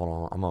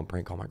 I'm going to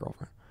prank call my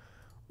girlfriend.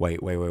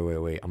 Wait. I'm going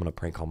to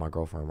prank call my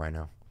girlfriend right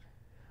now.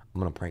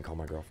 I'm going to prank call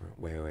my girlfriend.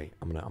 Wait.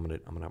 I'm going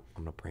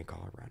to prank call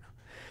her right now.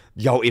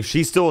 Yo, if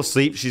she's still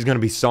asleep, she's going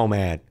to be so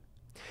mad.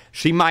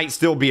 She might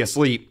still be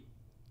asleep.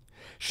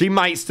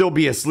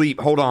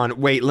 Hold on.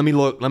 Wait, let me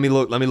look.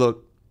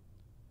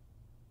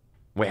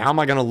 Wait, how am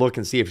I going to look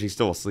and see if she's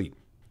still asleep?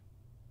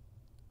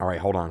 All right,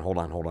 hold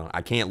on.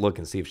 I can't look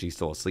and see if she's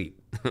still asleep.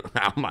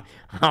 How am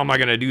I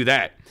going to do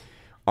that?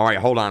 All right,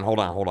 hold on. Hold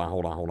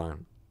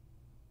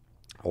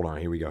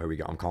on, here we go.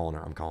 I'm calling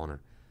her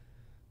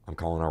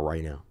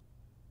right now.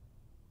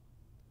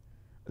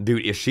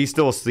 Dude, if she's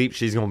still asleep,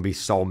 she's going to be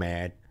so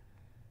mad.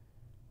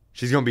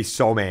 She's going to be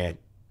so mad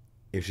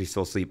if she's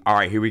still asleep. All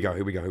right, here we go.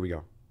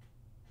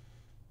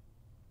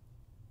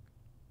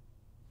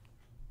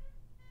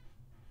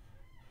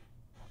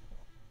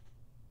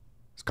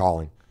 It's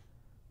calling.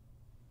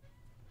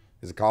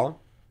 Is it calling?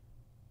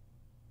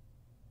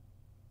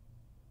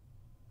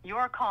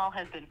 Your call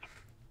has been...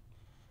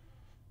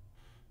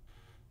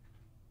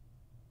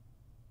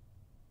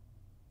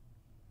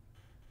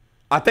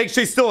 I think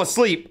she's still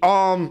asleep.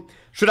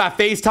 Should I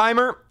FaceTime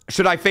her?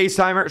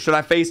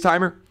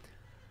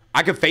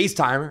 I could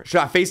FaceTime her.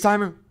 Should I FaceTime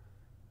her?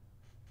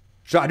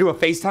 Should I do a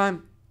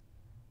FaceTime?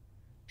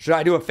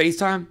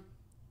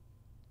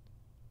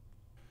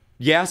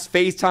 Yes,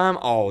 FaceTime.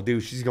 Oh,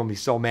 dude, she's gonna be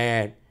so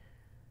mad.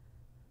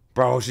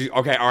 Bro,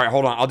 okay, all right,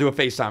 hold on. I'll do a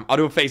FaceTime. I'm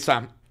gonna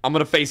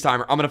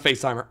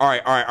FaceTime her. All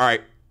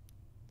right.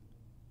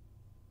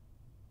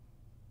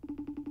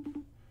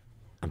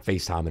 I'm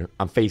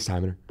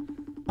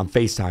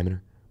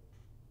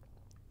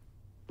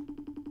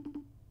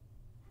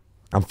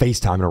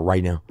FaceTiming her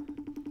right now.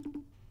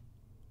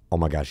 Oh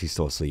my God, she's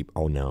still asleep.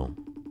 Oh no.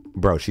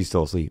 Bro, she's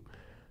still asleep.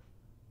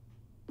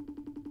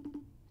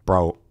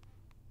 Bro,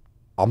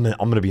 I'm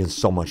gonna be in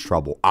so much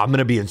trouble.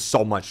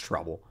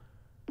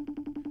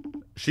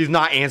 She's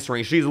not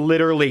answering. She's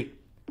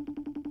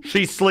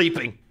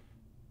sleeping.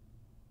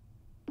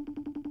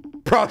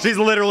 Bro, she's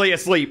literally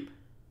asleep.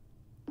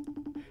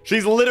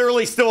 She's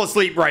literally still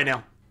asleep right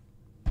now.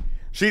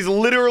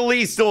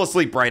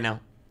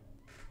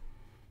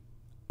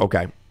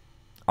 Okay.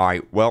 All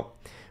right. Well,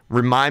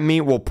 remind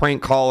me. We'll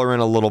prank call her in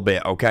a little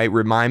bit. Okay.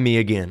 Remind me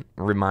again.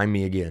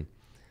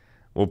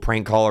 We'll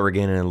prank call her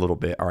again in a little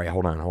bit. All right.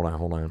 Hold on.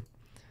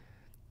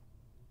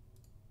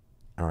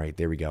 All right.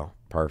 There we go.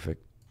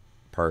 Perfect.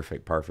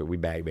 We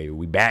back, baby.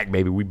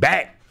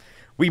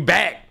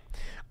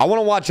 I want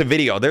to watch a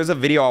video. There's a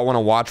video I want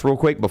to watch real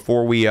quick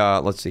before we,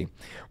 let's see.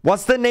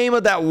 What's the name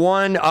of that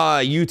one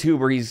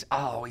YouTuber? He's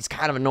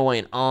kind of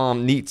annoying.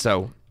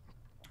 Neatso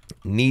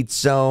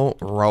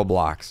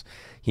Roblox.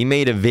 He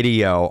made a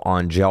video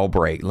on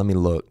Jailbreak. Let me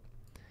look.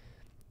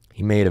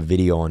 He made a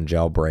video on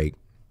Jailbreak.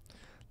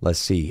 Let's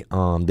see.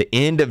 The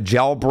end of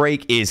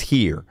Jailbreak is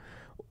here.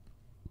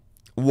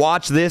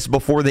 Watch this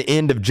before the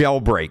end of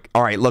Jailbreak.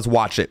 All right, let's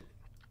watch it.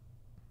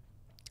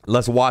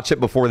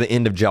 Before the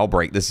end of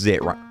Jailbreak. This is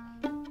it, right?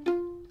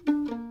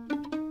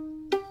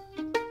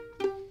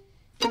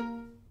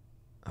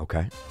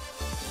 Okay.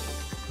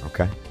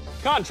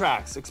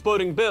 Contracts,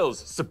 exploding bills,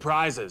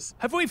 surprises.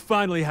 Have we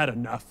finally had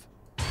enough?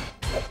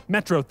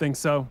 Metro thinks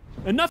so.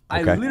 Enough.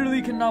 I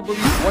literally cannot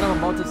believe what I'm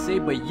about to say,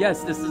 but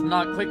yes, this is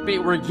not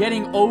clickbait. We're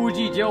getting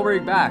OG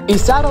Jailbreak back. A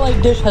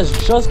satellite dish has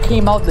just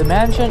came out the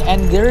mansion,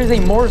 and there is a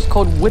Morse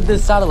code with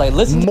this satellite.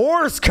 Listen.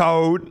 Morse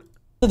code?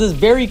 To this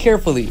very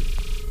carefully.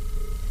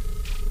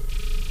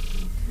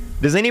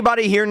 Does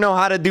anybody here know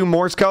how to do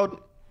Morse code?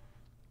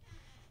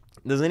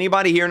 Yo, thank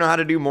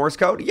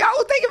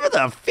you for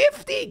the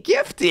 50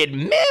 gifted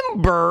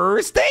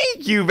members.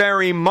 Thank you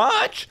very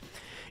much.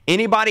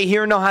 Anybody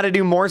here know how to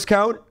do Morse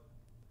code?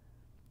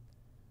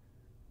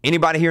 You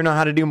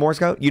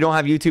don't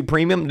have YouTube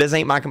Premium? This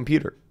ain't my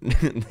computer.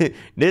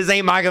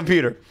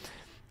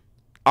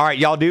 All right,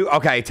 y'all do?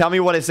 Okay, tell me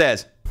what it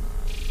says.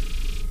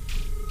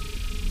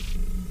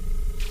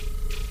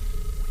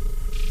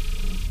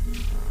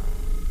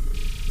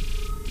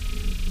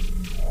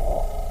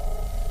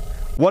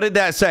 What did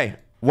that say?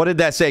 What did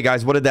that say,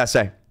 guys? What did that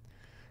say?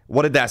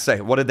 What did that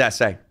say? What did that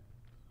say?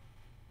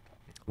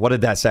 What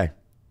did that say?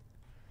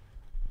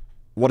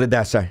 What did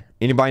that say?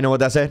 Anybody know what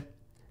that said?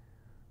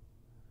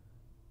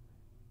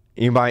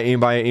 Anybody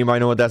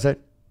know what that said?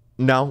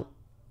 No.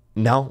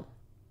 No.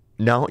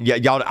 No. Yeah,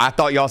 y'all, I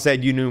thought y'all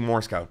said you knew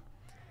Morse code.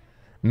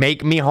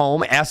 Make me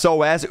home.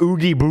 SOS.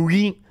 Oogie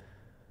boogie.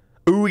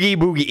 Oogie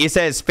boogie. It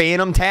says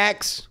phantom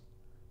tax.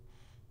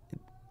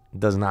 It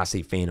does not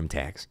say phantom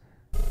tax.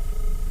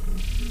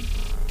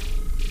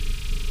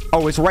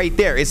 Oh, it's right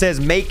there. It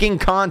says making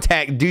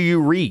contact. Do you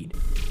read?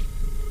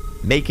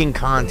 Making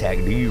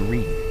contact. Do you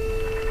read?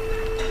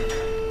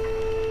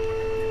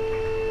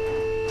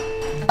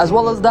 As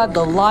well as that,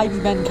 the live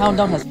event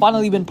countdown has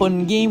finally been put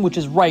in game, which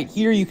is right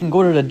here. You can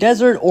go to the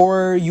desert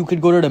or you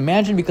could go to the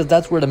mansion because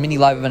that's where the mini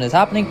live event is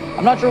happening.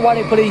 I'm not sure why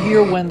they put it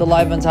here when the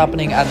live event's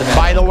happening at the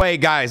mansion. By the way,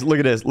 guys, look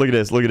at this. Look at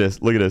this. Look at this.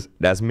 Look at this.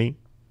 That's me.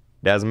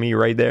 That's me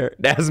right there.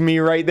 That's me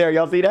right there.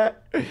 Y'all see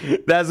that?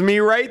 That's me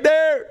right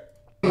there.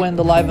 When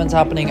the live event's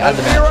happening at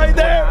the mansion. Right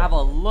there. Have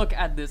a look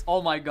at this.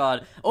 Oh my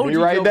god. OG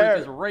Jailbreak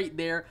is right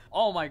there.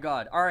 Oh my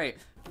god. All right.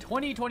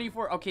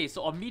 2024. Okay,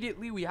 so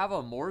immediately we have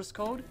a Morse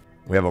code.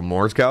 We have a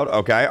Morse code.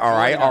 Okay. All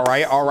right. All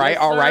right. All right.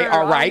 All right.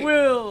 All right. I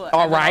will.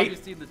 All right.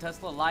 Obviously, the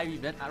Tesla live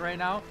event right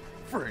now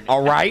for an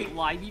all right.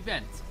 live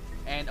event.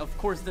 And of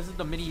course, this is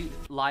the mini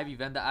live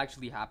event that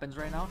actually happens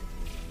right now.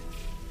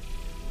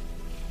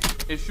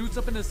 It shoots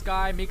up in the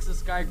sky, makes the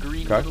sky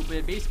green a little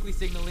bit, basically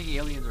signaling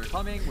aliens are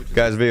coming. Which is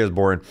guys, video is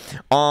boring.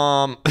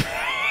 I'm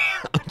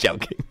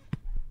joking.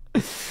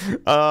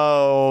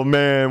 Oh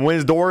man,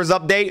 when's doors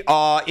update?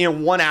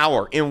 In 1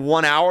 hour. In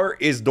 1 hour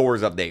is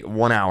doors update.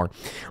 1 hour.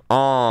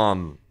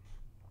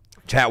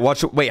 Chat.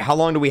 Wait. How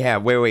long do we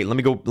have? Wait. Let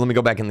me go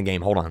back in the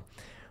game. Hold on.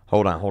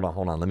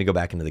 Let me go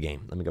back into the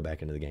game. Let me go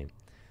back into the game.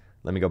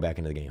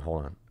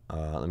 Hold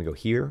on. Let me go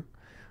here,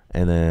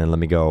 and then let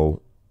me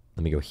go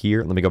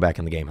here. Let me go back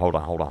in the game. Hold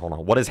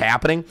on. What is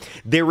happening?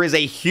 There is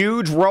a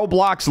huge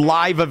Roblox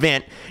live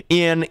event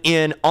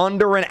in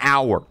under an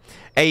hour.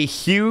 A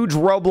huge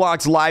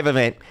Roblox live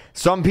event.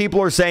 Some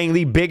people are saying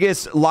the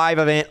biggest live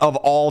event of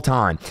all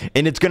time.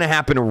 And it's going to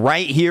happen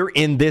right here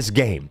in this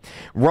game.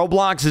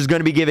 Roblox is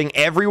going to be giving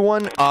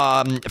everyone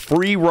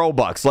free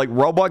Robux. Like,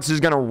 Robux is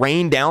going to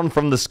rain down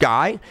from the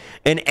sky,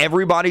 and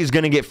everybody's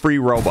going to get free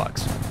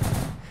Robux.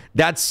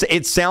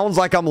 It sounds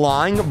like I'm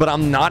lying, but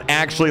I'm not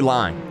actually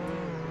lying.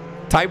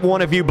 Type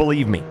 1 if you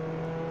believe me.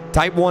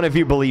 Type 1 if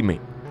you believe me.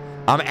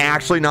 I'm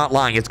actually not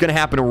lying. It's going to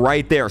happen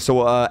right there.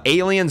 So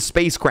alien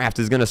spacecraft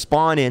is going to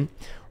spawn in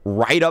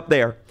right up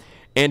there.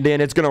 And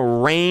then it's going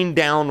to rain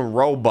down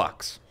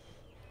Robux.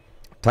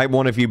 Type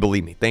 1 if you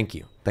believe me. Thank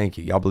you.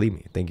 Y'all believe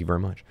me. Thank you very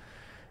much.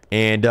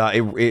 And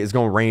it's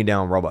going to rain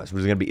down Robux.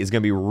 It's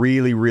going to be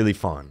really, really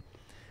fun.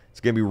 It's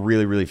going to be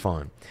really, really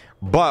fun.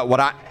 But what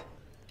I...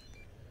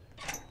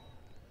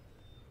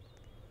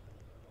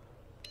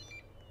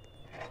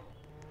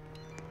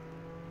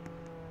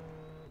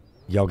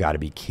 Y'all got to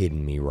be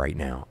kidding me right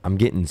now. I'm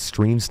getting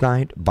stream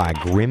sniped by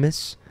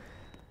Grimace.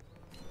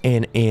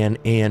 And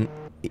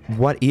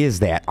what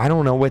is that? I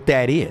don't know what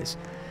that is.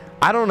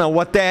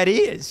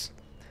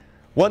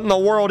 What in the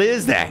world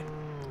is that?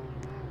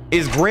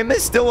 Is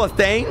Grimace still a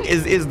thing?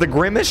 Is the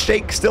Grimace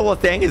shake still a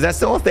thing? Is that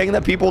still a thing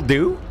that people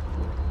do?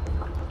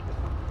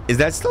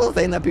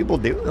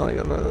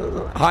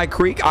 Hi,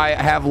 Kreek. I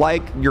have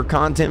liked your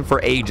content for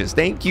ages.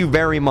 Thank you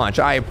very much.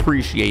 I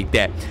appreciate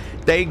that.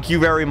 Thank you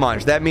very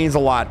much. That means a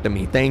lot to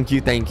me. Thank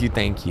you.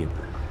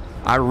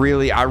 I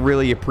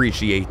really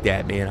appreciate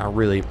that, man. I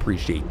really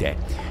appreciate that.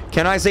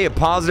 Can I say a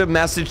positive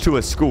message to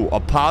a school? A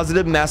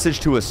positive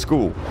message to a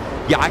school.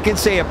 Yeah, I can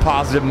say a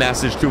positive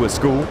message to a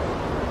school.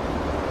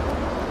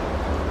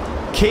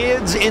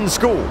 Kids in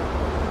school.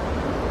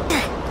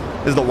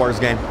 This is the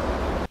worst game.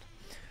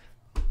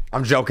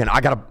 I'm joking. I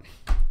gotta...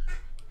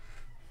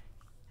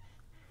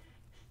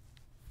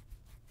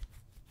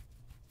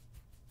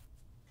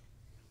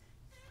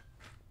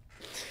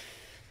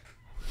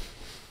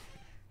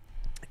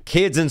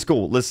 Kids in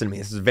school, listen to me.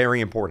 This is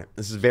very important.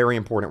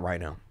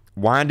 Right now.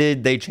 Why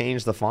did they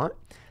change the font?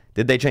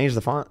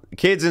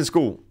 Kids in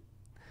school.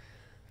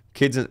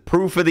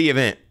 Proof of the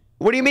event.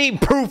 What do you mean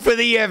proof of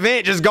the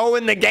event? Just go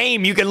in the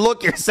game. You can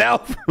look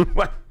yourself.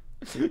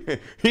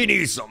 He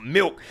needs some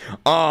milk.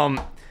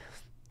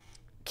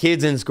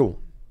 Kids in school.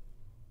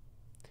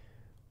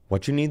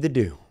 What you need to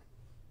do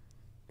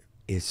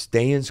is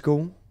stay in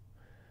school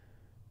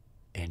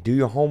and do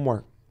your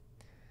homework.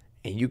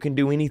 And you can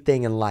do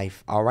anything in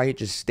life, all right?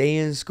 Just stay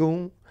in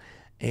school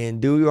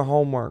and do your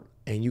homework.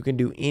 And you can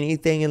do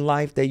anything in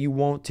life that you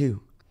want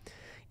to.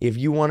 If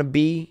you want to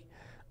be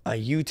a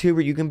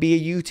YouTuber, you can be a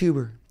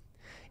YouTuber.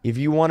 If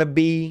you want to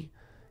be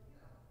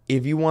a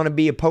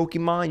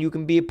Pokemon, you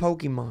can be a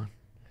Pokemon.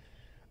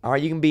 All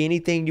right, you can be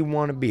anything you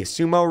want to be. A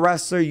sumo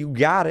wrestler, you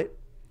got it.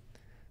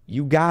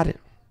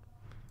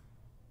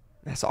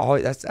 That's all.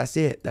 That's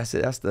it.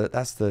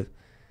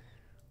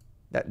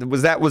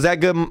 Was that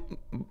good?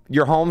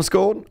 You're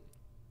homeschooled?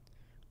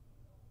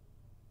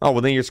 Oh,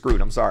 well, then you're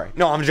screwed. I'm sorry.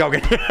 No, I'm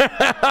joking.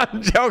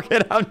 I'm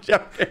joking. I'm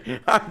joking.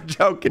 I'm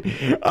joking.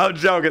 I'm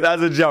joking.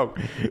 That's a joke.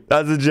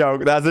 That's a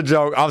joke. That's a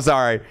joke. I'm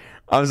sorry.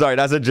 I'm sorry.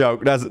 That's a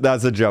joke. That's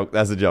a joke.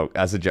 That's a joke.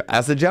 That's a joke.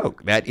 That's a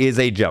joke. That is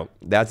a joke.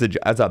 That's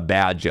a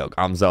bad joke.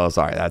 I'm so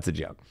sorry. That's a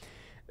joke.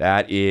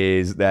 That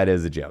is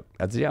a joke.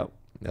 That's a joke.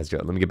 That's a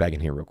joke. Let me get back in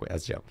here real quick.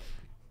 That's a joke.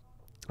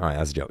 All right,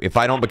 that's a joke. If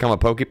I don't become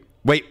a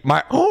wait,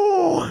 my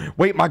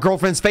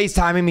girlfriend's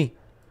FaceTiming me.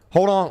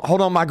 Hold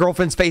on. My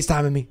girlfriend's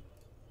FaceTiming me.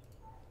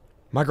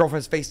 My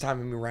girlfriend's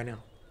FaceTiming me right now.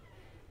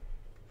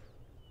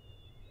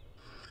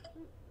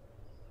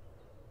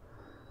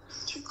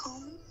 Did you call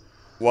me?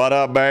 What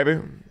up, baby?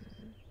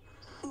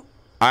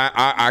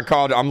 I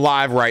called. I'm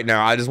live right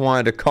now. I just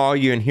wanted to call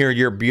you and hear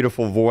your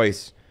beautiful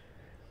voice.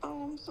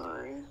 Oh, I'm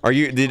sorry.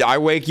 Did I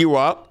wake you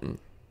up?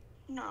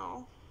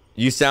 No.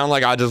 You sound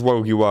like I just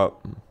woke you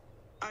up.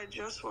 I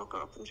just woke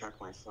up and checked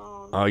my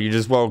phone. Oh, you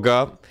just woke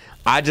up?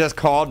 I just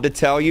called to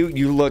tell you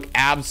you look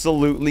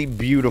absolutely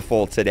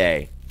beautiful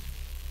today.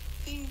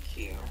 Thank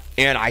you.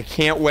 And I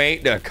can't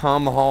wait to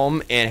come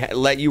home and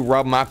let you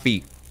rub my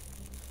feet.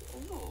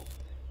 Ooh.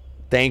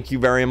 Thank you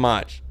very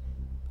much.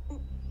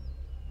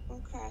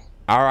 Okay.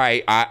 All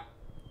right.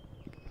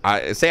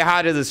 I say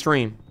hi to the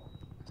stream.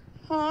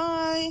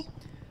 Hi.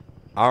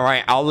 All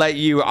right. I'll let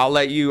you go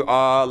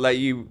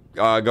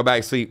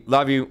back to sleep.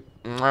 Love you.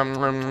 I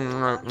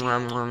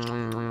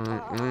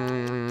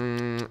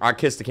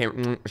kissed the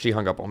camera. She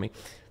hung up on me.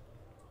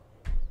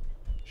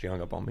 She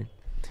hung up on me.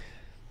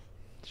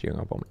 She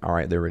hung up on me. All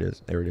right, there it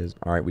is. There it is.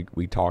 All right,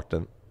 we talked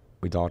to.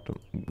 We talked to.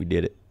 We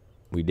did it.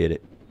 We did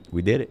it.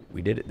 We did it.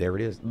 We did it. There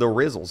it is. The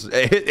Rizzles.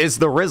 It's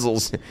the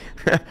Rizzles.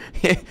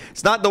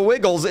 It's not the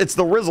Wiggles. It's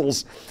the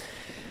Rizzles.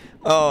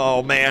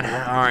 Oh man.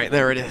 All right,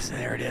 there it is.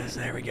 There it is.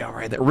 There we go.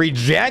 Right there.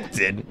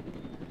 Rejected.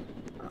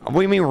 What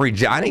do you mean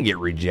reject? I didn't get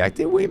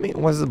rejected. What do you mean?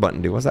 What's this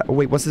button do? What's that? Oh,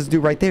 wait, what's this do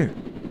right there?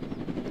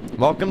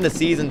 Welcome to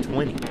season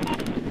 20.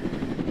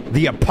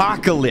 The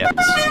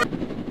apocalypse.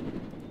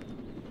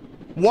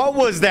 What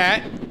was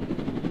that?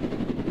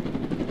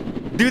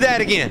 Do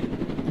that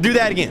again. Do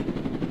that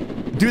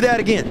again. Do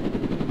that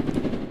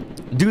again.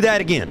 Do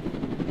that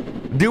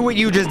again. Do what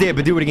you just did,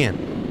 but do it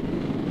again.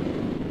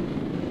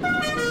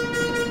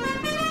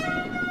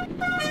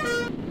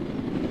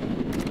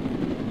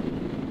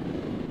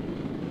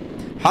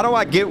 How do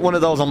I get one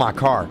of those on my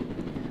car?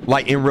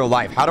 Like in real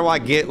life. How do I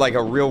get like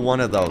a real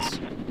one of those?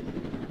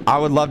 I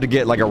would love to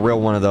get like a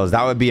real one of those.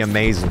 That would be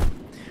amazing.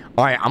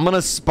 All right, I'm going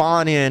to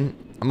spawn in.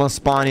 I'm going to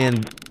spawn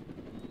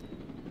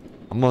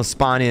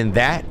in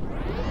that.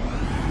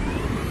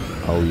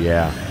 Oh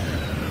yeah.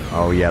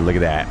 Oh yeah, look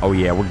at that. Oh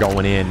yeah, we're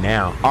going in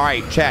now. All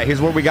right, chat,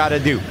 here's what we got to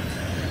do.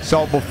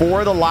 So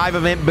before the live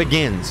event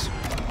begins,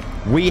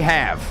 we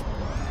have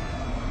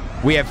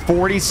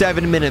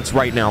 47 minutes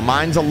right now.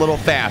 Mine's a little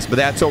fast, but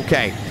that's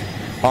okay.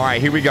 All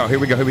right, here we go. Here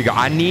we go. Here we go.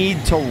 I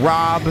need to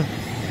rob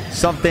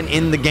something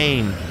in the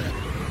game.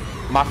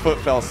 My foot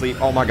fell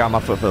asleep. Oh my God, my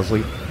foot fell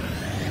asleep.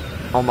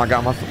 Oh my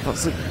God, my foot fell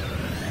asleep.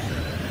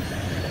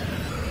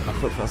 My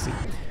foot fell asleep.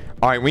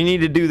 All right, we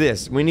need to do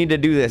this. We need to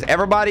do this.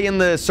 Everybody in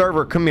the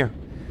server, come here.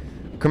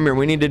 Come here.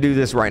 We need to do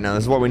this right now.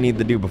 This is what we need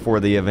to do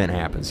before the event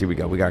happens. Here we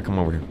go. We got to come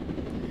over here.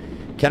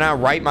 Can I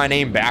write my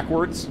name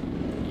backwards?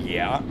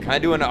 Yeah. Can I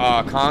do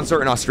a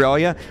concert in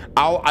Australia?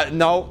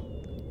 No,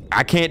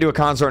 I can't do a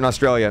concert in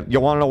Australia. You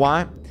want to know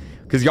why?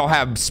 Because y'all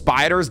have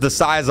spiders the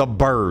size of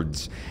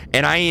birds.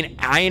 And I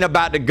ain't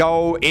about to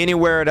go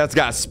anywhere that's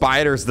got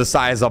spiders the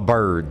size of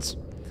birds.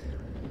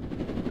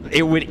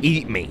 It would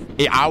eat me.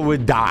 I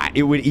would die.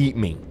 It would eat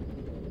me.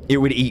 It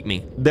would eat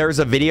me. There's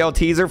a video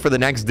teaser for the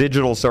next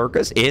Digital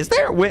Circus. Is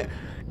there?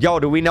 Yo,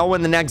 do we know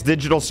when the next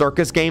Digital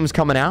Circus game's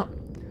coming out?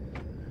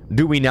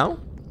 Do we know?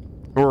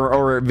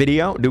 Or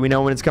video? Do we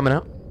know when it's coming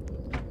out?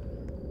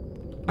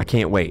 I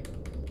can't wait.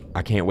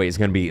 I can't wait. It's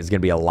gonna be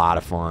a lot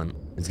of fun.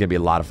 It's gonna be a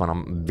lot of fun.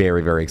 I'm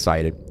very, very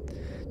excited.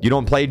 You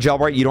don't play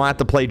Jailbreak? You don't have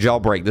to play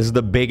Jailbreak. This is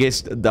the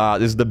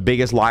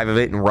biggest live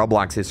event in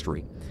Roblox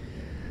history.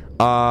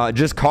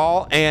 Just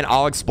call and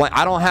I'll explain.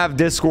 I don't have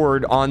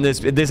Discord on this.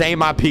 This ain't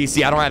my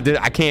PC.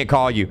 I can't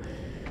call you.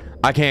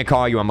 I can't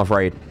call you, I'm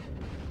afraid.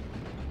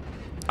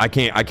 I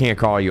can't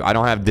call you. I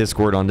don't have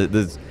Discord on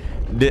this.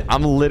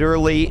 I'm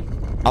literally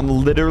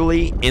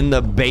in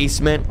the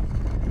basement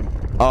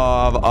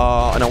of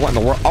no, what in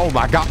the world? Oh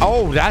my God.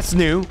 Oh, that's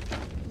new.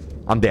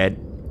 I'm dead.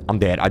 I'm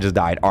dead. I just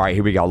died. All right,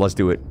 here we go. Let's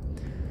do it.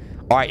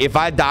 All right, if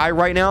I die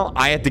right now,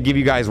 I have to give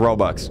you guys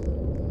Robux.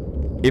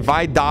 If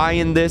I die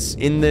in this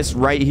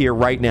right here,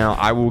 right now,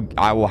 I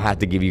will have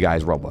to give you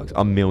guys Robux.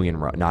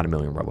 Not a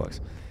million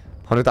Robux.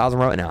 100,000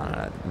 Robux?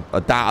 No.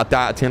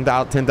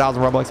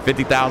 10,000 Robux?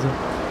 50,000?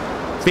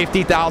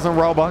 50,000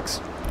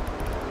 Robux?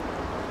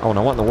 Oh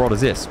no, what in the world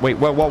is this? Wait,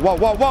 whoa.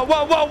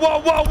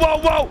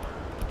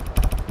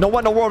 No, what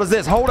in the world is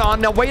this? Hold on,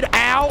 no, wait,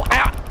 ow.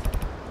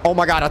 Oh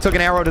my God, I took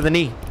an arrow to the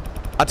knee.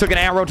 I took an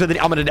arrow to the knee.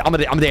 I'm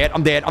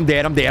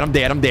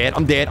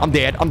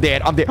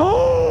dead.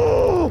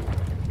 Oh!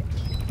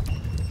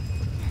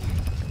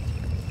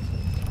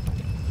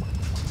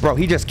 Bro,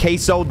 he just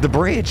quesoed the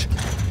bridge.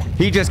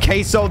 He just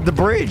quesoed the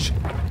bridge.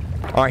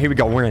 All right, here we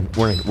go. We're in. This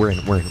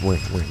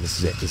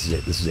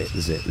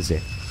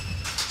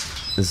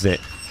is it.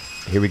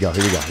 Here we go.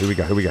 Okay,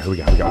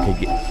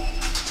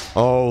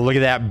 oh, look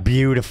at that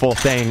beautiful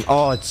thing.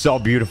 Oh, it's so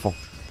beautiful.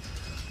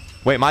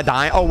 Wait, am I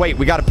dying? Oh, wait,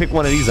 we got to pick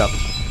one of these up.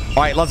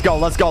 All right, let's go.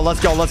 Here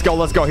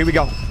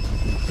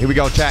we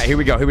go, chat. Here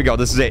we go.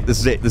 This is it.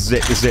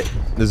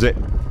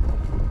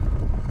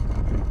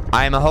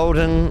 I am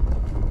holding.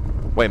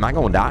 Wait, am I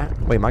going to die?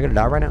 Wait, am I going to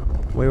die right now?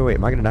 Wait,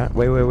 am I going to die?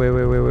 Wait.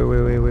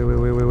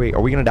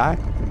 Are we going to die?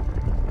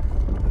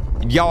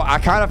 Yo, I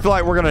kind of feel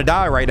like we're going to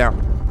die right now.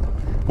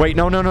 Wait,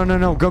 no. Go.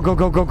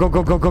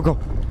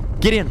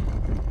 Get in.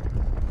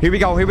 Here we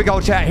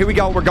go, chat. Here we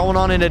go. We're going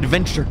on an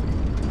adventure.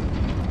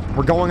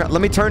 We're going.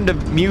 Let me turn the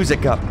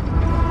music up.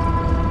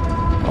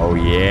 Oh,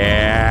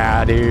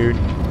 yeah, dude.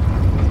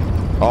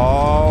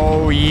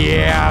 Oh,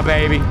 yeah,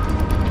 baby.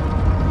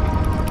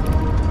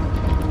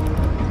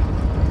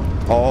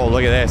 Oh,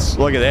 look at this.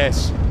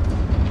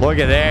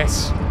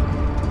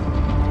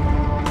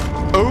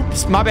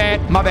 Oops, my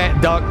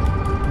bad. Duck.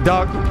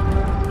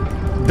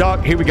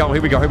 Here we go.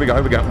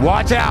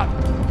 Watch out.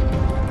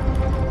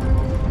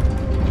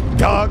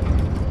 Duck.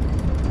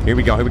 Here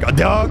we go.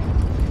 Duck.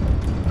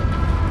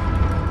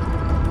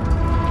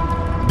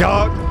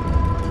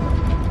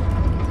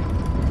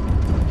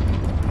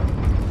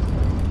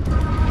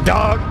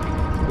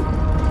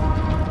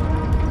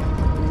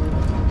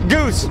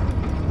 Goose.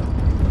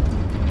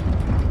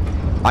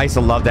 I used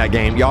to love that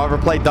game. Y'all ever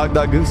play Duck,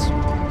 Goose?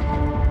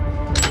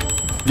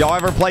 Y'all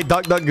ever play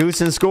Duck, Goose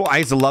in school? I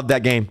used to love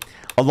that game.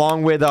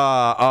 Along with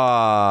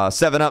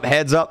 7-Up,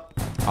 Heads Up.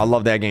 I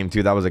love that game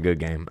too. That was a good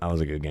game.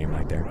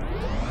 Right there.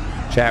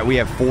 Chat, we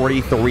have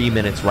 43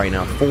 minutes right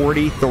now.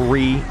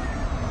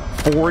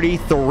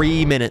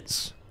 43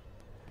 minutes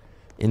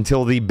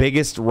until the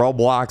biggest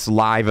Roblox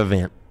live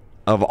event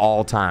of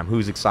all time.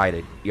 Who's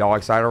excited? Y'all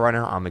excited right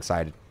now? I'm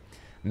excited.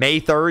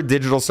 May 3rd,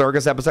 Digital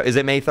Circus episode. Is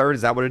it May 3rd?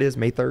 Is that what it is?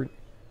 May 3rd?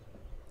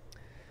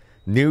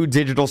 New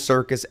Digital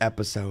Circus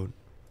episode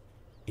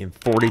in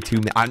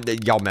 42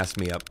 minutes. Y'all messed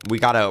me up. We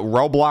got a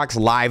Roblox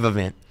live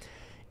event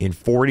in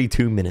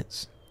 42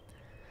 minutes.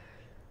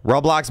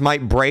 Roblox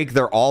might break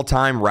their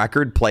all-time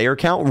record player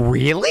count.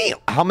 Really?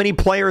 How many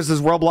players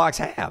does Roblox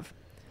have?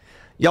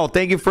 Yo,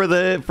 thank you for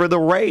the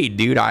raid,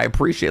 dude. I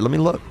appreciate it. Let me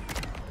look.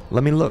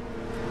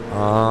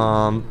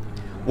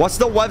 What's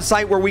the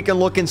website where we can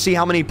look and see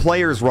how many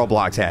players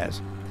Roblox has?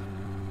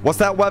 What's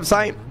that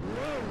website?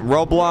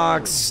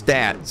 Roblox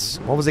stats.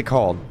 What was it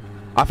called?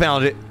 I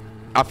found it.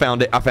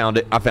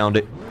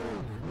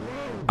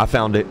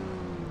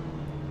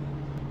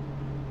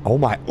 Oh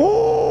my.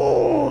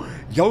 Oh,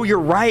 yo, you're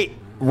right.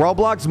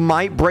 Roblox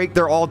might break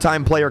their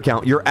all-time player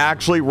count. You're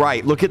actually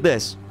right. Look at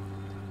this.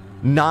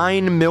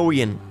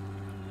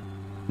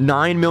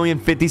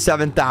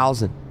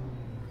 9,057,000.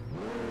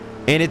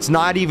 And it's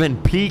not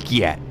even peak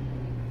yet.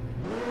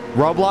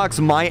 Roblox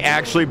might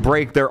actually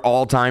break their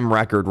all-time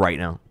record right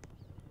now.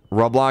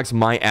 Roblox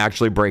might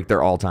actually break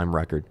their all-time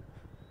record.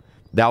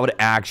 That would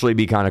actually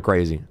be kind of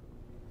crazy.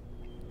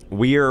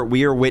 We are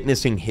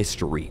witnessing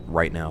history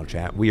right now,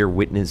 chat. We are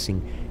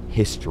witnessing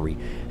history.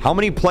 How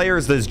many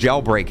players does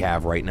Jailbreak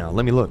have right now?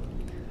 Let me look.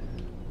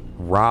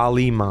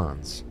 Raleigh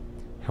Mons.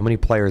 How many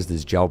players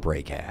does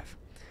Jailbreak have?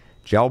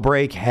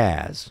 Jailbreak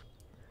has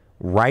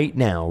right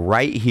now,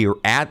 right here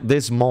at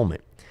this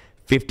moment,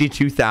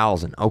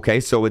 52,000.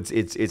 Okay, so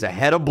it's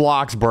ahead of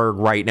Bloxburg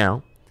right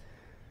now.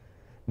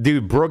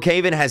 Dude,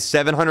 Brookhaven has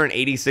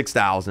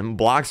 786,000.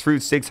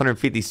 Bloxfruit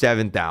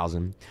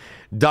 657,000.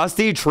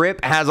 Dusty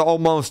Trip has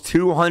almost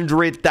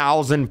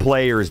 200,000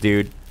 players,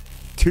 dude.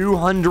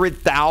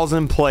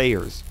 200,000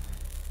 players.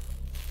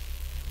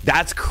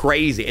 That's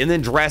crazy. And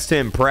then Dress to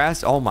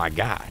Impress. Oh my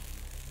God.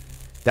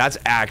 That's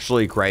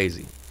actually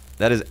crazy.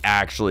 That is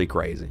actually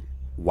crazy.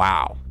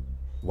 Wow.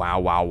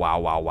 Wow.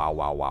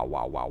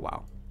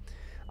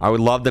 I would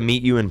love to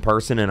meet you in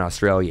person in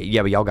Australia.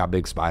 Yeah, but y'all got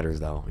big spiders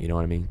though. You know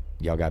what I mean?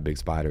 Y'all got big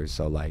spiders.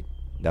 So like,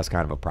 that's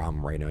kind of a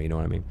problem right now. You know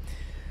what I mean?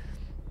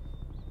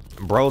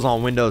 Bro's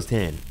on Windows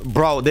 10.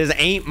 Bro, this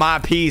ain't my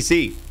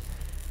PC.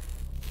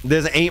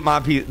 This ain't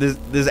my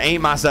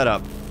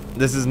setup.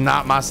 This is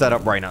not my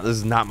setup right now. This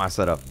is not my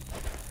setup.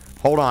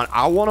 Hold on.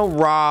 I want to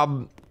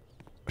rob.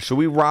 Should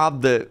we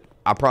rob the...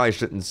 I probably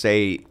shouldn't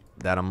say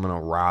that I'm going to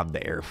rob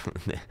the air.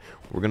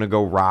 We're going to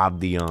go rob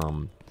the...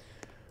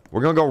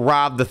 We're going to go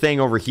rob the thing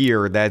over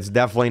here. That's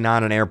definitely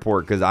not an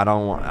airport because I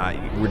don't want...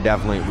 we're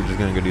just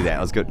going to go do that.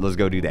 Let's go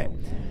do that.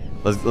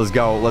 Let's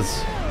go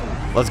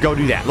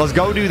do that. Let's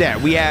go do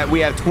that. We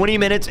have 20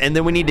 minutes and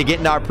then we need to get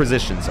into our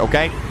positions,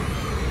 okay?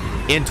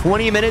 In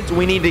 20 minutes,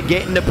 we need to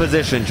get into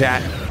position,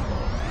 chat.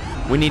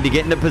 We need to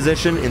get into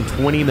position in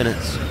 20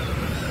 minutes.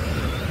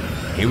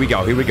 Here we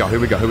go. Did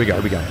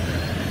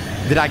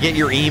I get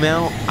your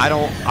email? I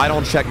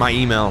don't check my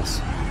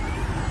emails.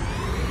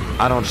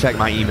 I don't check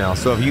my email.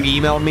 So if you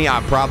emailed me,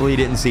 I probably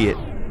didn't see it.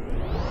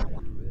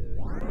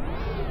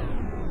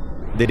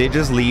 Did it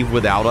just leave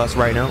without us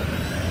right now?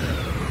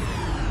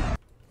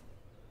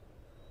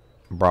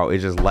 Bro,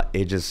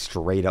 it just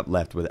straight up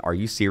left with it. Are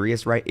you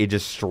serious, right? It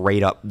just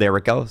straight up. There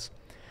it goes.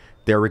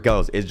 There it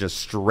goes. It's just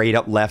straight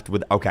up left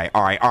with. Okay.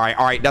 All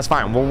right. That's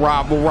fine. We'll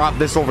rob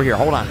this over here.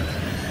 Hold on.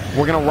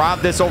 We're going to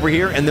rob this over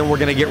here, and then we're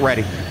going to get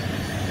ready.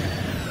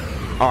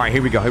 All right.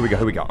 Here we go.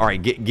 All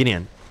right. Get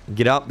in.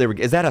 Get up. There we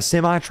go. Is that a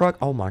semi-truck?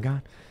 Oh, my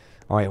God.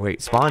 All right.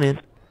 Wait. Spawn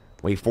in.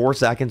 Wait 4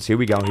 seconds. Here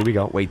we go.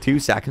 Wait 2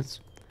 seconds.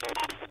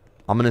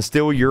 I'm going to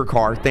steal your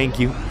car. Thank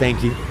you.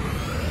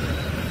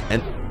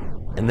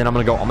 And then I'm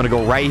gonna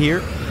go right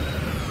here.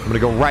 We're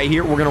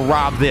gonna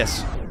rob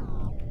this.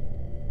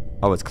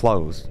 Oh, it's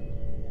closed.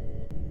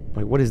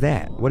 Wait, what is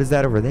that? What is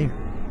that over there?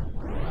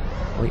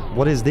 Wait,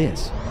 what is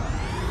this?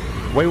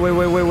 Wait.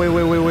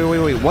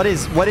 What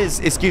is,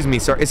 excuse me,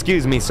 sir.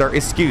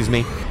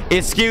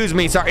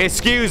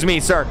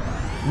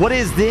 What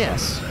is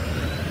this?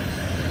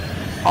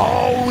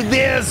 Oh,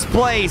 this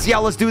place. Yeah,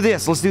 let's do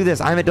this.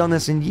 I haven't done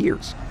this in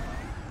years.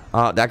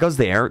 That goes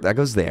there.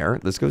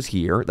 This goes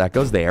here. That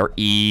goes there.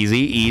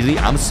 Easy.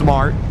 I'm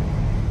smart.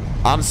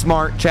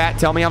 Chat,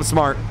 tell me I'm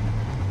smart.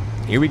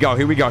 Here we go.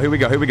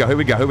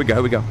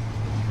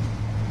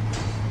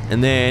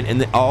 And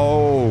then,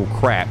 oh,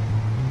 crap.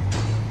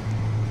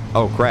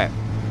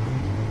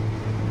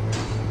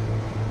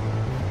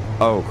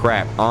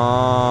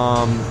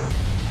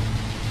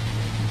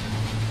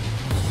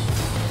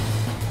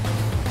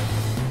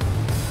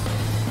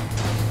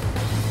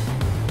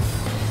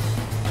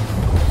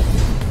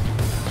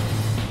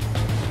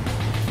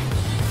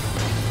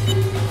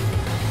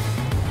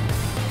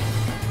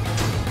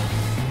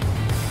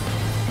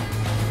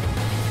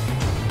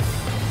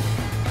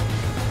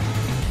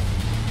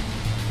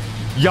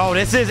 Yo,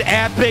 this is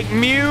epic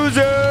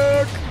music.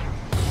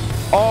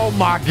 Oh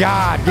my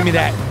God, give me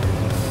that.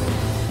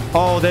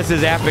 Oh, this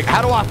is epic.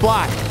 How do I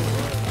fly?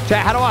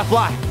 Chat, how do I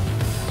fly?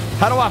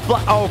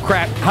 Oh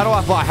crap. How do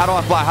I fly?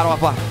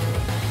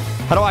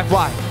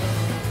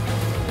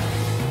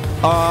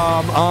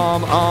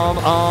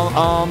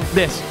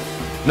 This.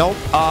 Nope.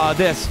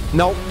 This.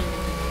 Nope.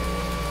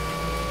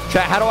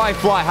 Chat, how do I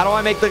fly? How do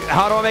I make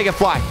it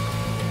fly?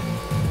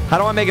 How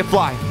do I make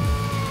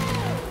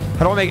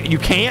it? You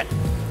can't?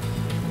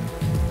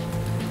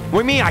 What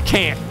do you mean I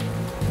can't?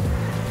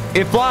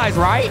 It flies,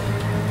 right?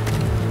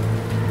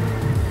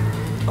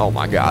 Oh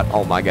my God.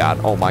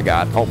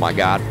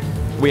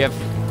 We have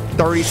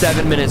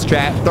 37 minutes,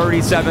 chat.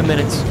 37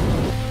 minutes.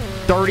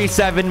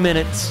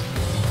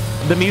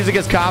 The music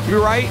is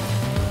copyright?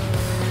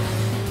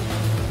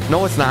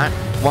 No, it's not.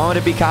 Why would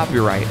it be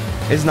copyright?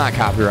 It's not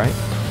copyright.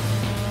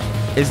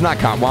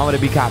 Why would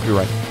it be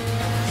copyright?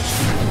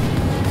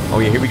 Oh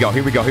yeah, here we go.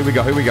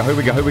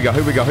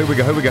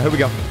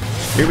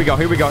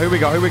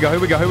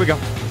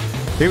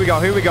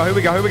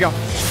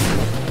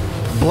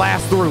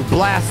 Blast through.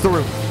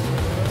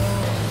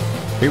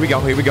 Here we go.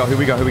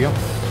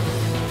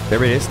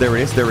 There it is.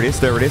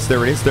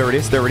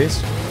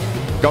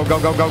 Go.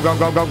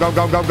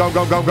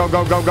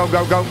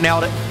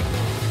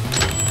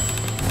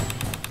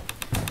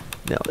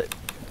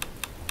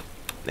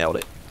 Nailed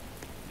it.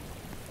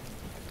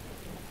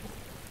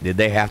 Did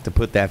they have to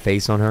put that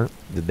face on her?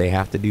 Did they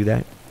have to do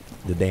that?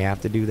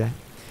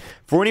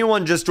 For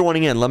anyone just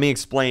joining in, let me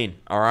explain,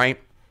 all right?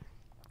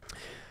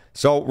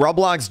 So,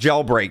 Roblox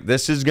Jailbreak,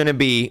 this is going to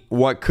be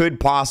what could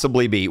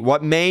possibly be,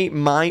 what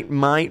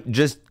might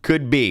just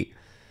could be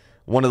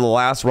one of the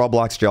last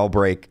Roblox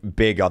Jailbreak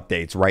big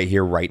updates right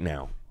here, right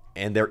now.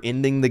 And they're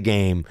ending the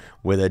game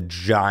with a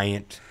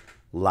giant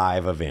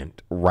live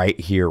event right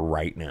here,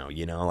 right now.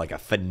 You know, like a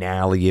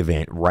finale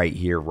event right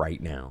here, right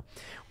now.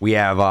 We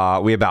have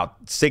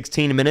about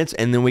 16 minutes,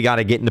 and then we got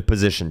to get into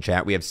position,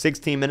 chat. We have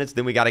 16 minutes,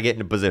 then we got to get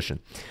into position.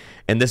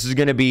 And this is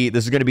going to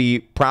be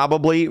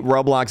probably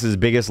Roblox's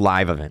biggest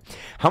live event.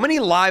 How many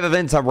live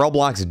events have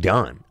Roblox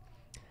done?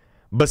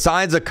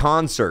 Besides a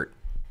concert.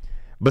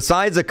 We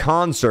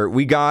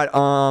got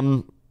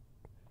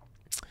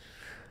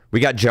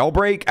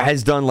Jailbreak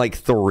has done like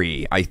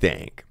 3, I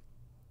think.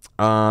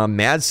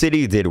 Mad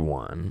City did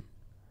 1.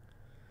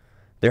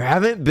 There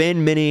haven't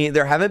been many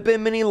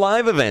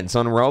live events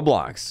on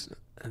Roblox.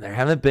 There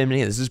haven't been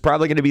many. This is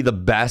probably going to be the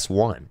best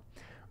one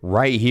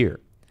right here.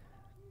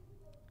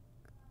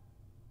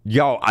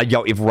 Yo,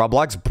 if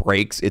Roblox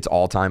breaks its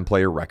all-time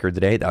player record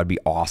today, that would be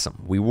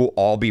awesome. We will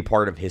all be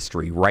part of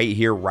history right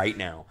here, right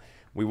now.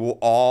 We will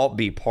all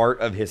be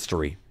part of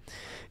history.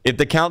 If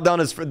the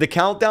countdown is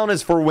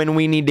for when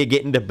we need to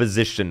get into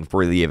position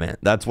for the event.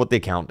 That's what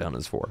the countdown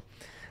is for.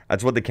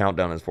 That's what the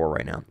countdown is for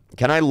right now.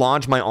 Can I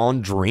launch my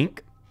own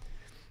drink?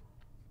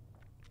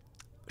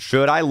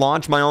 Should I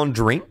launch my own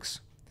drinks?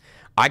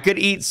 I could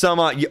eat some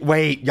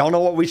wait, y'all know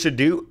what we should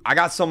do? I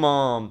got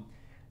some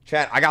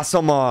chat, I got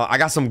some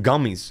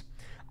gummies.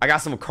 I got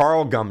some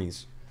Carl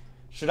gummies.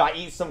 Should I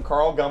eat some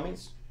Carl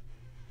gummies?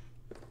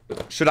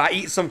 Should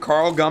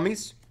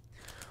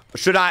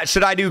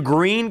I do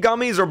green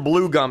gummies or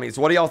blue gummies?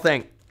 What do y'all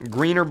think?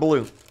 Green or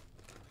blue?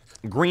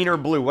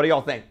 What do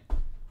y'all think?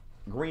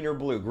 Green or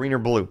blue?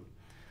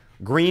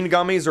 Green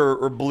Gummies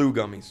or blue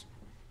gummies?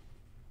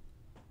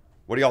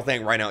 What do y'all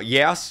think right now?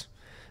 Yes.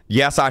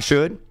 Yes, I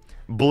should.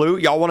 Blue.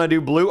 Y'all want to do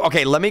blue?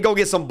 Okay, let me go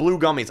get some blue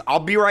gummies. I'll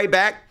be right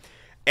back.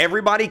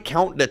 Everybody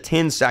count to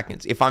 10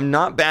 seconds. If I'm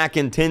not back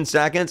in 10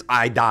 seconds,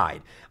 I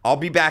died. I'll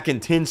be back in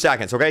 10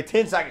 seconds, okay?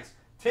 10 seconds.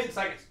 10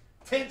 seconds.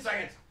 10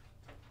 seconds.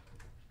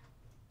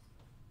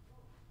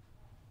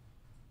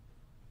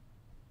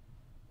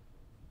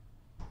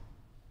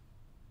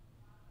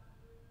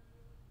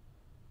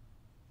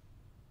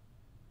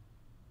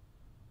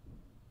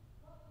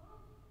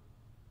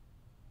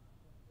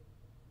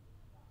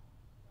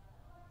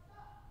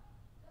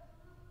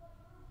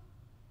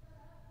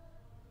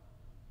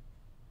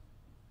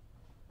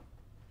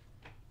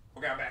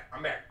 Okay, I'm back.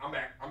 I'm back. I'm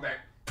back. I'm back.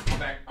 I'm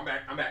back. I'm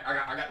back. I'm back.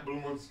 I got the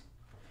blue ones.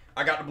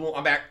 I got the blue.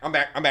 I'm back. I'm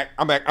back. I'm back.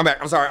 I'm back. I'm back.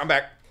 I'm sorry. I'm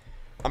back.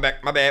 I'm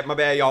back. My bad. My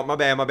bad, y'all. My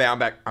bad. My bad. I'm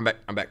back. I'm back.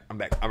 I'm back. I'm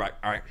back. All right.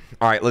 All right.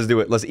 All right. Let's do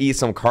it. Let's eat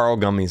some Carl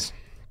gummies.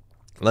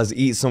 Let's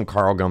eat some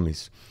Carl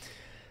gummies.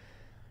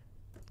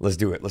 Let's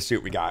do it. Let's see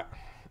what we got.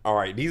 All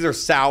right. These are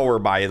sour,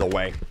 by the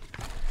way.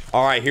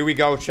 All right. Here we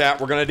go, chat.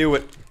 We're going to do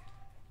it.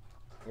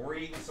 We're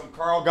eating some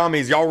Carl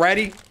gummies. Y'all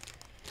ready?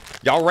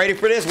 Y'all ready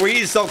for this? We're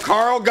eating some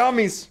Carl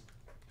gummies.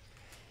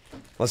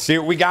 Let's see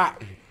what we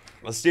got.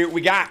 Let's see what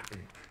we got.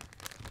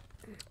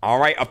 All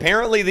right.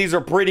 Apparently, these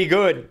are pretty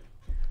good.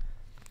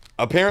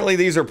 Apparently,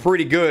 these are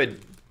pretty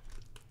good.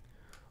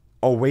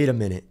 Oh, wait a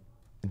minute.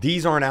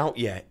 These aren't out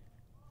yet.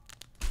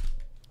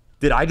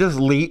 Did I just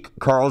leak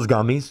Carl's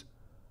gummies?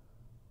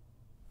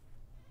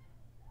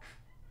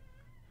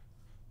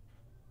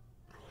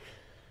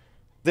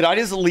 Did I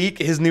just leak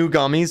his new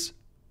gummies?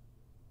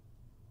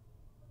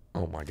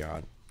 Oh, my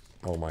God.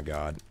 Oh, my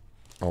God.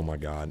 Oh, my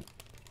God.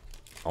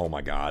 Oh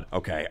my God.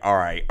 Okay. All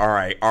right. All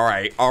right. All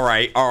right. All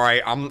right. All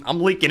right.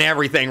 I'm leaking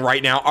everything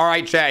right now. All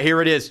right, chat. Here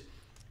it is.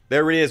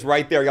 There it is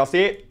right there. Y'all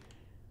see it?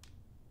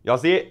 Y'all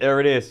see it? There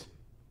it is.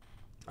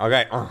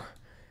 Okay. Oh.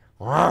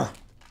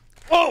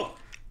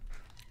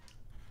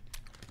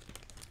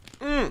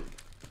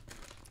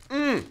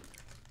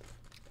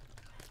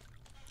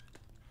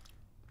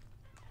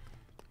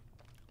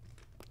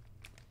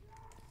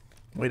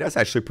 Wait, that's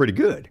actually pretty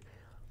good.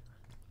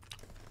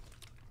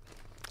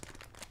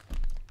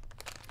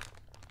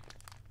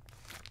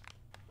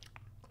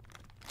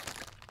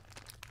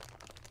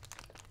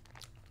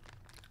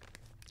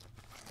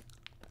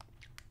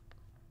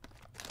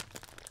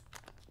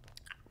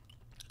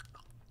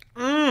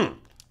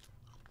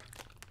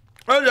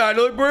 That's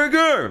actually pretty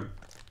good.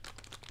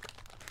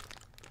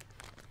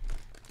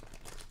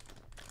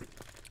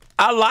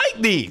 I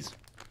like these.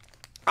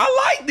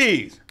 I like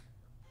these.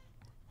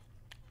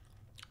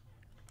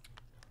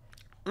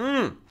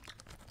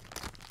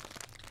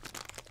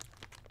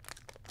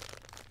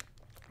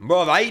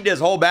 Bro, if I eat this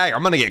whole bag,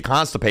 I'm going to get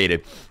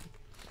constipated.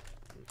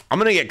 I'm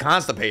going to get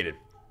constipated.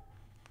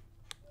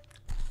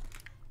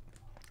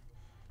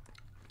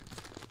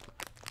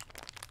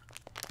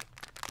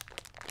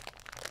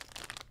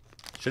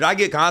 Should I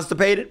get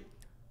constipated?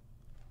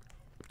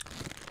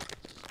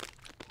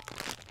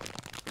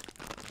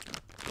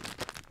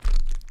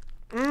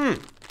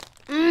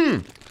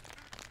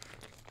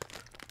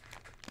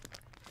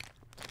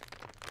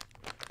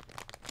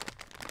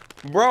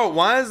 Bro,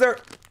 why is there...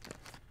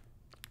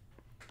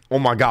 Oh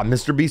my God,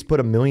 Mr. Beast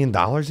put $1 million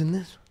in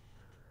this?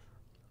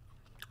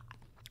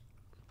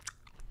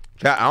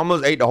 Chat, I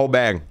almost ate the whole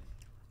bag.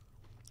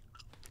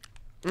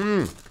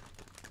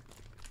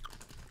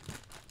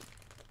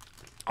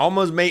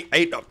 Almost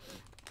ate.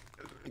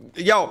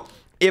 Yo,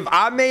 if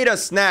I made a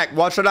snack,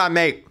 what should I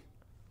make?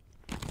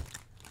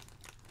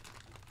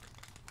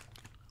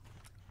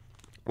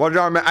 What should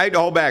I make? I ate the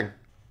whole bag.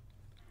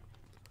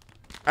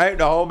 I ate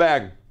the whole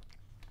bag.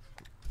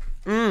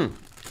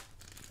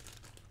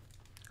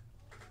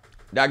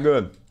 That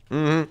good.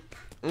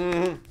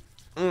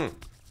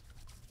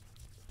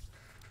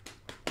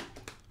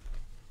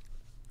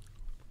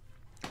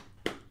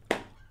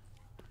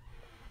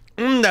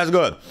 That's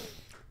good.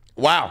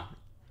 Wow.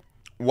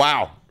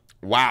 Wow.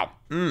 Wow.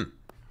 I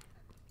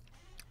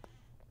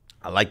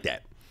like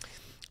that.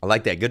 I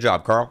like that. Good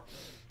job, Carl.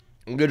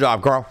 Good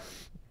job, Carl.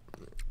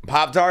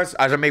 Pop-Tarts.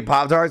 I should make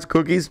Pop-Tarts.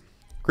 Cookies.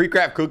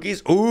 KreekCraft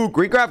cookies. Ooh,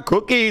 KreekCraft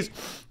cookies.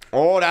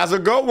 Oh, that's a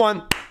good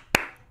one.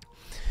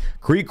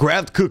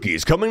 KreekCraft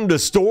cookies coming to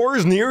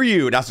stores near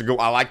you. That's a good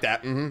one. I like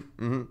that.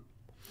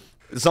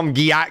 Some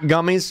Giat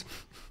gummies.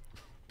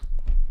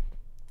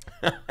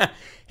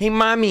 Hey,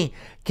 Mommy,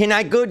 can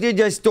I go to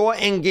the store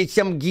and get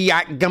some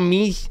Giat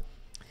gummies?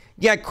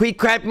 Yeah,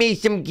 KreekCraft made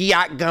some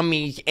Giat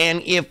gummies,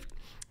 and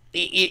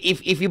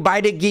if you buy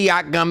the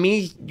Giat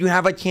gummies, you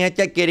have a chance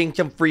at getting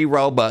some free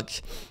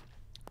Robux.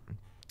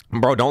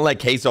 Bro, don't let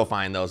Queso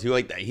find those. He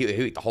ate that. He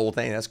ate the whole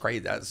thing. That's crazy.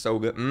 That's so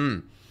good.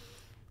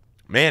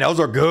 Man, those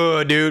are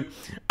good, dude.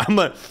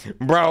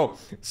 Bro.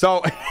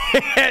 So,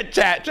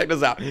 chat, check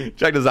this out.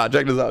 Check this out.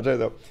 Check this out. Check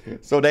this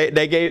out. So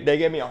they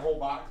gave me a whole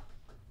box.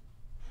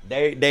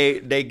 They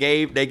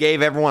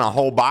gave everyone a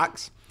whole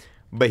box.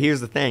 But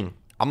here's the thing.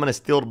 I'm gonna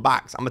steal the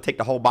box. I'm gonna take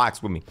the whole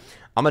box with me.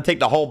 I'm gonna take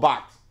the whole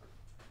box.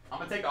 I'm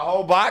gonna take the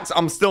whole box.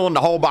 I'm still in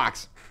the whole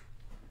box.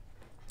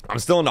 I'm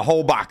still in the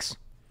whole box.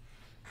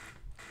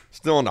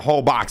 Still in the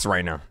whole box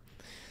right now.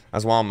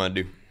 That's what I'm gonna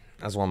do.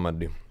 That's what I'm gonna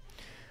do.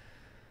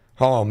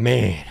 Oh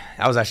man,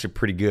 that was actually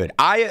pretty good.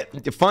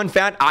 Fun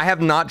fact, I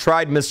have not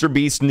tried Mr.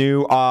 Beast's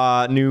new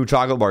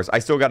chocolate bars. I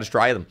still got to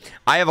try them.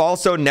 I have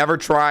also never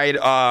tried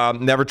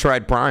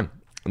Prime.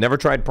 Never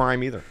tried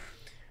Prime either.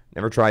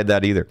 Never tried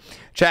that either.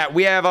 Chat,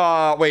 we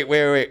have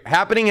wait.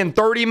 Happening in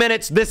 30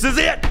 minutes. This is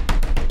it.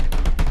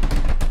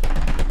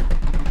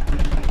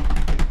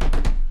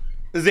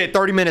 This is it.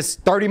 30 minutes.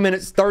 30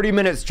 minutes. 30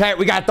 minutes. Chat,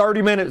 we got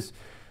 30 minutes.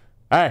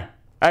 Hey,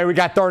 we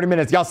got 30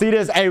 minutes. Y'all see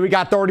this? Hey, we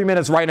got 30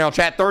 minutes right now.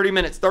 Chat, 30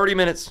 minutes. 30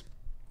 minutes.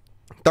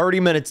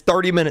 30 minutes.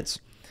 30 minutes.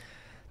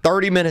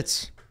 30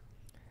 minutes.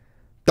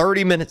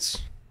 30 minutes.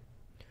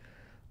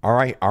 All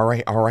right.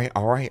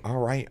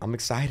 I'm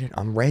excited.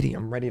 I'm ready.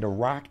 I'm ready to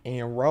rock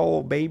and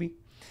roll, baby.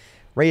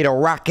 Ready to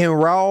rock and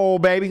roll,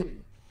 baby.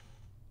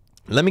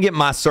 Let me get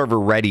my server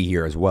ready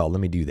here as well.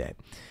 Let me do that.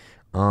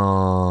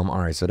 All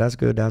right, so that's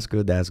good.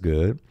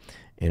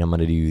 And I'm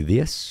gonna do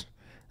this.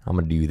 I'm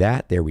gonna do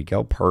that. There we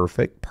go.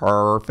 Perfect.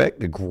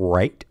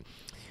 Great.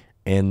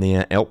 And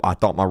then, oh, I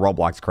thought my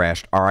Roblox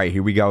crashed. All right,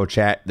 here we go,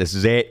 chat. This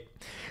is it.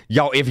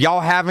 Yo, if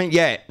y'all haven't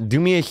yet, do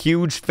me a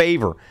huge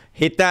favor.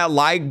 Hit that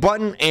like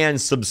button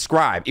and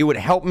subscribe. It would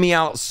help me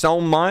out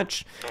so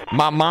much.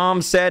 My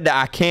mom said that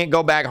I can't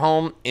go back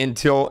home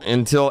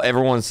until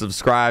everyone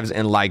subscribes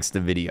and likes the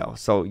video.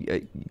 So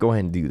go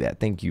ahead and do that.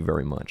 Thank you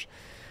very much.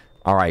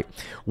 All right.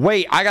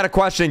 Wait, I got a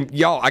question.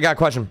 Yo, I got a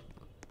question.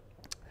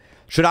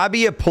 Should I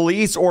be a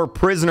police or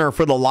prisoner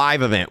for the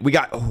live event? We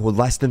got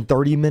less than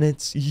 30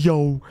 minutes.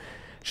 Yo.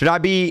 Should I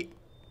be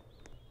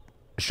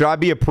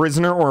a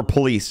prisoner or a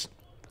police?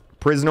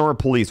 Prisoner or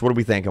police? What are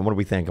we thinking? What are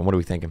we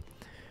thinking?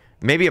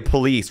 Maybe a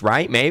police,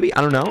 right? Maybe.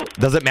 I don't know.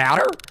 Does it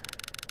matter?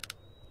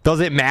 Does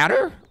it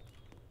matter?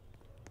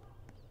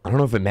 I don't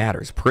know if it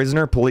matters.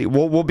 Prisoner, police.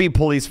 We'll be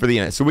police for the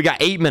event. So we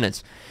got 8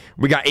 minutes.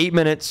 We got 8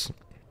 minutes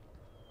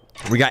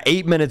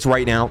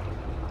right now.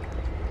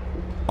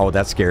 Oh,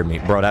 that scared me.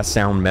 Bro, that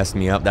sound messed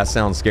me up. That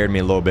sound scared me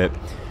a little bit.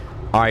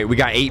 All right, we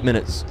got 8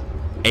 minutes.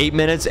 8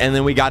 minutes, and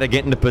then we got to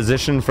get into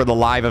position for the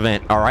live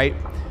event, all right?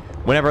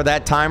 Whenever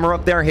that timer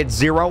up there hits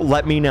 0,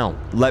 let me know.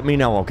 Let me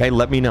know, okay?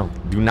 Let me know.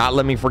 Do not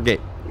let me forget.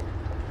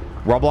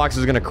 Roblox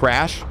is going to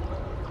crash.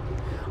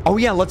 Oh,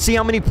 yeah, let's see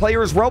how many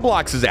players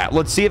Roblox is at.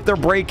 Let's see if they're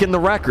breaking the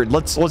record.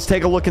 Let's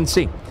take a look and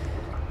see.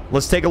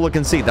 Let's take a look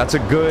and see. That's a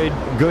good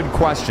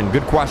question.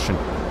 Good question.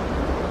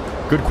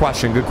 Good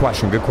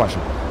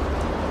question.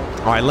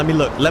 All right, let me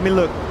look. Let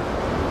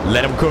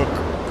them cook.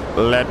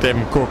 Let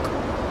them cook.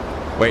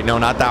 Wait, no,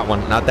 not that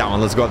one.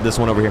 Let's go up this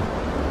one over here.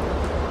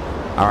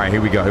 All right, here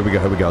we go.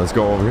 Let's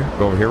go over here.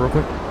 Go over here real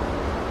quick.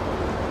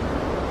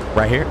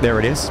 Right here. There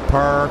it is.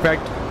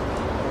 Perfect.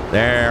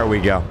 There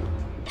we go.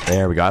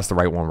 That's the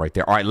right one right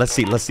there. All right, let's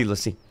see.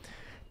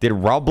 Did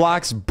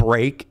Roblox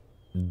break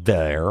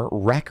their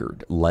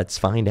record? Let's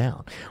find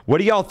out. What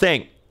do y'all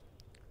think?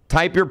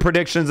 Type your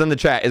predictions in the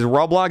chat. Is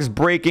Roblox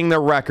breaking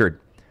their record?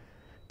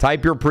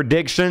 Type your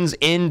predictions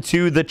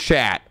into the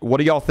chat. What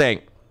do y'all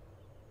think?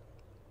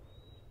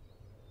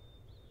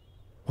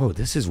 Whoa,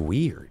 this is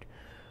weird.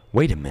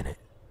 Wait a minute.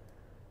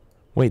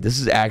 Wait, this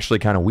is actually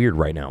kind of weird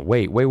right now.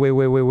 Wait.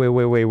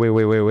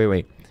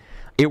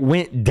 It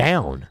went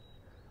down.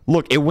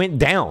 Look, it went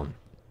down.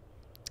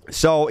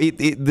 So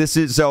this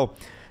is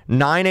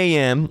 9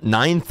 a.m.,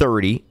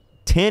 9:30,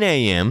 10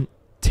 a.m.,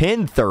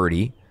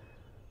 10:30,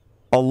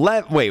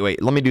 11.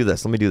 Wait. Let me do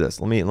this. Let me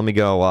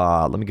go.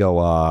 How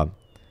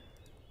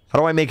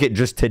do I make it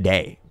just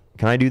today?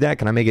 Can I do that?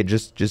 Can I make it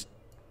just?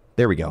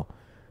 There we go.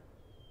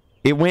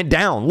 It went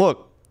down.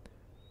 Look.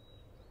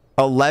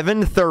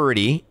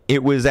 11:30.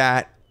 It was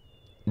at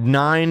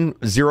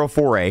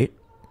 9:048.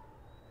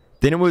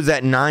 Then it was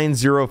at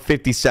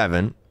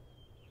 9:057.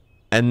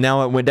 And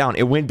now it went down.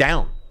 It went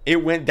down.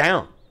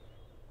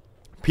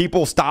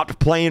 People stopped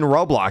playing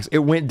Roblox. It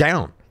went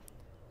down.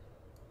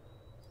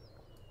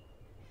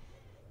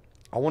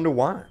 I wonder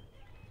why.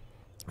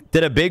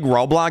 Did a big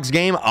Roblox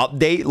game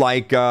update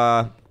like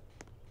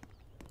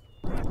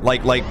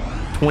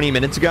 20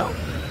 minutes ago?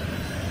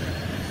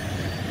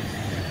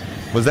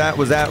 Was that a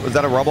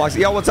Roblox?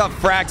 Yo, what's up,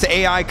 Frax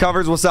AI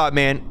Covers? What's up,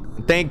 man?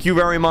 Thank you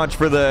very much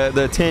for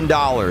the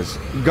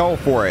 $10. Go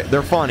for it.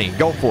 They're funny.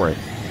 Go for it.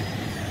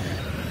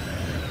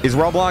 Is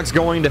Roblox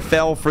going to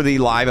fail for the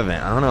live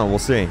event? I don't know. We'll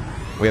see.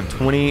 We have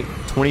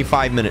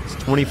 25 minutes.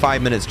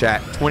 25 minutes,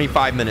 chat.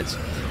 25 minutes.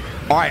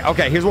 All right.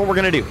 Okay. Here's what we're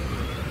gonna do.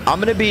 I'm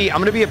gonna be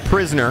a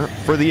prisoner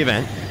for the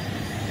event.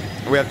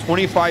 We have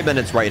 25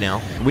 minutes right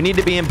now. We need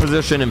to be in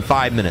position in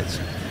 5 minutes.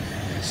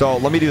 So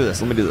let me do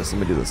this. Let me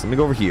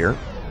go over here.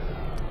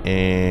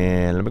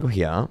 And let me go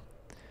here.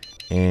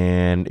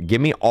 And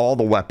give me all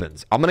the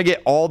weapons. I'm gonna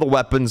get all the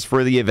weapons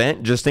for the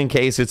event just in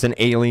case it's an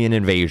alien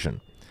invasion.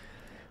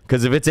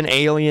 Because if it's an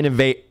alien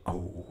invade,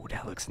 oh,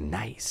 that looks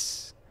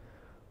nice.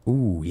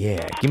 Ooh,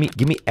 yeah.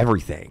 Give me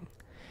everything.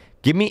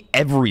 Give me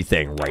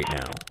everything right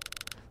now.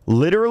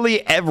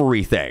 Literally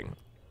everything.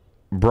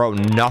 Bro,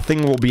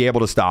 nothing will be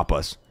able to stop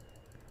us.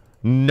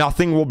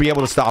 Nothing will be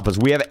able to stop us.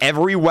 We have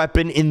every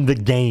weapon in the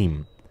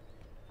game.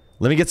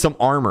 Let me get some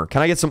armor.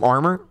 Can I get some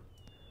armor?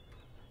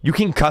 You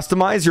can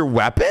customize your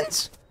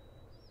weapons?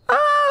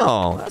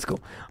 Oh, that's cool.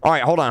 All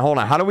right, hold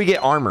on. How do we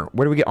get armor?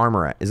 Where do we get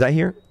armor at? Is that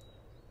here?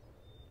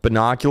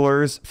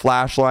 Binoculars,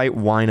 flashlight,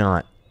 why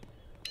not?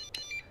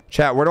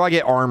 Chat, where do I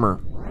get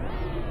armor?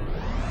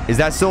 Is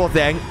that still a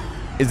thing?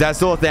 Is that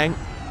still a thing?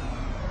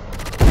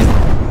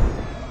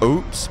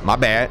 Oops, my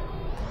bad.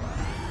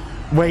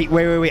 Wait.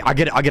 I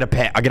get a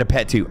pet. I get a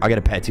pet too. Let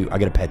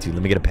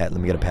me get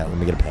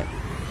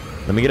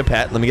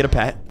a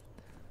pet.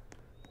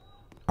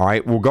 All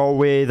right, we'll go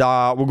with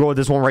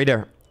this one right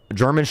there.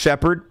 German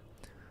Shepherd.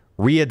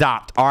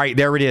 Readopt. All right,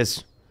 there it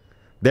is.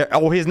 There.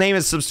 Oh, his name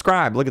is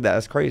Subscribe. Look at that.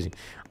 That's crazy.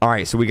 All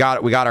right, so we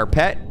got our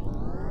pet.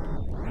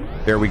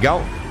 There we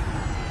go.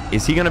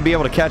 Is he gonna be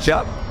able to catch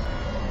up?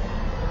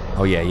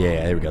 Oh yeah.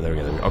 There we go.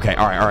 Okay.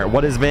 All right.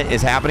 What event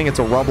is happening? It's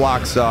a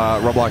Roblox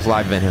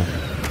live event here.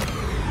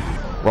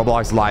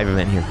 Roblox live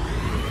event here.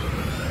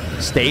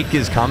 Steak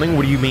is coming.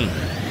 What do you mean?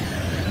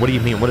 What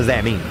does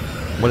that mean?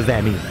 What does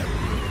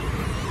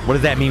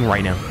that mean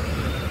right now?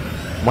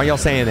 Why y'all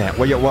saying that?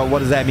 What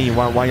does that mean?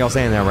 Why y'all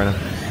saying that right now?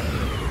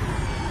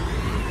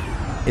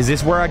 Is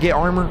this where I get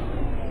armor?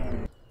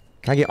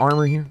 Can I get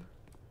armor here?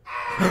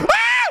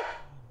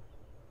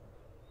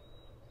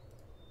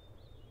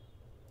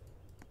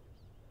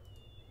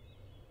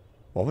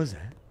 What was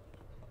that?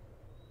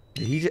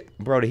 Did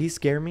he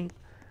scare me?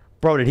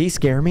 Bro, did he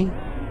scare me?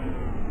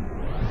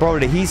 Bro,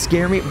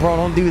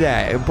 don't do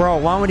that. Bro,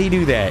 why would he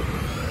do that?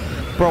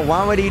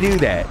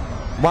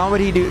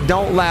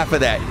 Don't laugh at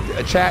that.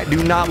 Chat,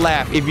 do not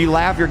laugh. If you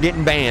laugh, you're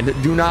getting banned.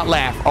 Do not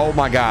laugh. Oh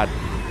my god.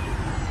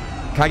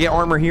 Can I get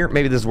armor here?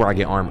 Maybe this is where I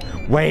get armor.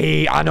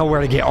 Wait, I know where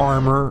to get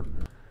armor.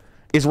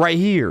 It's right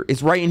here.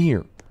 It's right in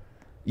here.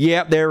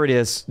 Yep, there it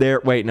is.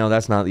 There. Wait, no,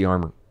 that's not the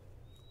armor.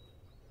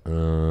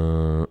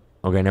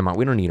 Okay, never mind.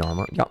 We don't need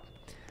armor. Yup.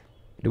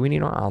 Do we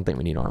need armor? I don't think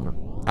we need armor.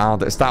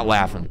 Stop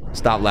laughing.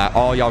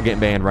 All y'all getting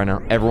banned right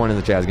now. Everyone in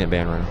the chat is getting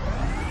banned right now.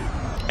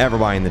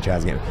 Everybody in the chat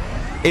is getting banned.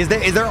 Is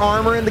there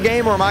armor in the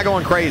game, or am I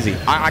going crazy?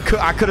 I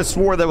could have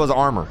swore there was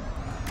armor.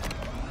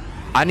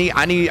 I need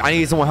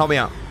someone to help me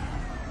out.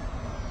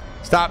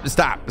 Stop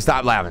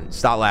laughing.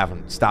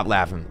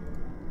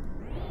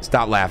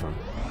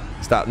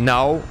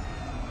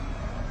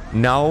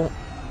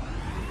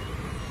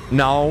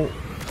 No.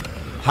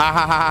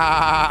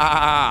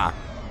 Ha.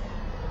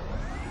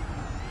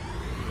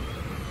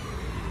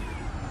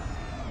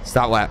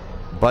 Stop laughing.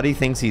 Buddy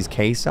thinks he's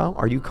queso?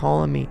 Are you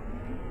calling me?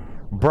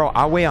 Bro,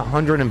 I weigh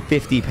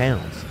 150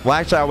 pounds. Well,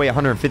 actually, I weigh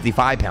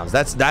 155 pounds.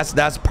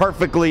 That's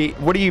perfectly...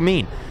 What do you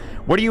mean?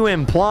 What are you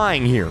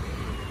implying here?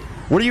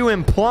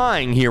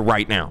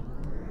 Right now?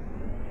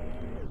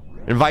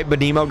 Invite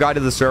Benimo guy to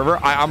the server.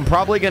 I'm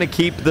probably going to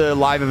keep the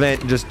live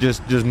event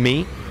just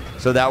me.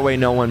 So that way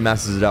no one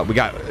messes it up. We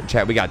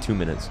got 2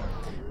 minutes.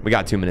 We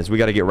got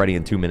to get ready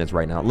in 2 minutes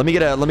right now. Let me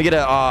get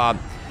a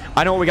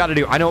I know what we got to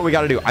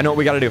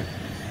do.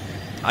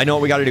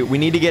 We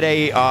need to get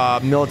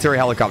a military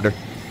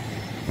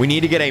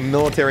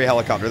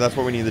helicopter. That's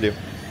what we need to do.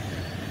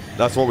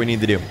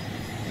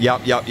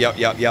 Yep.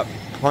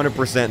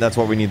 100% that's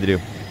what we need to do.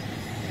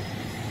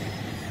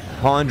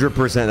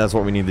 100% that's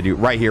what we need to do.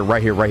 Right here.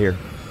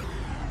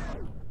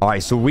 All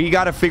right, so we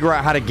got to figure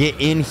out how to get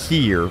in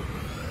here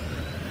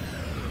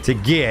to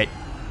get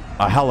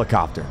a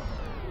helicopter.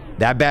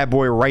 That bad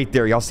boy right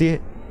there. Y'all see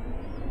it?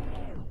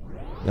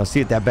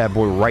 That bad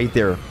boy right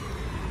there.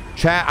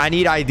 Chat, I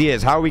need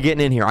ideas. How are we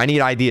getting in here? I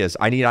need ideas.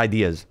 I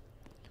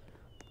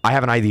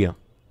have an idea.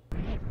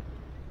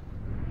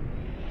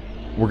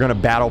 We're going to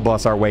battle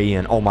bus our way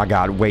in. Oh my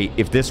god, wait.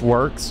 If this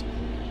works,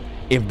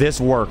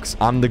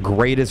 I'm the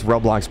greatest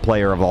Roblox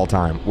player of all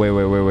time. Wait.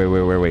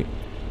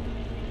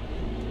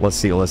 Let's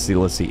see.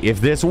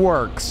 If this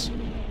works,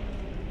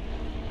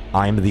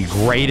 I'm the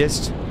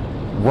greatest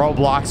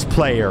Roblox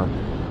player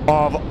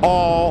of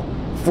all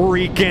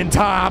freaking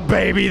time,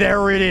 baby.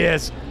 There it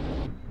is.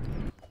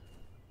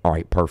 All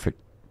right, perfect.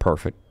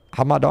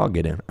 How'd my dog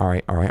get in? All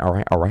right.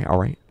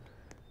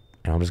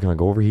 And I'm just gonna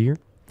go over here.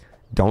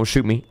 Don't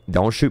shoot me.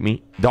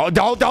 Don't.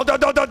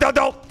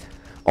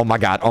 Oh my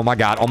god.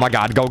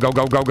 Go.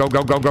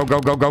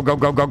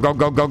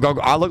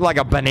 I look like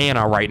a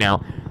banana right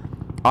now.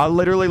 I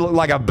literally look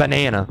like a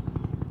banana.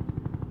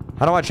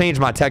 How do I change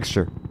my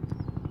texture?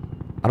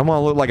 I don't want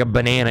to look like a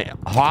banana.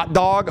 Hot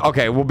dog?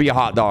 Okay, we'll be a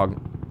hot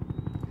dog.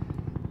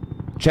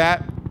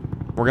 Chat,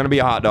 we're gonna be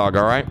a hot dog,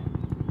 all right?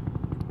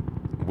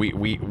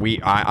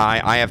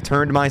 I have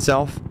turned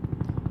myself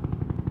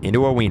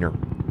into a wiener.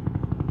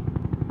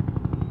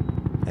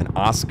 An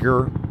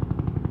Oscar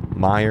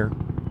Mayer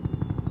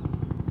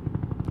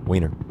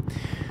wiener.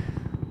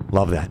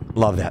 Love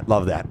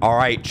that. All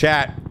right,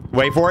 chat.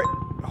 Wait for it.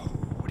 Oh,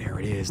 there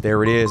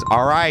it is.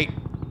 All right.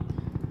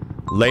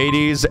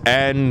 Ladies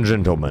and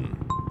gentlemen,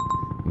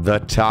 the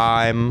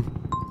time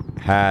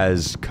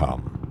has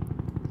come.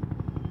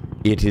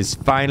 It is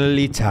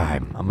finally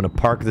time. I'm going to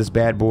park this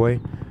bad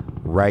boy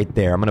right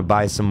there. I'm going to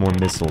buy some more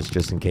missiles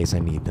just in case I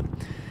need them.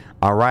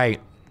 All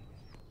right.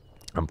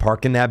 I'm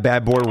parking that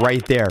bad boy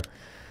right there.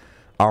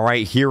 All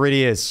right, here it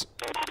is.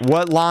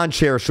 What lawn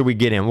chair should we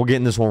get in? We'll get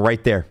in this one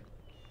right there.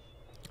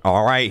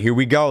 All right, here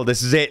we go.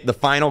 This is it. The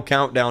final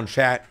countdown,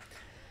 chat.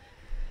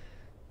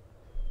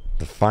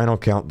 The final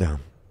countdown.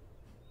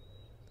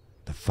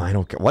 The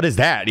final. What is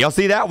that? Do y'all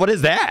see that? What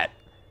is that?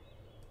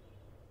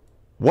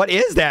 What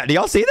is that? Do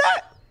y'all see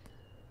that?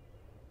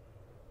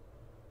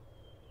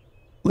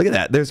 Look at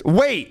that. There's.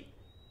 Wait.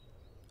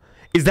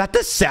 Is that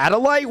the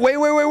satellite? Wait.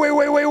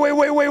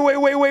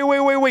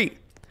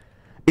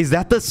 Is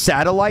that the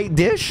satellite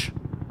dish?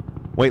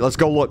 Wait, let's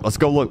go look. Let's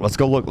go look.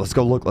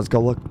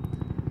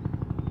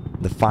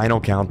 The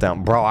final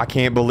countdown. Bro, I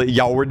can't believe...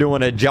 Y'all, we're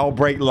doing a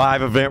Jailbreak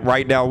live event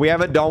right now. We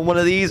haven't done one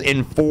of these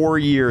in 4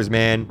 years,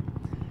 man.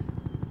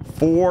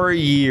 4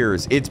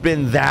 years. It's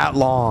been that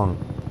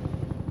long.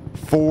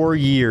 4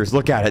 years.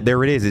 Look at it.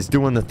 There it is. It's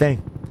doing the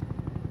thing.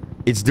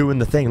 It's doing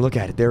the thing. Look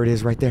at it. There it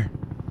is right there.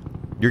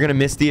 You're going to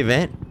miss the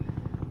event.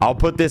 I'll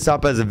put this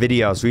up as a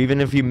video, so even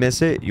if you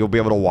miss it, you'll be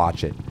able to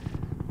watch it.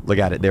 Look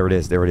at it. There it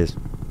is. There it is.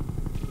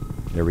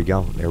 There we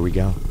go. There we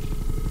go.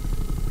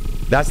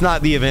 That's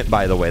not the event,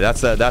 by the way.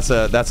 That's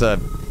a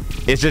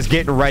it's just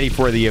getting ready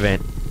for the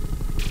event.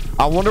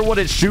 I wonder what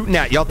it's shooting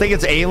at. Y'all think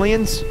it's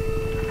aliens?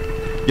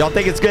 Y'all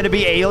think it's gonna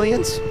be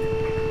aliens?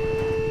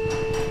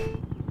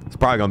 It's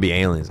probably gonna be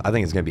aliens. I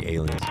think it's gonna be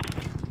aliens.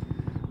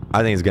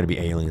 I think it's gonna be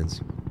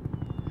aliens.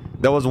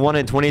 There was one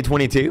in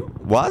 2022.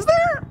 Was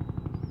there?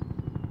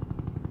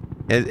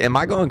 Am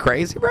I going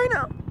crazy right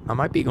now? I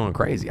might be going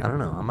crazy. I don't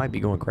know. I might be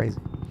going crazy.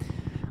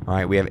 All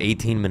right, we have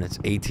 18 minutes.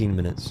 18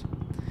 minutes.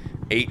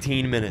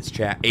 18 minutes,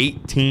 chat.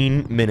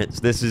 18 minutes.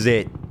 This is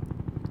it.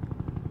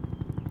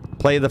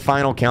 Play the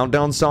final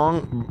countdown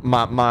song.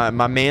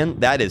 My man,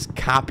 that is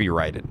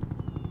copyrighted.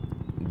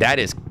 That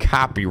is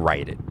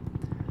copyrighted.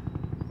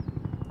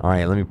 All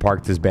right, let me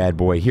park this bad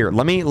boy here.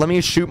 Let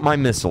me shoot my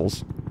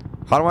missiles.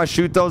 How do I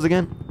shoot those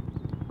again?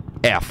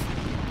 F.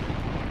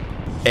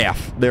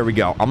 F. There we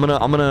go. I'm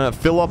gonna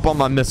fill up on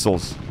my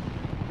missiles.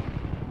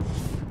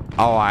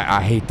 Oh,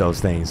 I hate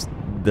those things.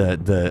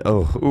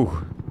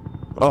 Oh,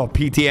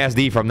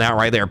 PTSD from that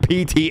right there.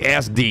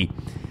 PTSD.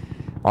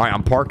 All right,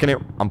 I'm parking it.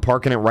 I'm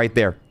parking it right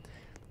there.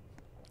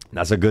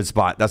 That's a good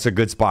spot. That's a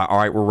good spot. All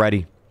right, we're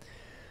ready.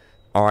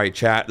 All right,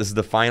 chat. This is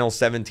the final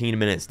 17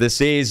 minutes.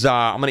 This is,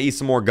 I'm going to eat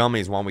some more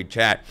gummies while we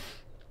chat.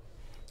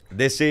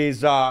 This is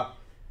probably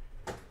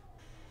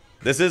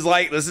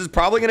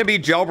going to be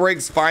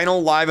Jailbreak's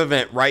final live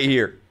event right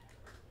here.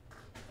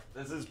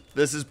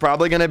 This is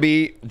probably going to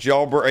be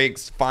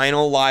Jailbreak's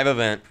final live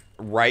event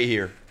right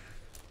here.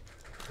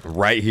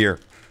 Right here.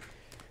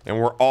 And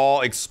we're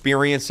all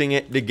experiencing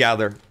it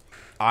together.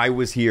 I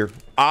was here.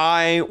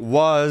 I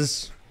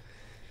was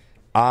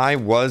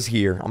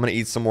here. I'm gonna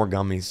eat some more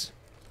gummies.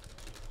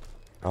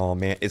 Oh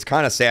man, it's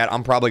kind of sad.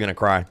 I'm probably gonna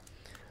cry.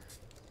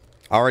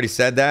 I already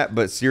said that,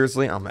 but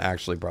seriously, I'm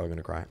actually probably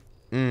gonna cry.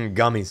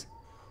 Gummies.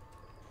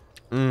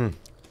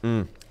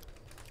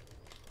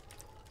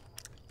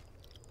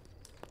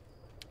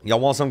 Y'all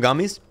want some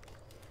gummies?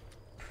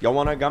 Y'all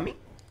want a gummy?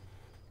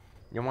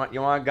 You want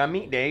a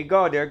gummy? There you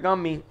go. They're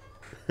gummy.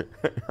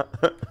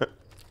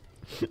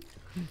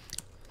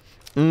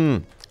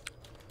 This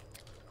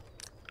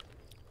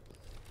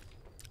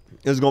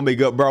is gonna be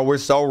good, bro. We're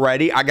so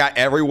ready. I got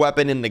every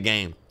weapon in the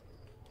game.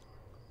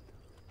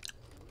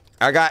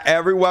 I got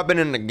every weapon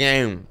in the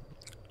game.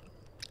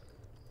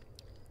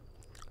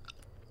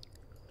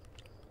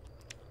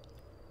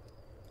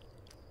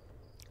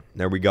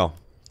 There we go.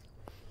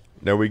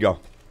 There we go.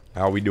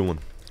 How we doing?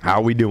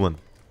 How we doing?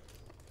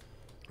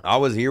 I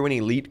was here when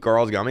he leaked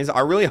Carl's gummies. I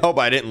really hope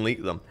I didn't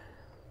leak them.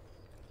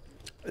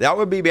 That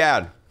would be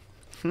bad.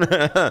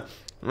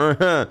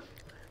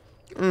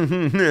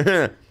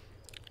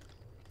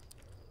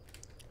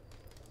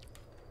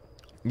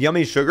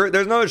 Yummy sugar?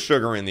 There's no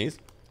sugar in these.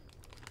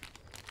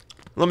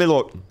 Let me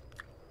look.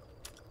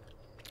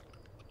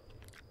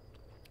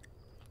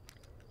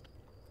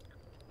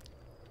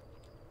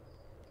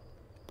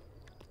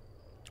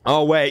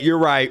 Oh, wait. You're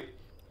right.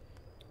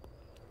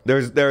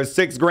 There's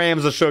 6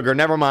 grams of sugar.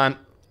 Never mind.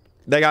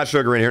 They got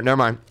sugar in here. Never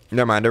mind.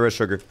 Never mind. There is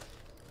sugar.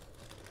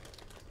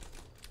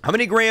 How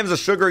many grams of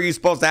sugar are you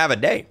supposed to have a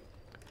day?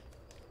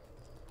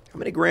 How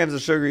many grams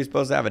of sugar are you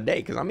supposed to have a day?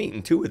 Because I'm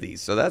eating 2 of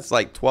these. So that's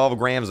like 12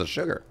 grams of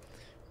sugar.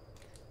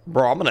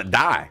 Bro, I'm going to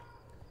die.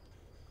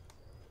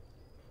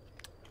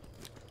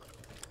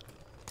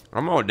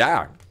 I'm going to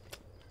die.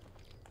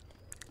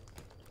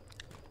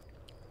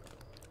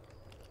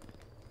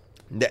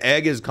 The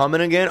egg is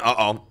coming again?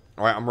 Uh-oh. All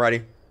right, I'm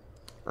ready.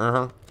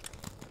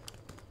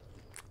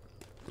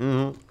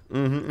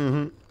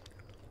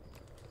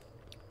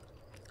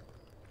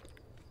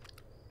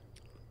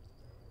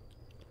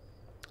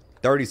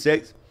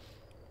 36.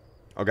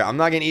 Okay, I'm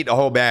not gonna eat the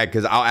whole bag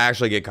because I'll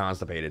actually get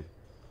constipated.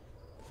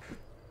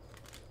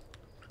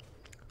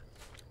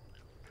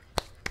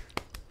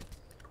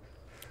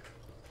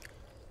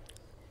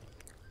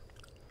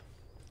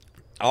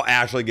 I'll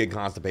actually get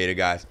constipated,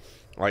 guys.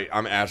 Right,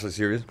 I'm actually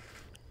serious.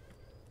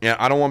 Yeah,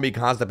 I don't want to be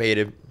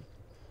constipated.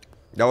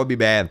 That would be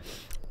bad.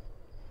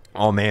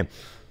 Oh man.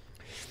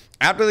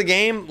 After the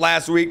game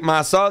last week,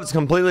 my subs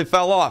completely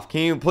fell off.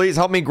 Can you please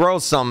help me grow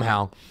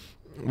somehow?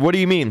 What do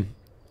you mean?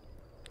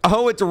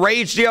 Oh, it's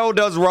Ratio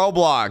does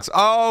Roblox.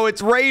 Oh,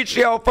 it's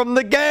Ratio from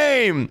the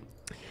game.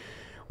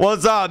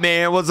 What's up,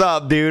 man? What's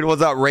up, dude?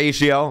 What's up,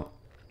 Ratio?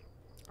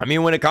 I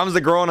mean, when it comes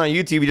to growing on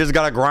YouTube, you just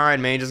gotta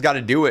grind, man. You just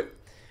gotta do it.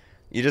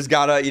 You just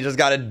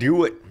gotta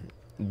do it.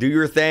 Do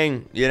your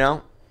thing, you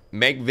know?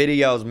 Make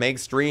videos, make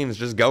streams.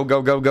 Just go,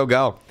 go, go, go,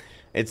 go.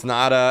 It's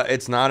not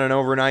an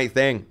overnight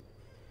thing.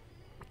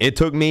 It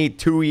took me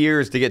 2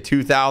 years to get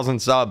 2,000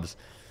 subs.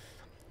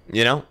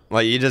 You know,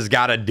 like you just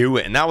gotta do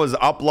it, and that was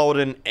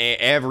uploading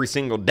every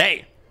single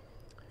day.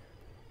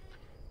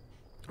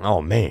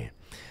 Oh man!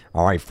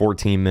 All right,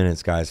 14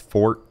 minutes, guys.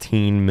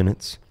 14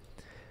 minutes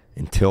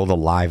until the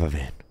live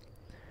event.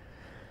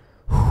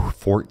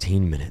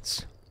 14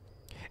 minutes.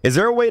 Is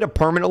there a way to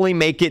permanently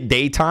make it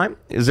daytime?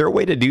 Is there a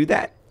way to do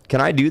that?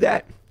 Can I do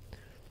that?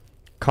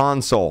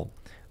 Console.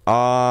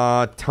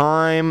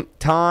 Time.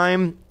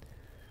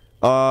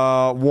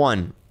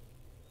 1.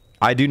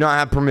 I do not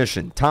have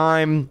permission.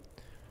 Time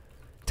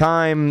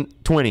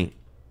 20.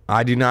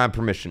 I do not have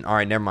permission. All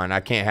right, never mind. I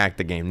can't hack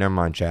the game. Never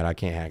mind, chat. I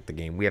can't hack the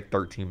game. We have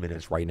 13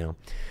 minutes right now.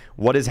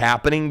 What is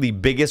happening? The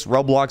biggest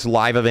Roblox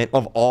live event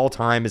of all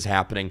time is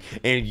happening,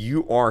 and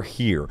you are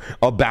here,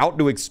 about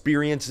to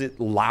experience it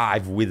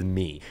live with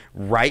me,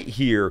 right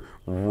here,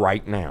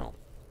 right now.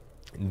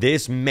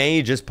 This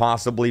may just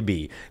possibly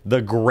be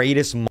the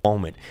greatest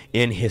moment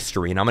in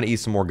history, and I'm going to eat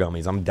some more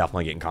gummies. I'm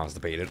definitely getting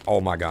constipated.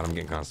 Oh, my God, I'm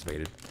getting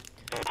constipated.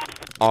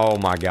 Oh,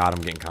 my God,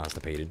 I'm getting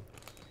constipated.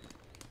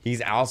 He's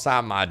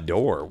outside my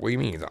door. What do you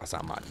mean he's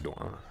outside my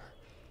door?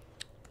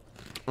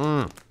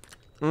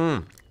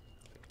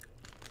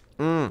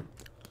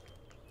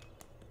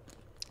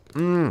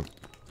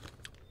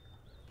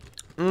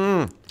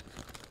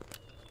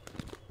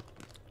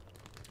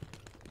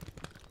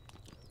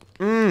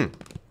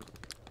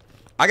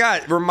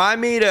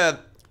 Remind me to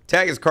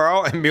text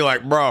Carl and be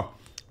like, bro,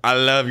 I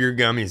love your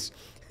gummies.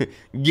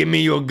 Give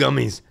me your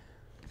gummies.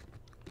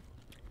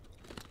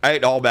 I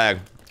ate the whole bag.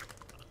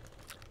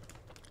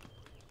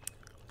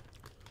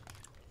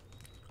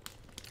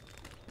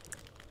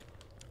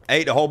 I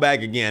ate the whole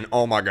bag again.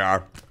 Oh my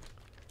God.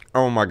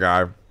 Oh my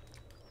God.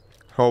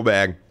 Whole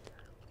bag.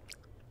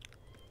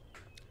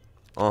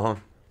 I'm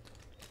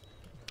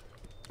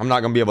not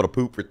gonna be able to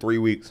poop for 3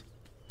 weeks.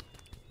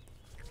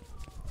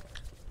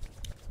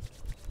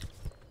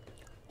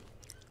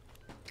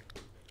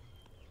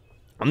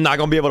 I'm not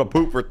gonna be able to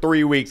poop for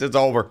 3 weeks. It's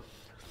over.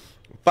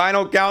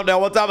 Final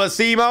countdown. What's up,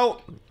 Asimo?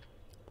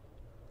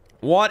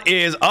 What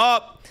is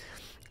up?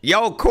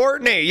 Yo,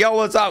 Courtney. Yo,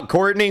 what's up,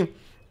 Courtney?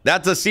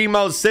 That's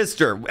Asimo's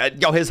sister.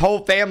 Yo, his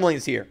whole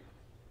family's here.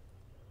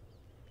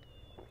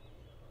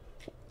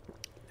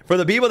 For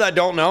the people that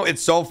don't know,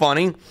 it's so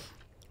funny.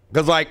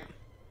 Because, like,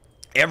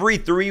 every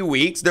 3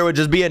 weeks, there would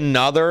just be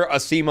another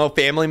Asimo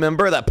family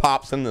member that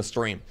pops in the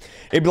stream.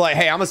 It'd be like,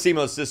 hey, I'm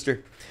Asimo's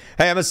sister.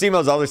 Hey, I'm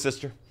Asimo's other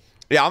sister.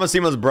 Yeah, I'm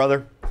Asimo's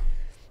brother.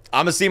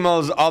 I'm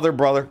Asimo's other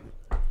brother.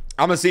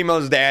 I'm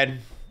Asimo's dad.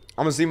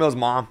 I'm Asimo's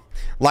mom.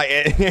 Like,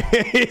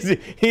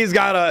 he's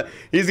got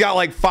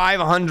like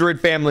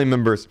 500 family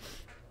members.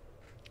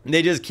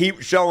 They just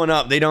keep showing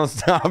up. They don't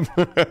stop.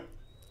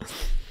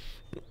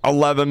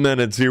 11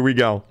 minutes. Here we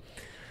go.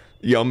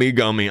 Yummy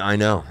gummy. I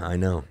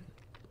know.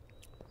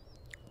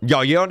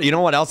 Yo, you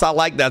know what else I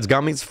like? That's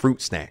gummies?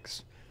 Fruit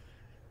snacks.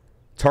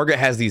 Target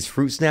has these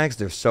fruit snacks.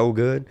 They're so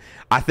good.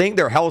 I think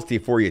they're healthy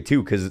for you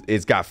too, because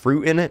it's got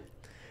fruit in it.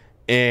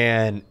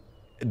 And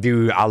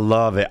dude, I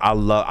love it. I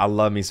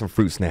love me some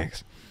fruit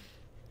snacks.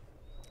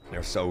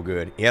 They're so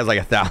good. He has like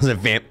 1,000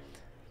 fam.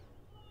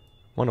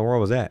 What in the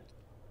world was that?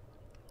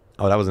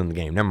 Oh, that was in the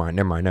game. Never mind.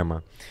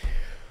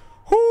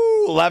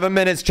 Whoo, 11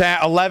 minutes,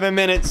 chat. 11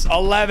 minutes.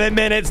 11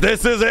 minutes.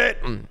 This is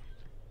it.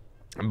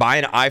 Buy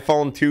an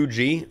iPhone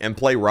 2G and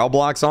play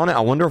Roblox on it. I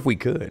wonder if we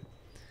could.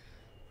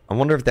 I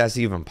wonder if that's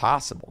even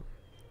possible.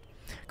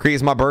 Kree,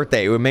 it's my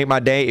birthday. It would make my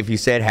day if you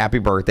said happy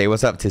birthday.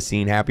 What's up,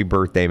 Tassine? Happy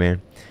birthday,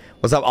 man.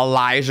 What's up,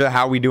 Elijah?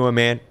 How we doing,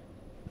 man?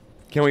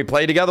 Can we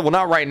play together? Well,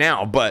 not right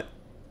now, but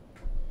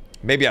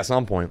maybe at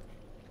some point.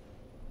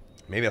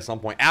 Maybe at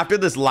some point. After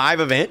this live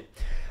event,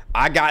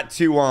 I got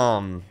to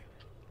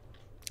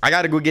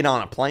go get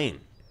on a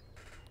plane.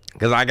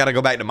 Because I got to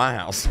go back to my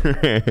house.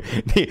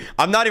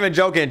 I'm not even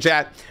joking,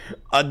 chat.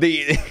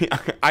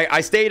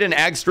 I stayed an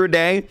extra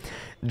day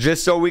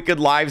just so we could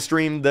live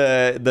stream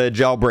the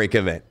Jailbreak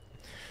event.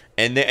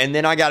 And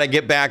then I got to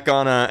get back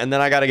on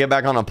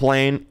a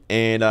plane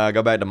and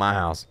go back to my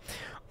house.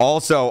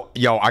 Also,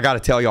 yo, I got to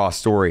tell y'all a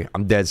story.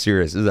 I'm dead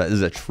serious. This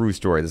is a true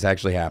story. This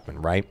actually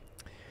happened, right?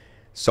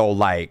 So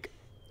like,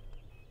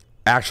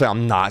 actually,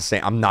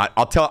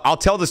 I'll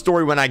tell the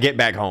story when I get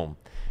back home,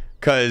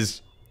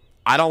 because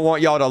I don't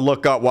want y'all to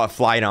look up what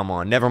flight I'm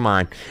on. Never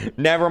mind.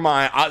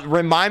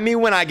 Remind me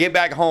when I get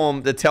back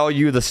home to tell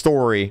you the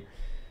story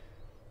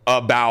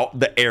about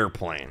the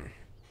airplane.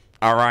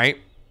 All right?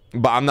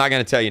 But I'm not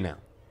going to tell you now.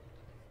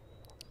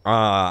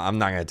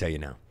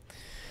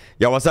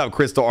 Yo, what's up,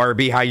 Crystal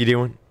RB? How you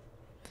doing?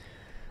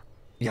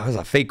 Yeah, there's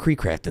a fake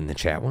KreekCraft in the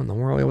chat. What in the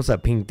world? Hey, what's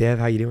up, Pink Dev?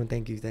 How you doing?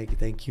 Thank you, thank you,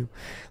 thank you.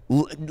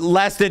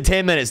 Less than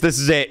 10 minutes. This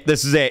is it.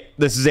 This is it.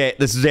 This is it.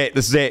 This is it.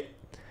 This is it.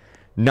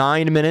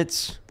 9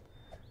 minutes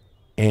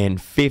and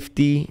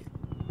 50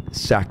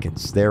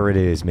 seconds. There it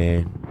is,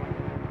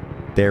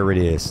 man. There it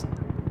is.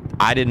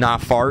 I did not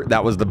fart.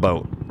 That was the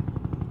boat.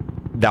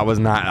 That was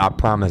not, I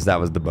promise that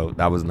was the boat.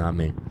 That was not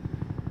me.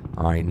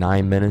 All right,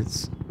 9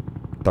 minutes,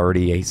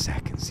 38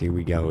 seconds. Here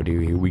we go,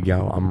 dude. Here we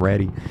go. I'm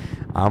ready.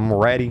 I'm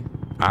ready.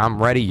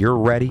 I'm ready. You're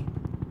ready.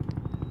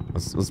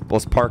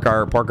 Let's park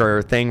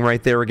our thing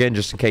right there again,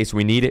 just in case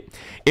we need it.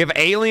 If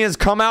aliens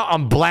come out,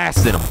 I'm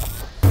blasting them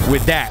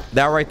with that.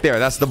 That right there.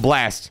 That's the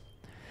blast.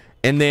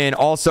 And then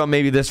also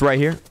maybe this right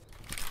here.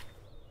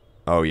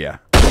 Oh yeah,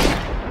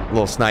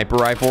 little sniper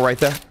rifle right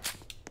there.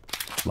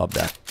 Love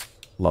that.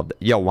 Love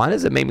that. Yo, why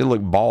does it make me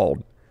look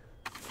bald?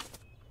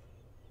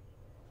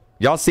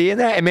 Y'all seeing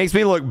that? It makes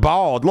me look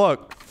bald.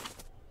 Look.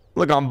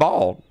 Look, I'm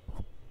bald.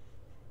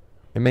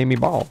 It made me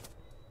bald.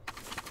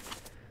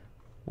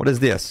 What is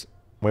this?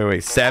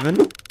 Wait.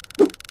 7?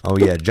 Oh,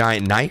 yeah.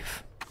 Giant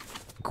knife.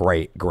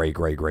 Great. All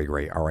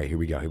right, here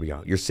we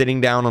go. You're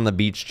sitting down on the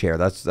beach chair.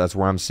 That's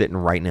where I'm sitting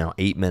right now.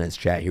 8 minutes,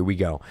 chat. Here we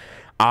go.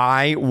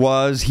 I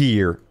was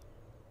here.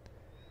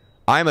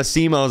 I'm a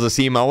Simo's a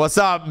Simo. What's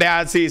up,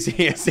 Bad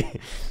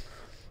CC?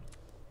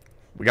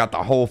 We got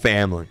the whole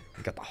family.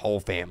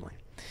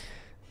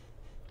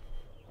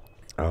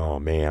 Oh,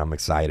 man. I'm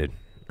excited.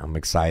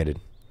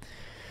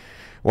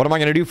 What am I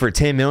going to do for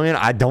 10 million?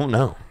 I don't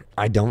know.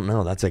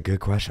 That's a good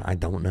question. I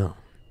don't know.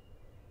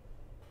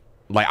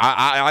 Like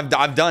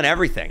I've done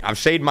everything. I've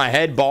shaved my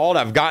head bald.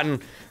 I've gotten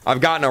a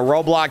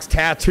Roblox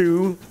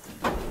tattoo.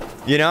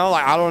 You know,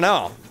 like I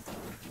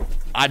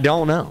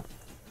don't know.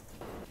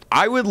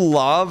 I would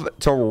love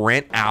to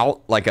rent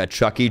out like a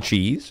Chuck E.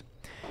 Cheese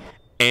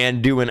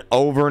and do an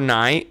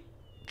overnight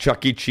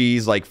Chuck E.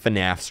 Cheese like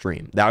FNAF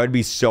stream. That would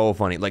be so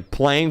funny. Like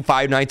playing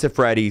Five Nights at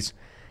Freddy's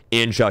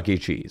in Chuck E.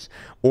 Cheese,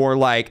 or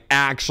like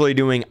actually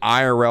doing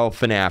IRL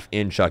FNAF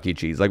in Chuck E.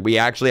 Cheese. Like we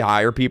actually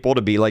hire people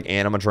to be like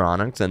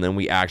animatronics and then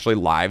we actually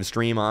live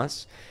stream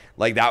us.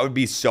 Like that would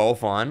be so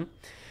fun.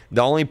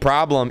 The only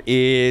problem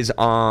is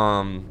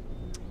I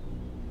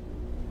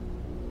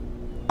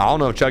don't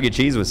know if Chuck E.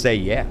 Cheese would say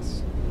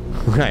yes.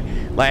 Like,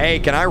 hey,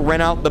 can I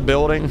rent out the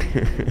building?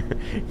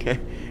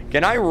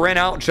 Can I rent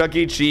out Chuck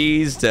E.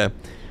 Cheese to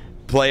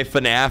play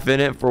FNAF in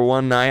it for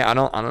one night? I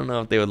don't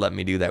know if they would let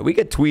me do that. We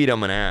could tweet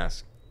them and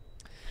ask.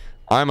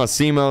 I'm a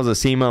Simo's a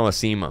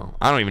Simo.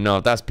 I don't even know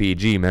if that's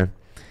PG, man.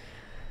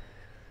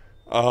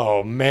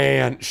 Oh,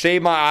 man.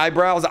 Shave my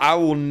eyebrows? I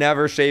will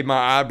never shave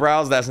my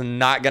eyebrows. That's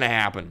not going to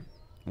happen.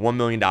 $1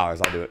 million. I'll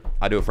do it.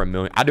 I'll do it for $1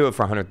 million. I'll do it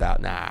for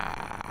 100,000.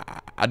 Nah.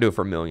 I'll do it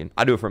for $1 million.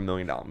 I'll do it for $1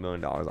 million. $1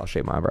 million. I'll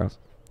shave my eyebrows.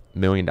 $1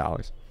 million.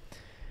 $1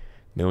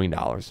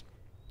 million.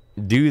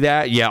 Do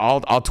that. Yeah,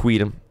 I'll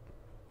tweet him.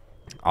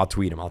 I'll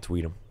tweet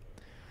him.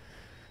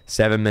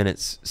 7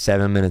 minutes.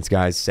 7 minutes,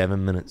 guys.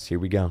 7 minutes. Here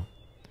we go.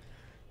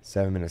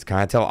 7 minutes. Can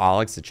I tell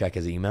Alex to check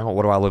his email?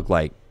 What do I look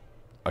like?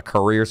 A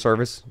courier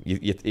service?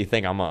 You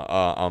think I'm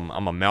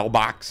a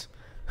mailbox?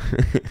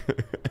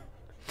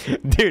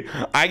 Dude,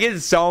 I get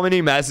so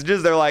many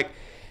messages. They're like,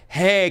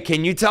 hey,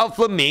 can you tell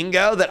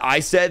Flamingo that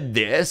I said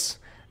this?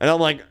 And I'm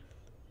like,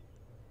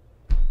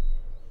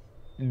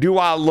 do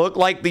I look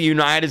like the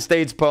United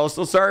States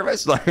Postal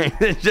Service? Like,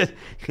 just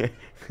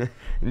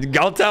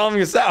go tell him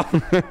yourself.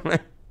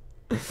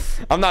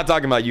 I'm not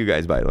talking about you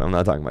guys, by the way. I'm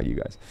not talking about you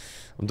guys.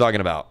 I'm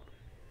talking about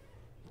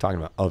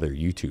other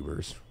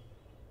YouTubers.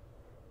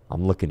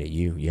 I'm looking at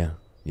you. Yeah,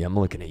 I'm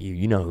looking at you.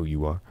 You know who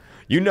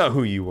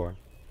you are.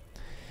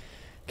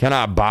 Can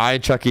I buy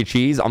Chuck E.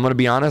 Cheese? I'm going to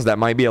be honest. That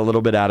might be a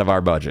little bit out of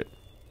our budget.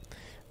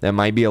 That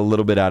might be a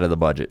little bit out of the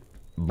budget.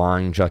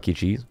 Buying Chuck E.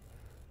 Cheese.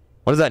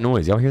 What is that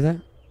noise? Y'all hear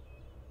that?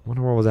 What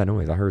was that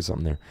noise? I heard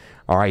something there.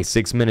 All right,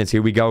 6 minutes.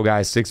 Here we go,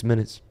 guys. 6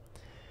 minutes.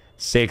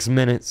 6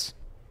 minutes.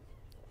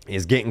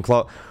 It's getting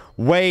close.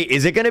 Wait,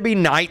 is it going to be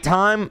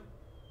nighttime?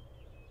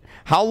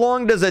 How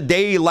long does a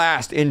day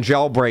last in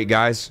Jailbreak,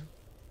 guys?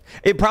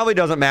 It probably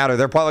doesn't matter.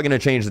 They're probably going to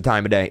change the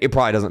time of day. It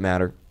probably doesn't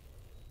matter.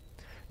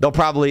 They'll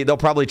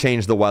probably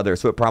change the weather,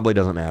 so it probably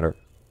doesn't matter.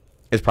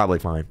 It's probably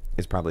fine.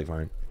 It's probably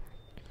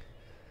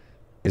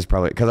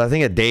because I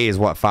think a day is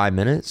what, 5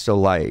 minutes. So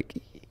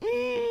like,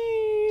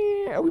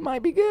 we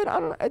might be good. I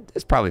don't know.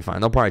 It's probably fine.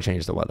 They'll probably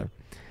change the weather.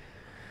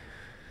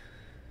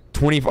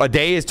 A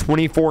day is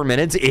 24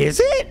 minutes.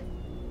 Is it?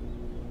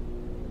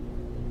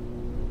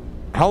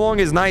 How long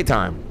is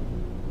nighttime?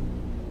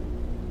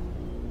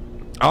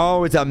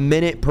 Oh, it's a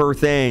minute per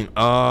thing.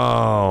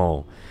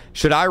 Oh.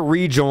 Should I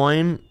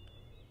rejoin?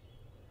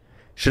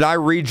 Should I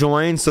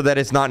rejoin so that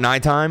it's not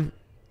nighttime?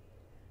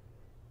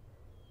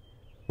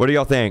 What do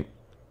y'all think?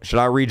 Should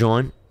I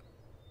rejoin?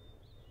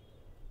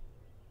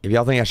 If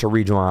y'all think I should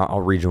rejoin,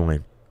 I'll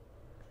rejoin.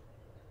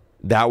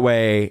 That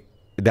way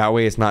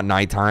it's not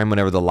nighttime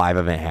whenever the live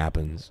event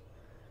happens.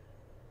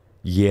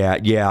 Yeah.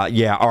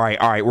 All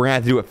right. We're gonna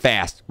have to do it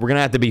fast. We're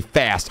gonna have to be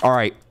fast. All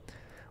right.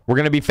 We're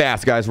gonna be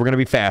fast, guys. We're gonna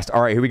be fast.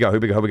 All right, here we go.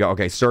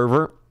 Okay,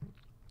 server.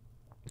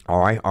 All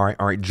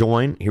right.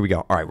 Join. Here we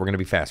go. All right, we're gonna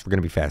be fast.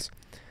 Gotta be fast.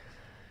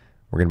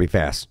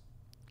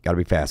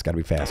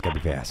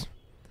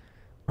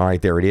 All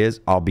right, there it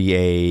is. I'll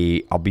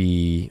be.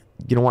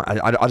 You know what?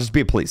 I'll just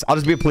be a police.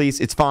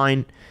 It's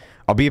fine.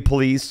 I'll be a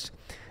police,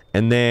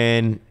 and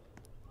then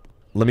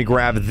let me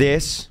grab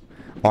this.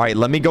 All right,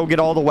 let me go get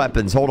all the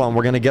weapons. Hold on,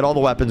 we're gonna get all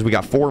the weapons. We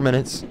got 4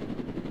 minutes.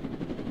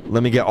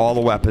 Let me get all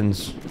the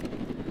weapons.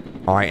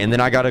 All right, and then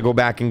I gotta go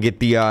back and get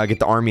the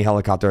army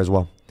helicopter as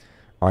well.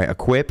 All right,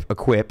 equip.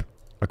 All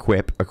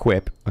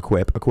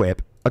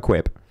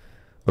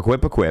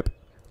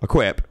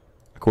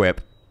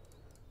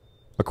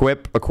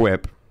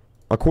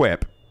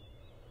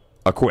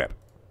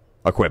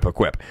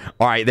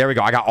right, there we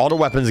go. I got all the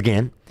weapons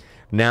again.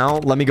 Now,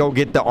 let me go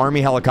get the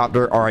army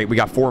helicopter. All right, we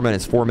got 4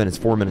 minutes. 4 minutes.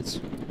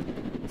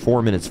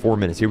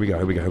 Here we go.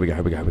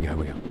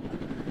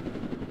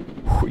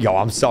 Yo,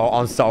 I'm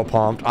so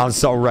pumped. I'm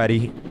so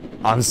ready.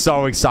 I'm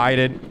so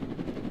excited.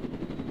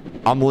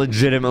 I'm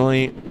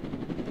legitimately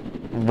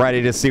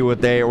ready to see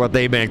what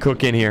they've been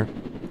cooking here.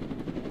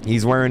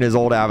 He's wearing his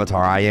old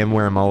avatar. I am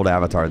wearing my old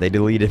avatar. They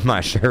deleted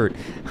my shirt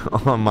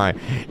on my...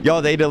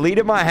 Yo, they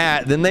deleted my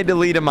hat. Then they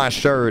deleted my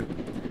shirt.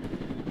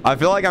 I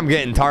feel like I'm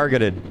getting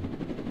targeted.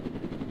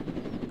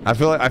 I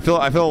feel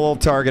a little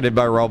targeted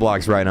by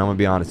Roblox right now, I'm gonna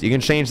be honest. You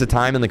can change the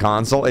time in the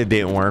console. It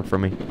didn't work for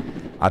me.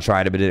 I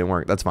tried it, but it didn't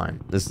work. That's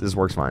fine. This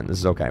works fine. This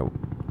is okay.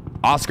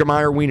 Oscar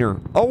Mayer Wiener.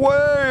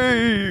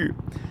 Away!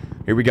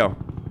 Here we go.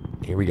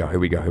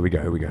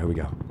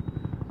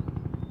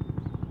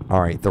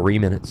 All right, 3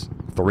 minutes.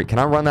 Can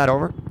I run that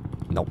over?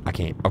 Nope, I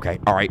can't. Okay.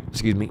 All right.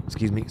 Excuse me. All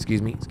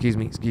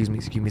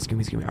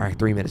right,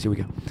 3 minutes. Here we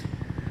go.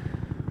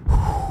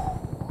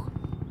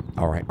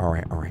 All right.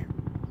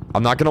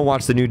 I'm not gonna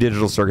watch the new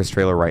Digital Circus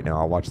trailer right now.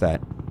 I'll watch that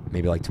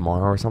maybe like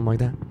tomorrow or something like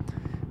that.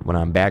 When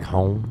I'm back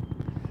home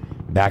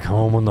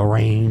on the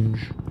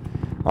range.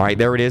 All right,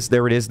 there it is.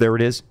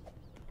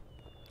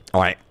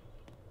 All right,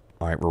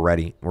 we're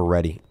ready. Oh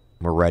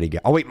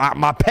wait,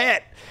 my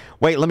pet.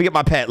 Wait, let me get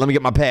my pet.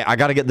 I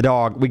gotta get the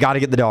dog. We gotta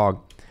get the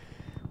dog.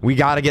 We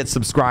gotta get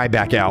Subscribe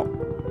back out.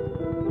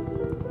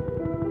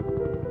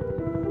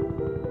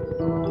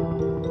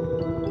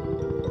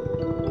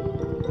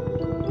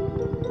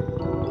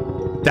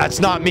 That's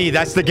not me.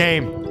 That's the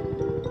game.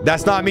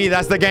 That's not me.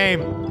 That's the game.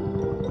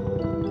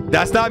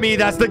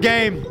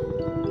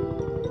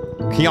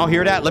 Can y'all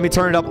hear that? Let me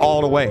turn it up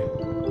all the way.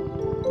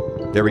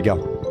 There we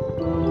go.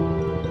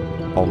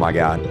 Oh my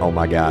god.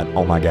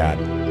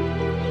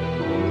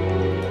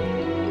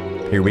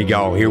 Here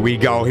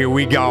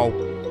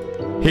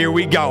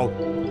we go.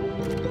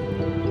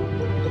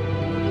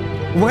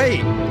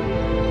 Wait.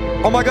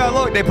 Oh my god,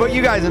 look, they put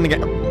you guys in the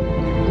game.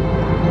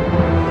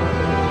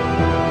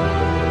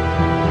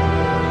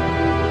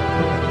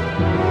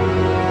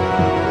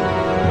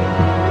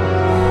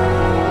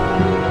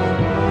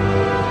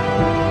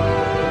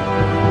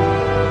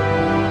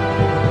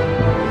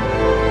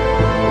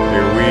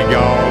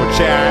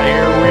 Chat,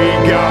 here we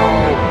go.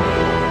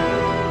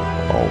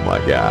 Oh my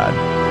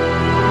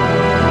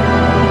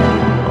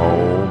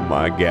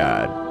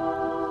god.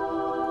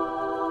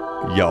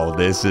 Yo,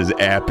 this is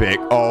epic.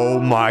 Oh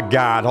my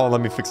god. Hold on,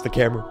 let me fix the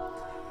camera.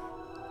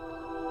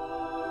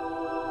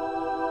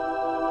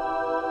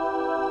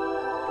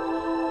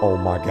 Oh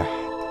my god.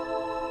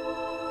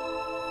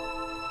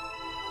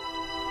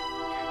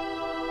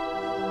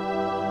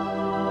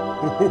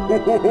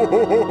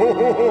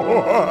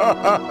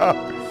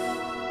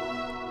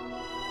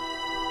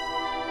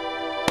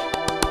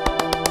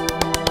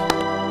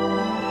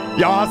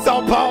 Yo, I'm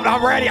so pumped.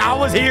 I'm ready. I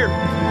was here.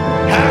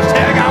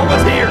 Hashtag I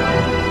was here.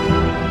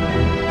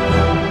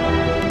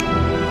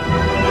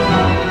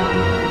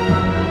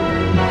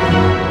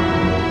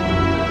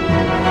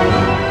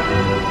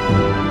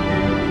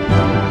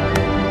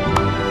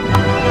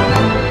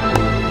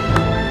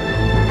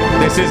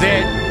 This is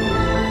it.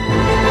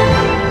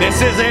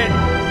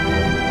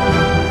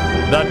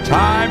 The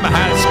time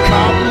has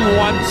come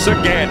once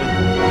again.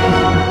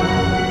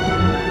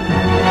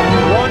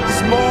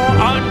 Once more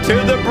onto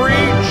the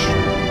breach.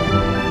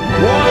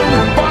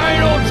 One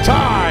final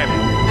time.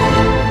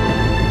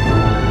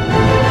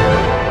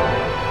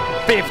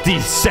 50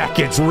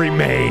 seconds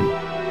remain.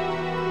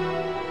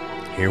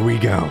 Here we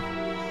go.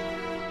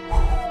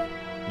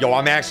 Yo,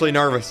 I'm actually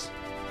nervous.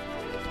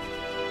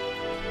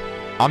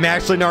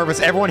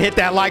 Everyone hit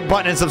that like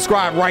button and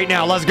subscribe right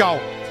now. Let's go.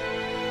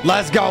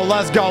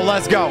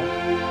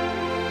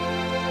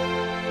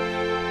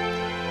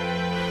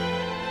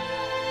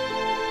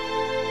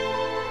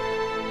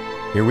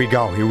 Here we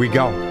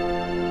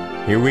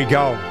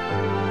go.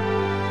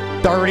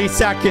 30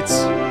 seconds.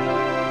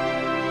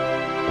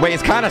 Wait,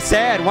 it's kind of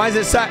sad. Why is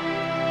it sad?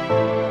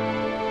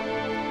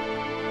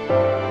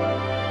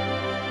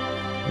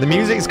 The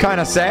music's kind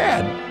of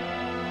sad.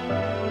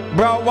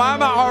 Bro, why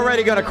am I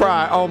already gonna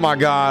cry? Oh my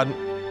god.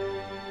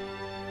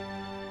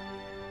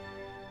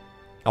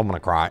 I'm gonna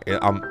cry.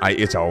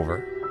 It's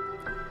over.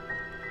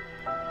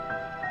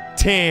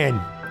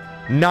 10,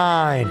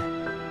 9,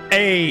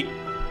 8,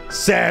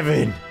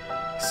 7,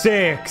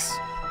 6,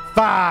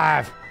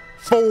 5,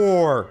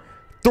 4,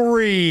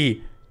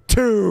 3,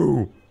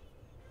 2,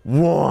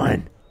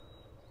 1.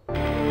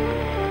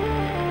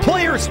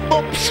 Players,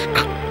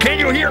 can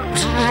you hear?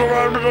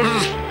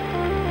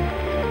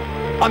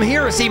 I'm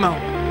here, Asimo.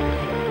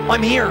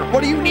 I'm here.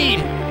 What do you need?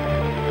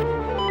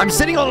 I'm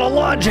sitting on a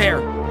lawn chair.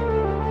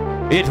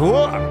 It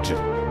worked.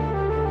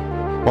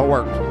 What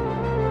worked?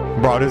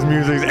 Bro, this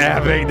music's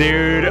epic,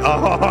 dude.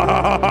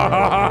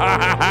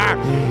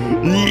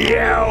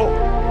 Yo.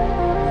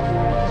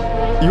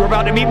 You're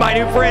about to meet my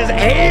new friends,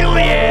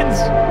 aliens.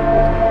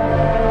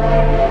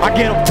 I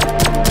get them.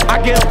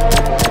 I get them.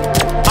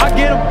 I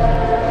get them.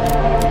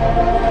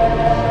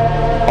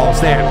 All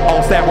snap.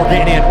 All snap. We're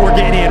getting in. We're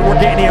getting in. We're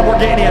getting in. We're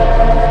getting in.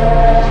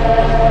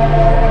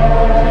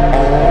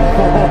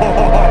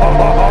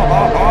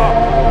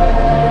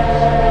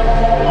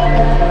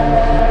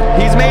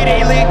 He's made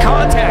alien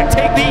contact.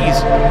 Take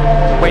these.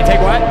 Wait,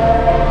 take what?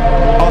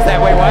 Oh, that.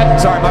 Wait, what?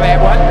 Sorry, my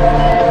bad. What?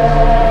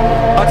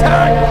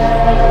 Attack.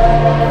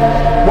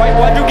 Wait,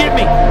 what did you give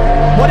me?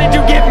 What did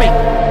you give me?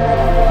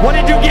 What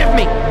did you give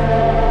me?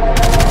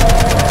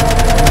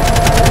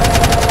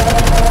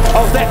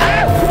 Oh, that.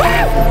 Ah!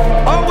 Ah!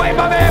 Oh, wait,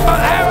 my bad. My,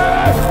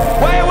 ah!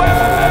 Wait, wait,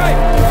 wait,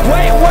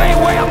 wait, wait,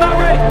 wait, I'm not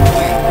ready.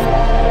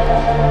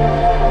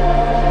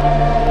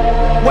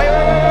 Wait,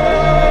 wait, wait,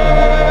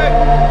 wait,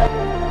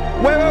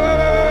 wait, wait, wait, wait,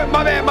 wait,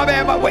 my bad, my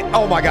bad, my, wait.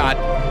 Oh my God.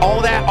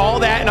 All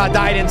that, and I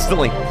died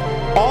instantly.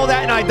 All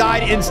that, and I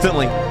died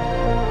instantly.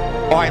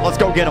 All right, let's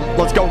go get him.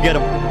 Let's go get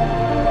him.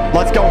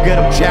 Let's go get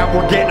him, chat.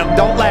 We're getting him.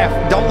 Don't laugh.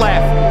 Don't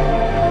laugh.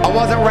 I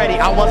wasn't ready.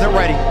 I wasn't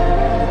ready.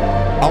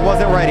 I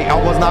wasn't ready. I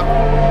was not.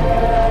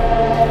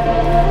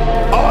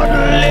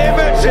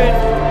 Unlimited.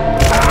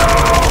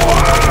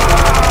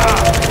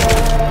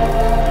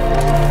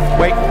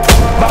 Wait.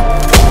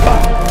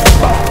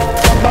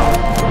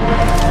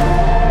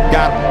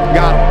 Got him.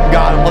 Got him.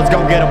 Got him. Let's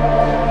go get him.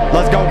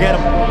 Let's go get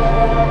him.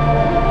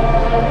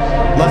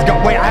 Let's go.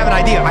 Wait, I have an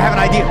idea. I have an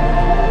idea.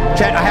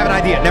 Chat, I have an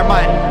idea. Never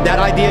mind. That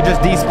idea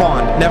just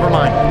despawned. Never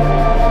mind.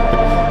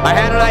 I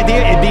had an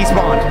idea. It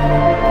despawned.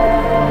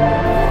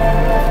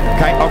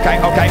 Okay, okay,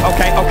 okay,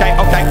 okay, okay,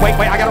 okay. Wait,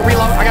 wait. I gotta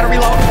reload. I gotta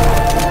reload.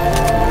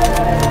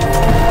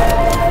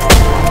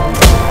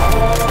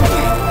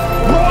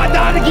 Bro, I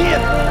died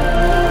again.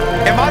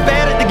 Am I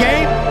bad at the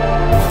game?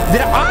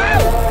 Did I?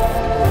 Oh!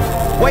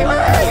 Wait, wait,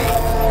 wait.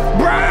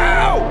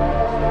 Bro!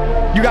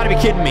 You gotta be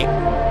kidding me.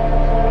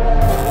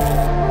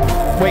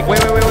 Wait, wait,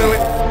 wait, wait, wait,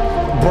 wait.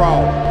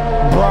 Bro,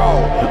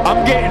 bro,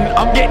 I'm getting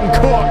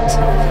cooked.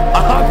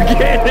 I'm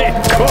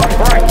getting cooked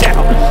right now.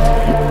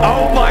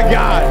 Oh my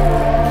God.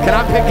 Can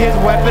I pick his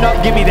weapon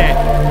up? Give me that.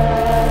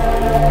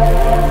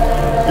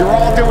 You're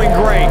all doing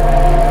great.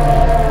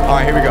 All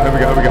right, here we go, here we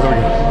go, here we go, here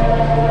we go.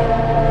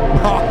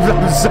 Oh,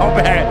 I'm so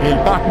bad.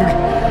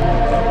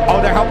 Oh,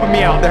 they're helping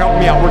me out. They're helping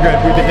me out. We're good.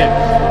 We did it.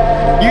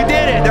 You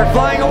did it. They're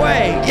flying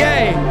away.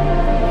 Yay.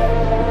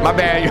 My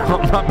bad.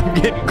 I'm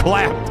getting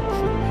clapped.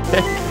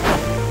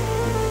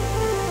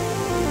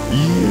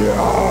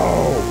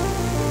 Yo!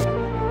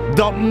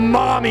 The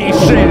mommy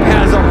ship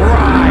has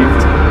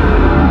arrived!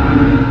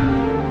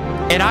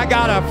 And I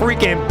got a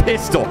freaking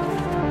pistol.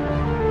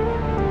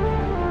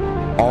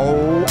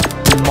 Oh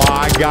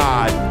my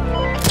God.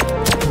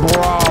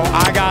 Bro,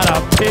 I got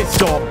a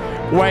pistol.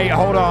 Wait,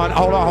 hold on,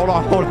 hold on, hold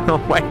on, hold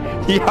on. Wait,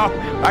 yo,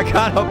 I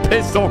got a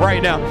pistol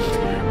right now.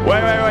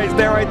 Wait, wait, wait,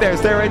 stay right there,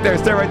 stay right there,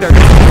 stay right there.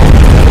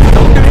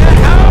 Don't do that,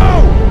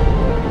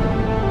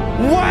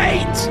 no!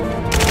 Wait!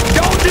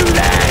 Don't do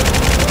that!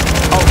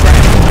 Oh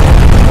crap.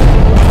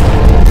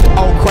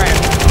 Oh crap.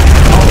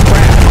 Oh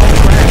crap. Oh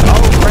crap.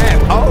 Oh crap.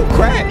 Oh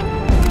crap.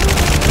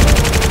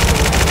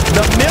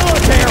 The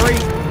military.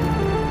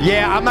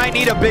 Yeah, I might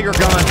need a bigger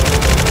gun.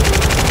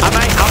 I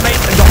might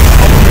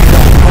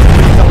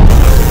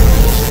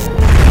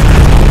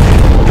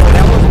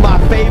that was my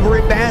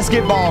favorite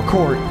basketball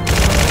court.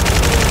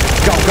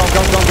 Go, go,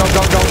 go, go, go,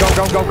 go, go,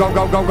 go, go, go,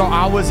 go, go, go.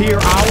 I was here.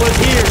 I was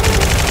here.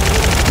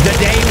 The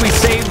day we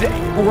saved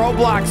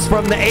Roblox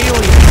from the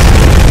aliens.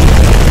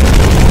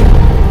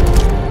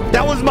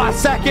 That was my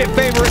second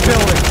favorite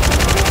building.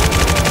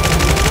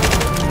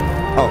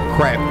 Oh,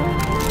 crap.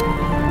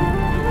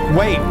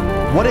 Wait,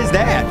 what is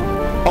that?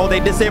 Oh, they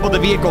disabled the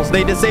vehicles.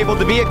 They disabled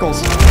the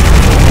vehicles.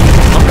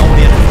 I'm going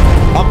in.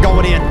 I'm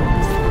going in.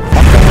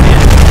 I'm going in.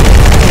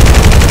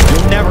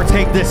 You'll never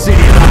take this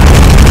city alive.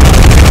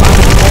 I'm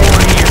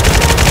over here.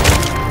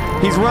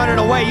 He's running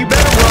away. You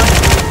better run.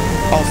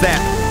 Oh,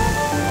 snap.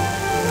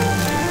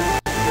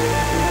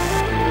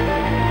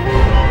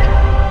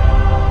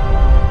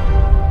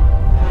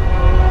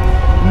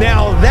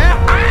 Now that,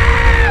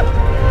 ah!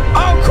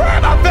 Oh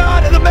crap, I fell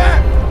out of the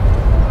map.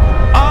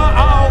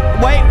 Uh-oh,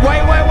 wait,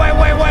 wait, wait, wait,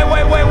 wait, wait,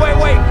 wait, wait, wait,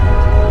 wait.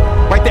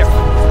 Right there.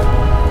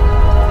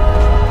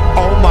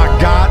 Oh my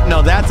God,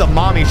 no, that's a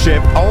mommy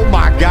ship. Oh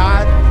my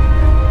God.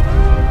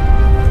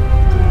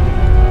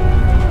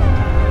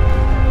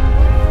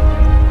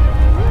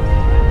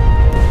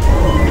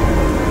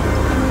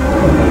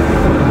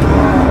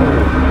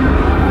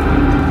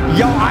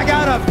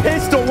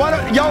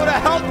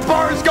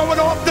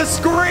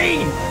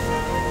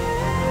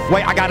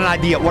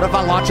 idea. What if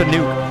I launch a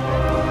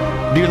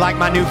nuke? Do you like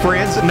my new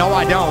friends? No,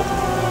 I don't.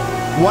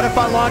 What if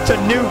I launch a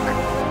nuke?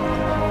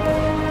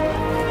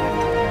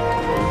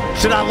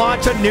 Should I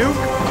launch a nuke?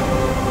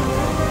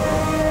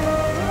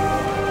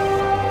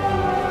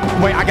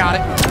 Wait, I got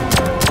it.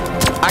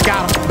 I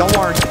got him. Don't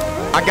worry.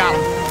 I got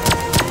him.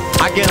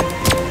 I get him.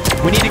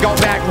 We need to go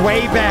back,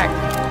 way back.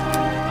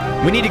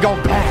 We need to go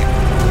back.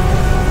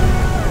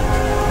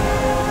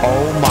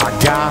 Oh my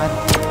God.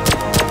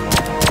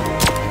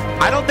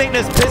 I don't think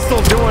this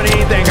pistol's doing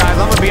anything, guys.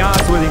 I'm gonna be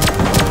honest with you.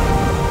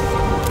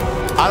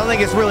 I don't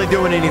think it's really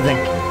doing anything.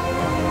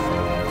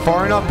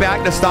 Far enough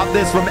back to stop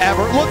this from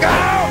ever. Look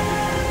out!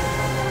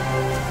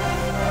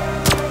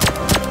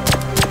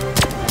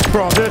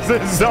 Bro, this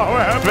is so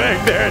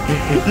epic, dude.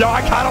 Yo,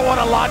 I kind of want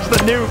to launch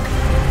the nuke.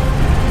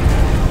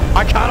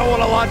 I kind of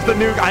want to launch the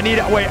nuke. I need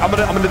it. Wait, I'm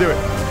gonna do it.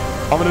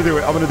 I'm gonna do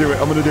it. I'm gonna do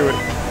it. I'm gonna do it.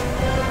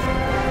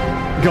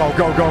 Go,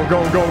 go, go,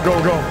 go, go,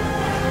 go, go.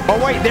 Oh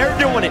wait, they're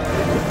doing it.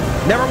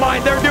 Never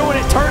mind, they're doing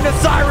it. Turn the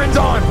sirens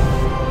on.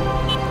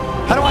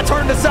 How do I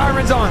turn the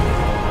sirens on?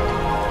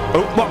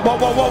 Oh, whoa, whoa,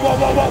 whoa, whoa, whoa,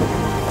 whoa, whoa.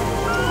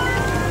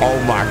 Oh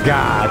my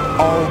God.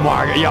 Oh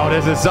my God. Yo,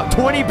 this is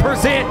 20%.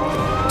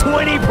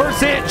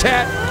 20%,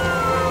 chat.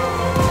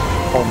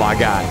 Oh my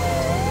God.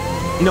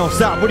 No,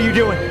 stop. What are you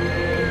doing?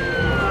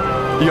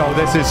 Yo,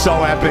 this is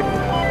so epic.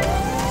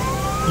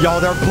 Yo,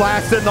 they're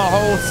blasting the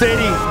whole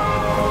city.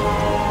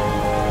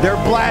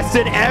 They're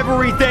blasting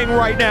everything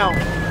right now.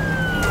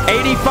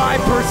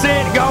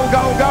 85%. Go,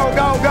 go, go,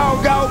 go,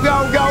 go, go,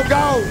 go, go,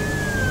 go.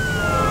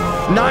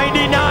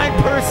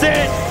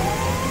 99%.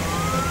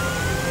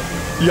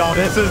 Yo,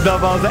 this is the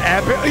most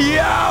epic.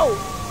 Yo!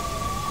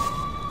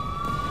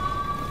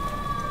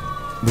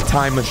 The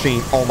time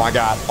machine. Oh my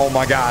God. Oh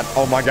my God.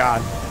 Oh my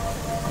God.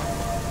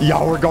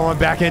 Yo, we're going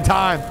back in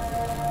time.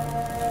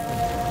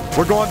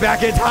 We're going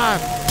back in time.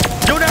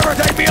 You'll never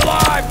take me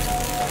alive.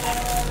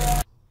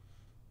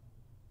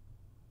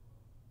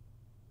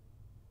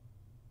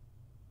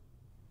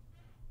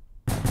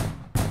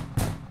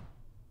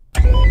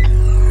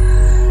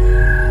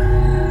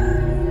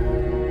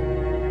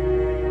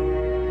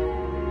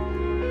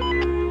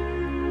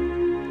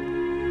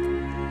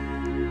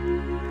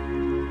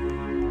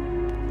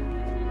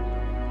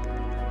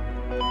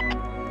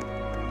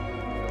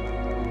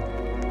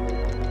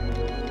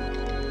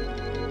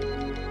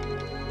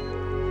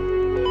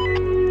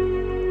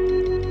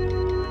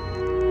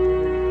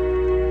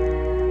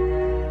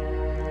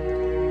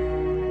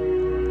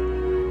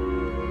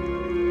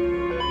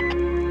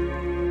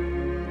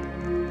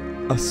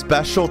 A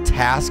special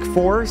task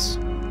force?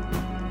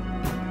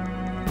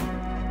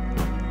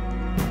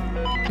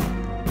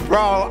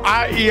 Bro,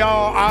 I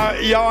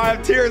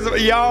have tears of,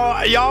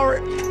 y'all,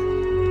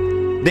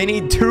 they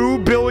need 2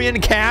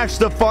 billion cash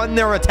to fund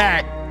their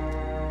attack.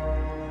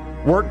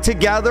 Work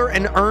together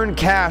and earn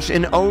cash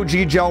in OG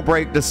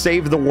Jailbreak to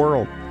save the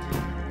world.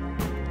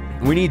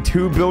 We need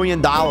 $2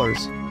 billion.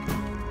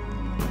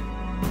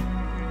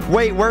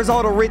 Wait, where's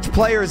all the rich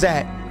players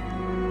at?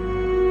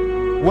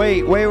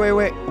 Wait,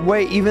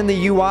 even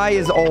the UI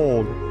is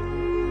old.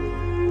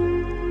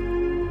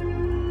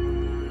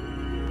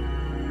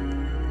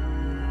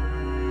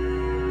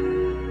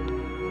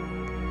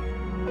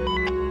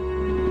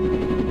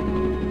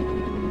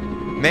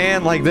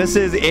 Man, like, this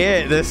is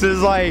it. This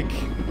is like...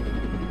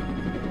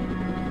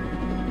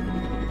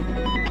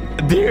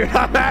 Dude,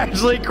 I'm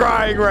actually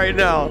crying right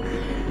now.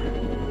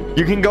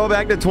 You can go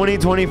back to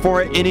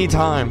 2024 at any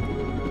time.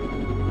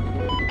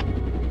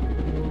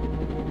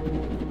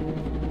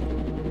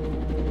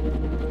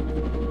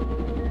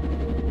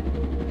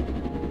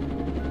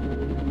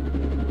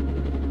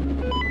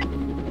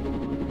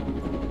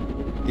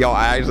 Yo,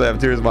 I actually have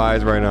tears in my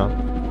eyes right now.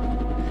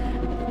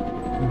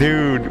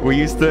 Dude, we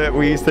used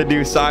to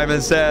do Simon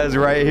Says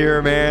right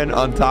here, man,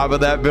 on top of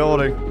that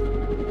building.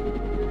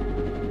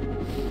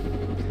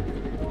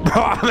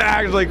 Bro, I'm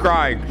actually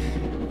crying.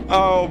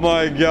 Oh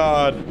my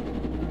God.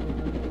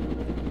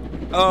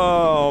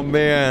 Oh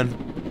man.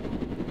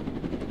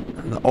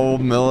 The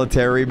old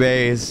military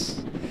base.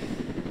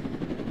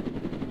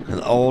 An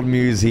old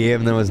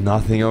museum. There was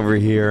nothing over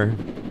here.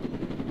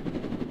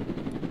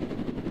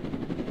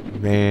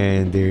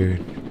 Man,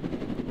 dude.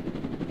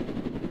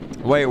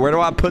 Wait, where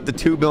do I put the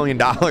 $2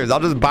 billion? I'll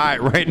just buy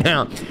it right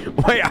now.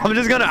 Wait, I'm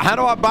just gonna... How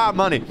do I buy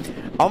money?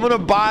 I'm gonna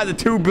buy the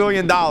 $2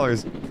 billion.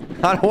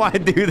 How do I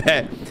do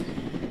that?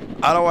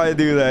 How do I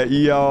do that?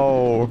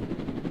 Yo.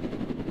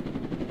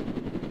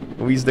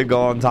 We used to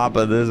go on top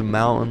of this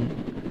mountain.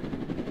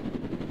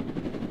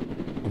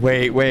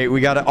 Wait,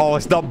 we gotta... Oh,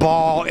 it's the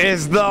ball.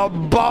 It's the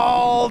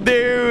ball,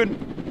 dude.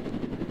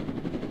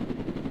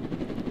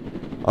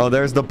 Oh,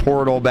 there's the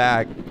portal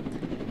back.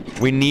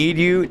 We need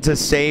you to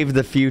save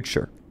the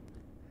future.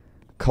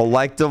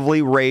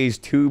 Collectively raise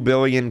 2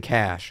 billion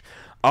cash.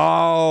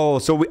 Oh,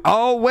 so we...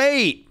 Oh,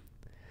 wait.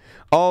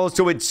 Oh,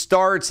 so it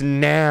starts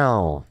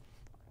now.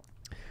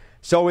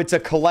 So it's a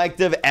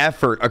collective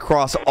effort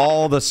across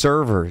all the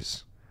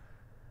servers.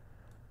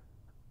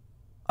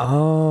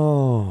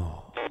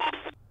 Oh.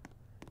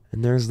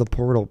 And there's the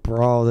portal.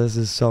 Bro, this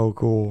is so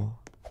cool.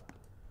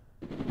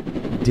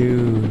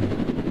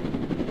 Dude.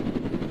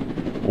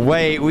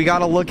 Wait, we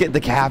gotta look at the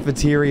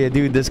cafeteria,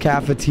 dude. This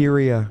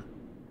cafeteria.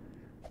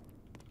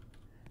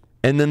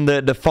 And then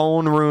the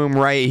phone room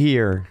right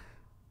here.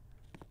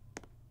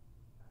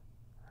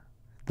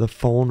 The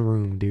phone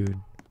room, dude.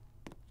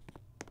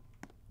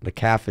 The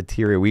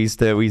cafeteria. We used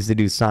to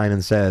do sign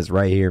and says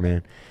right here,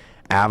 man.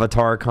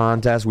 Avatar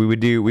contest. We would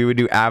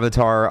do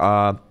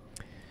avatar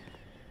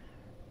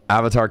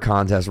avatar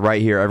contest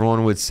right here.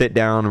 Everyone would sit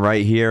down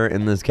right here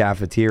in this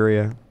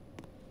cafeteria.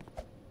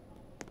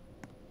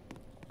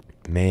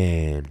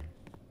 Man.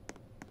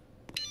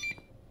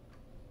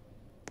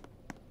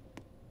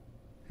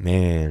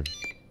 Man.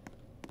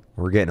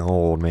 We're getting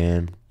old,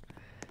 man.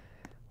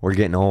 We're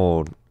getting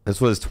old.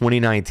 This was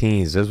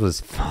 2019. This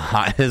was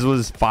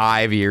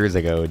 5 years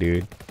ago,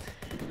 dude.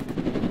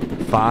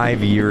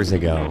 5 years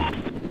ago.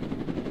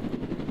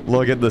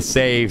 Look at the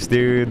saves,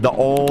 dude. The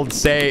old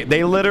save.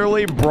 They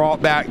literally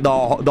brought back the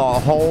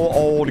whole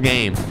old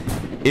game.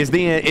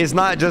 It's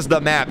not just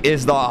the map.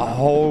 It's the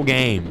whole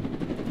game.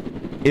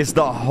 It's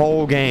the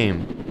whole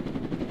game.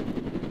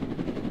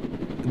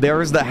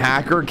 There's the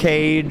hacker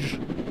cage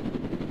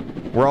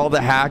where all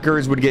the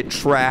hackers would get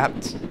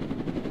trapped.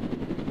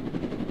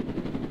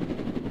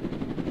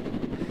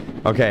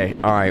 Okay,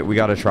 all right, we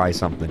gotta try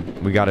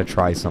something. We gotta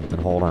try something.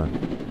 Hold on.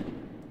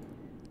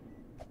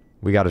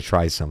 We gotta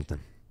try something.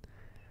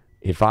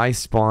 If I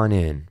spawn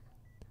in.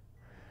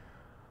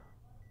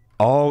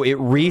 Oh, it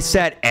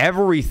reset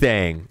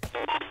everything.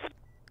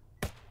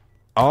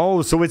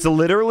 Oh, so it's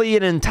literally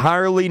an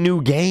entirely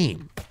new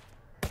game.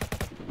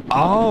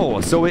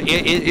 Oh, so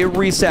it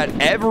reset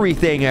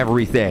everything.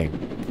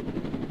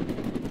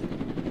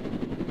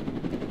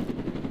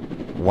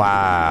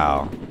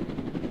 Wow.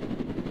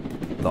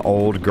 The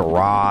old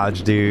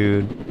garage,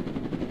 dude.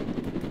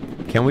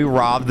 Can we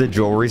rob the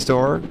jewelry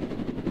store?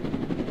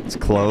 It's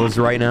closed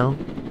right now.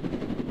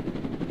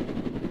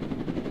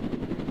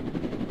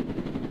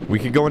 We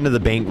could go into the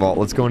bank vault.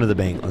 Let's go into the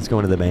bank. Let's go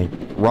into the bank.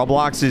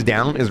 Roblox is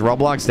down. Is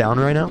Roblox down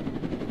right now?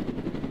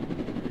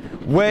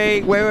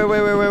 Wait.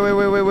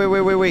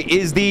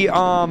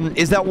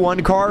 Is that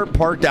one car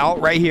parked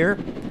out right here?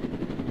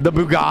 The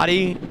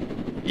Bugatti?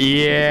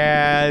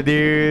 Yeah,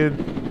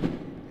 dude.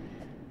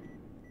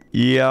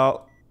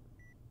 Yep.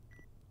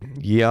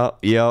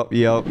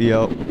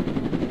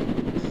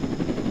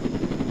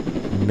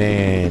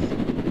 Man.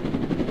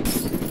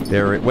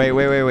 There.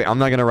 Wait. I'm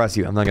not gonna arrest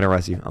you. I'm not gonna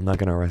arrest you.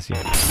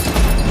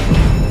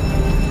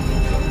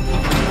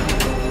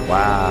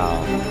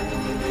 Wow.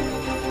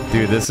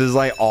 Dude, this is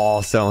like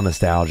all so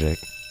nostalgic.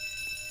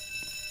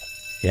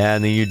 Yeah,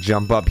 and then you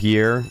jump up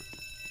here.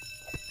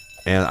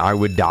 And I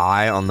would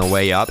die on the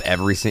way up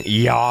every single...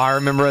 Yeah, I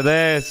remember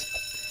this.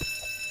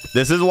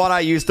 This is what I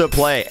used to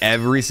play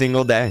every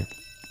single day.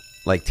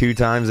 Like 2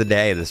 times a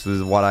day. This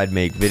was what I'd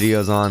make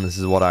videos on. This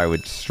is what I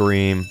would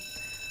stream.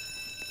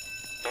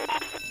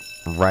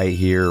 Right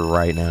here,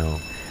 right now.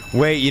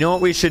 Wait, you know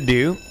what we should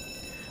do?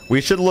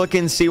 We should look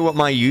and see what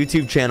my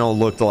YouTube channel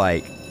looked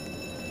like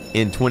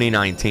in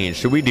 2019.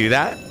 Should we do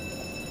that?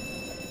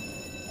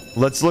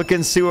 Let's look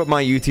and see what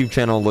my YouTube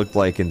channel looked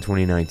like in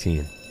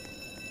 2019.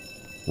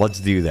 Let's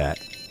do that.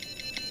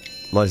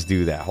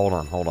 Hold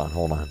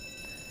on.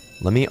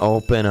 Let me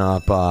open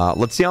up.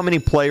 Let's see how many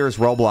players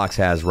Roblox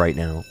has right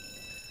now.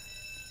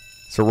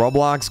 So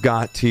Roblox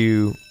got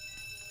to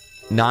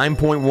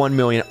 9.1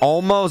 million.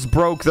 Almost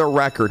broke their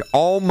record.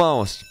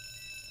 Almost.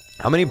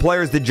 How many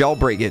players did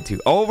Jailbreak get to?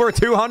 Over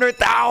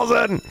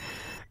 200,000.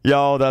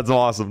 Yo, that's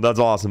awesome.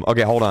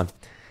 Okay, hold on.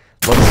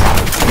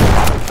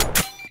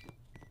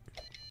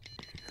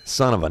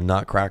 Son of a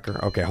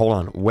nutcracker. Okay, hold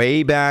on.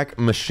 Wayback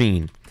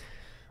Machine.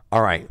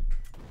 All right,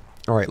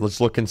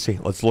 let's look and see.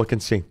 Let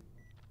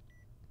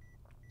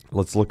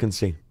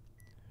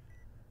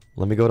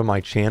me go to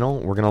my channel.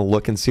 We're going to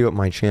look and see what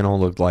my channel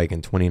looked like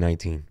in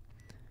 2019.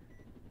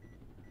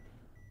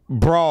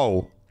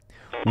 Bro,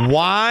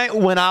 why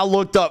when I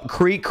looked up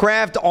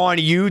KreekCraft on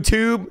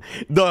YouTube,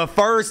 the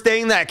first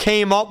thing that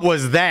came up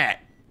was that?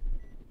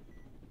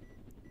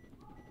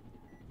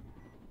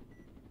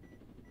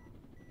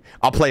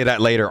 I'll play that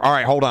later. All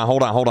right, hold on.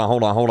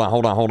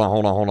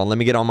 Let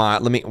me get on my,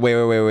 wait.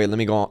 Let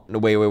me go on.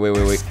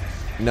 Wait.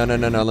 No.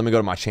 Let me go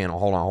to my channel.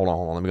 Hold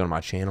on. Let me go to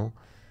my channel.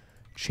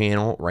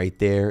 Channel right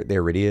there.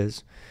 There it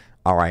is.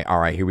 All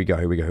right. Here we go.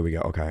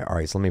 Okay. All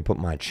right. So let me put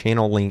my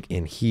channel link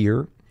in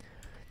here.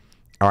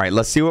 All right.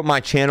 Let's see what my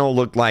channel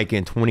looked like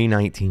in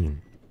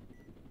 2019.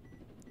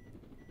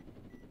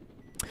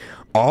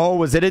 Oh,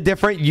 was it a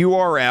different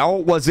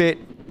URL? What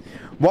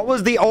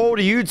was the old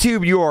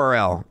YouTube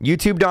URL?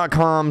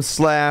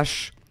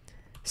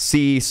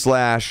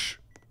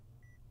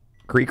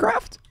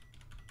 YouTube.com/c/KreekCraft?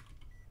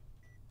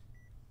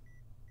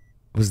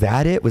 Was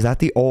that it? Was that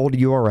the old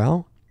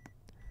URL?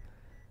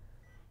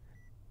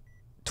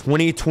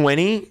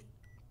 2020?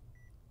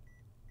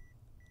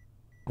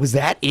 Was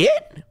that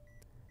it?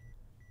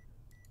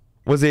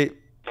 Was it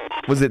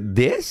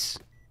this?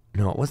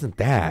 No, it wasn't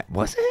that.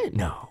 Was it?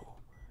 No.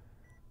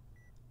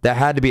 That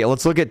had to be it.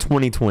 Let's look at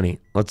 2020.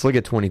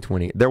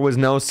 There was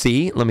no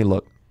C. Let me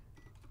look.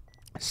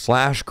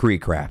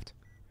 /KreekCraft.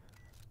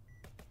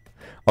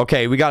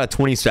 Okay, we got a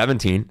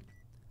 2017.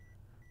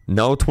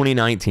 No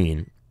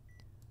 2019.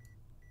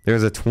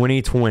 There's a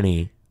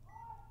 2020.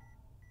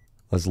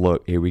 Let's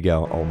look. Here we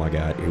go. Oh my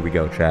God. Here we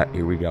go, chat.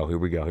 Here we go. Here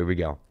we go. Here we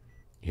go.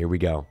 Here we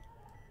go.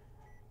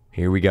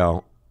 Here we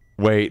go.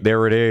 Wait,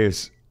 there it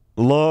is.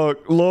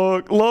 Look,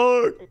 look,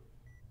 look.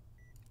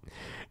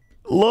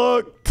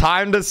 Look.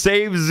 Time to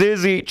save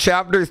Zizzy.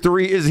 Chapter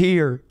 3 is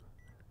here.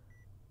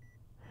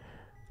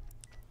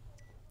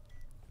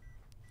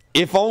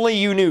 If only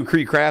you knew,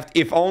 KreekCraft.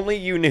 If only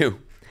you knew.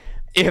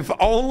 If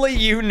only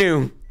you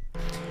knew.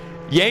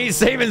 You ain't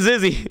saving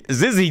Zizzy.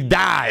 Zizzy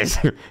dies.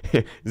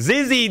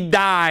 Zizzy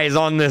dies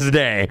on this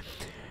day.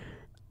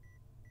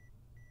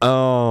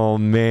 Oh,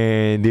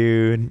 man,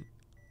 dude.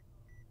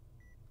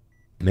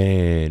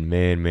 Man.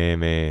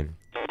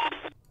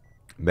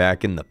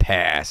 Back in the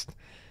past.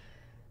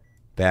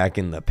 Back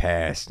in the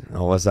past.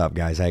 Oh, what's up,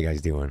 guys? How you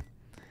guys doing?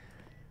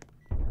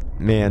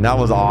 Man, that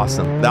was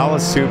awesome. That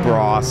was super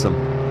awesome.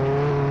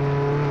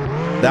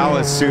 That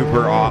was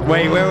super awesome.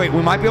 Wait.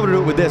 We might be able to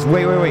do it with this.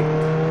 Wait.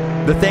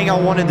 The thing I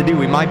wanted to do,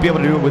 we might be able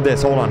to do it with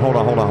this. Hold on.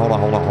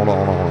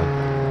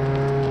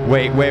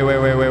 Wait.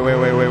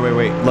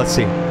 Let's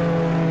see.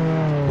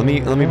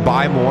 Let me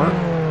buy more.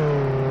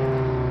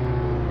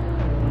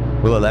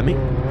 Will it let me?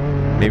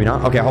 Maybe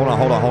not. Okay, hold on.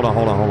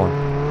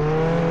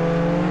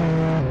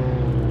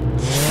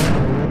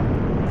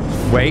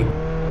 Wait.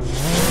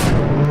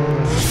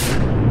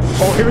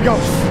 Oh, here we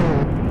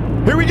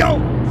go.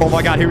 Oh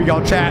my God, here we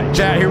go, chat,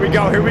 here we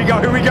go.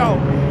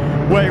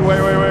 Wait.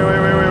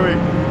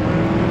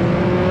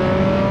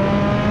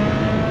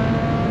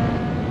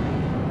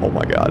 Oh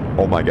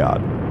my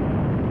God.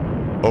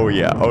 Oh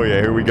yeah,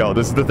 here we go.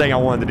 This is the thing I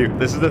wanted to do.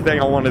 This is the thing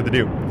I wanted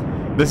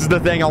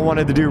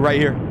to do right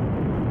here.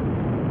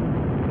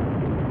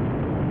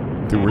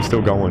 Dude, we're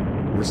still going.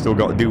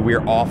 Dude,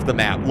 we're off the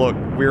map. Look,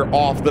 we're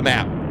off the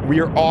map.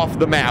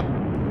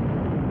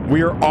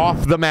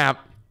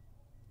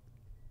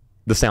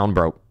 The sound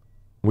broke.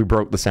 We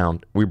broke the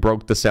sound. We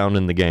broke the sound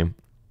in the game.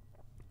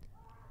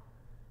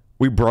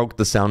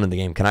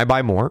 Can I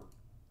buy more?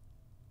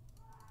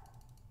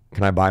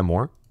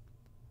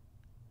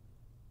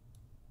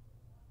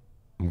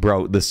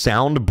 Bro, the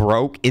sound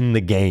broke in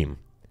the game.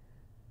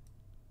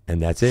 And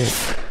that's it.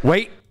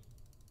 Wait.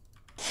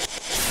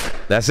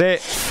 That's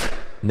it.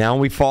 Now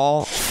we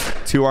fall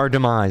to our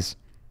demise.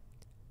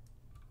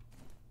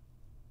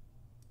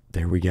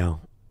 There we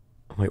go.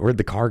 Wait, where'd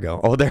the car go?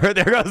 Oh, there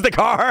goes the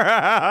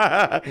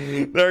car.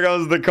 There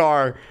goes the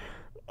car.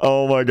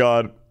 Oh my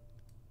God.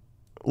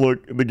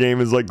 Look, the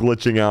game is like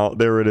glitching out.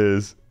 There it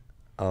is.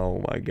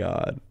 Oh my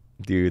God.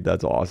 Dude,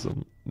 that's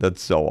awesome.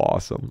 That's so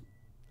awesome.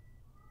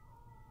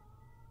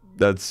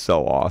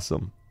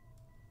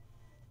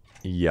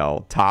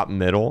 Yo, top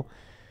middle?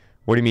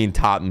 What do you mean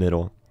top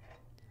middle?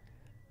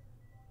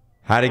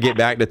 How to get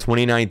back to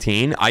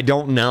 2019? I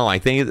don't know. I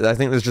think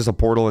there's just a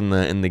portal in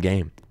the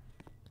game.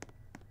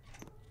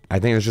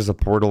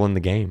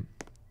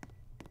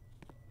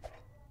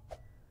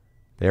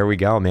 There we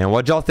go, man.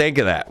 What'd y'all think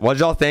of that?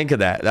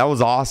 That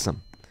was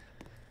awesome.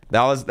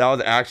 That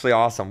was actually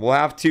awesome. We'll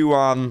have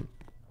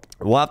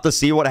to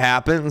see what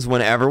happens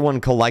when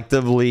everyone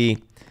collectively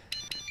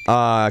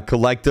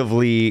collects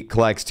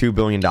 $2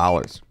 billion.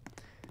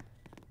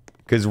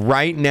 Because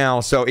right now,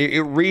 so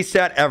it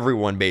reset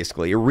everyone,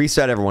 basically.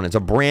 It's a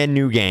brand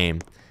new game.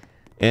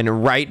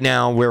 And right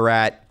now, we're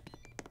at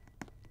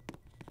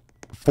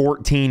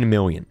 14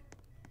 million.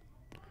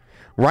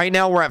 We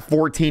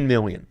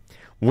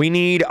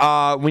need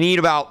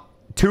about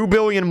 2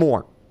 billion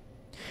more.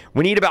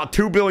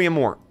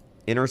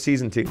 Enter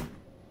season 2.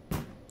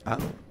 Oh.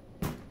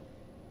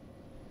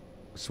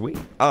 Sweet.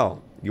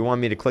 Oh, you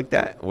want me to click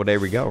that? Well, there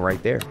we go,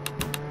 right there.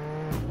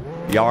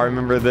 Y'all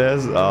remember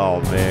this? Oh,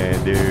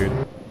 man, dude.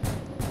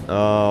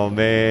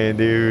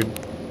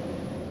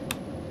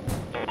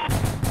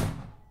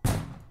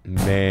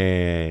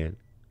 Man.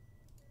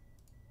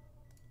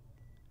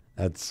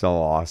 That's so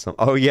awesome.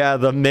 Oh, yeah,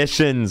 the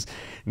missions.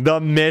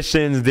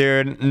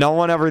 Dude. No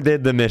one ever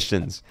did the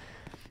missions.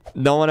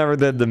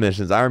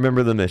 I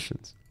remember the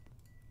missions.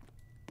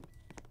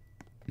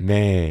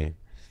 Man.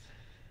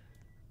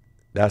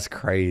 That's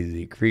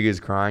crazy. Krieg is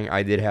crying.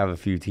 I did have a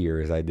few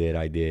tears. I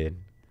did.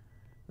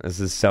 This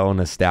is so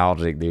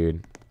nostalgic,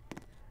 dude.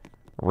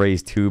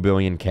 Raise 2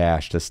 billion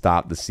cash to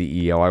stop the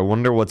CEO. I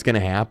wonder what's going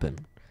to happen.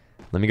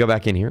 Let me go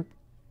back in here.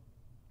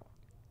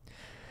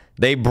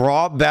 They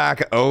brought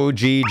back OG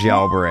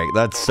Jailbreak.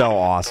 That's so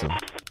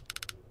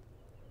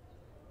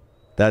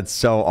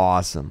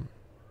awesome.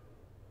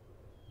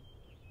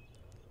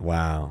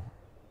 Wow.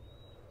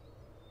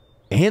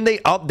 And they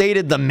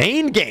updated the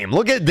main game.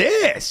 Look at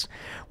this.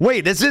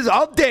 Wait, this is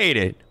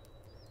updated.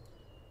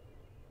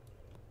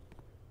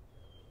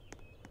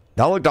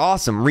 That looked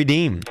awesome.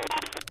 Redeem.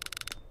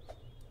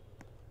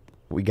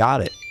 We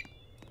got it.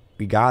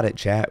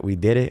 Chat. We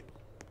did it.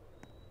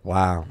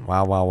 Wow.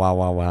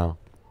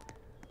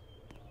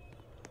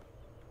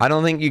 I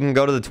don't think you can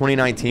go to the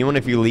 2019 one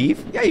if you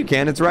leave. Yeah, you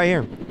can. It's right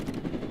here.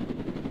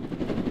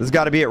 This has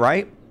got to be it,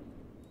 right?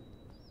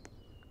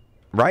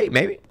 Right?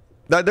 Maybe.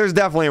 There's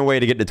definitely a way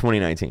to get to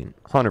 2019.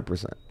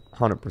 100%.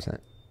 100%.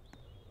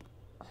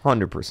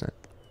 100%.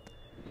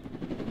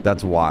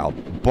 That's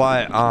wild.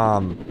 But,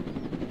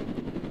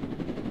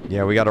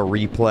 yeah, we got to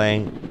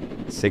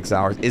replay 6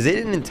 hours. Is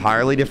it an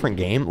entirely different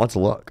game? Let's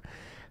look.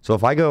 So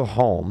if I go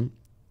home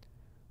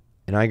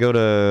and I go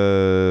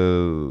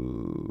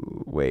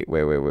to... Wait.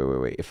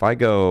 If I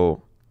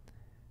go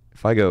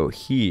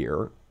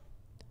here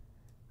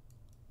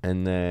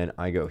and then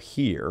I go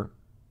here,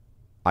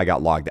 I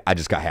got logged. I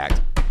just got hacked.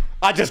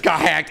 I just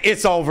got hacked.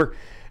 It's over.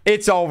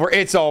 It's over.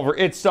 It's over.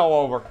 It's so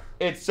over.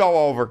 It's so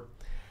over.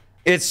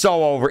 It's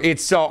so over.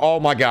 It's so... Oh,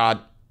 my God.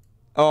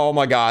 Oh,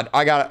 my God.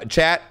 I got...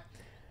 Chat,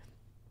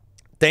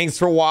 thanks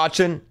for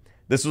watching.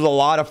 This was a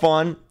lot of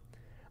fun.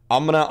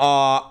 I'm gonna...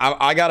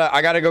 I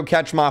gotta go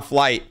catch my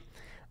flight.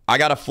 I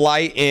got a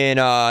flight in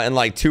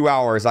like 2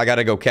 hours. I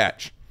gotta go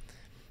catch.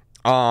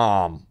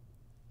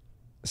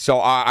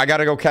 So I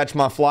gotta go catch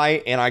my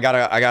flight, and I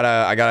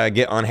gotta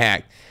get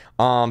unhacked.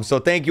 So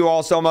thank you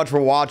all so much for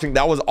watching.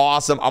 That was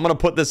awesome. I'm gonna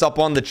put this up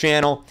on the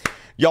channel.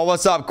 Yo,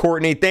 what's up,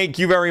 Courtney? Thank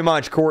you very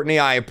much, Courtney.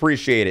 I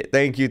appreciate it.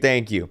 Thank you.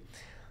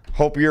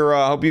 Hope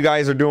you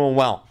guys are doing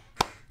well.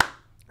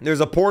 There's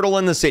a portal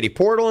in the city.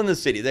 Portal in the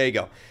city. There you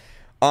go.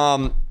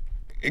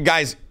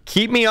 Guys,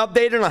 keep me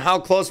updated on how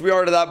close we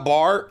are to that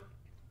bar.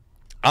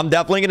 I'm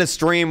definitely gonna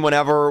stream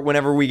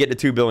whenever we get to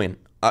 2 billion.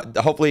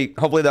 Hopefully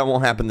that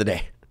won't happen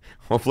today.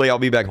 Hopefully I'll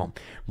be back home.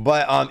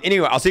 But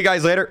anyway, I'll see you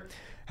guys later.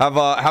 Have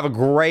a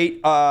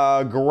great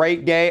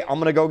day. I'm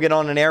gonna go get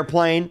on an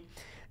airplane,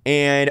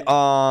 and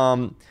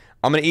I'm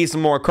gonna eat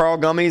some more Carl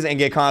gummies and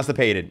get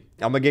constipated.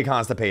 I'm gonna get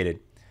constipated.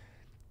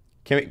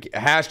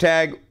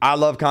 Hashtag I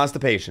love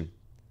constipation.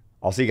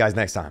 I'll see you guys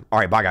next time. All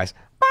right, bye guys.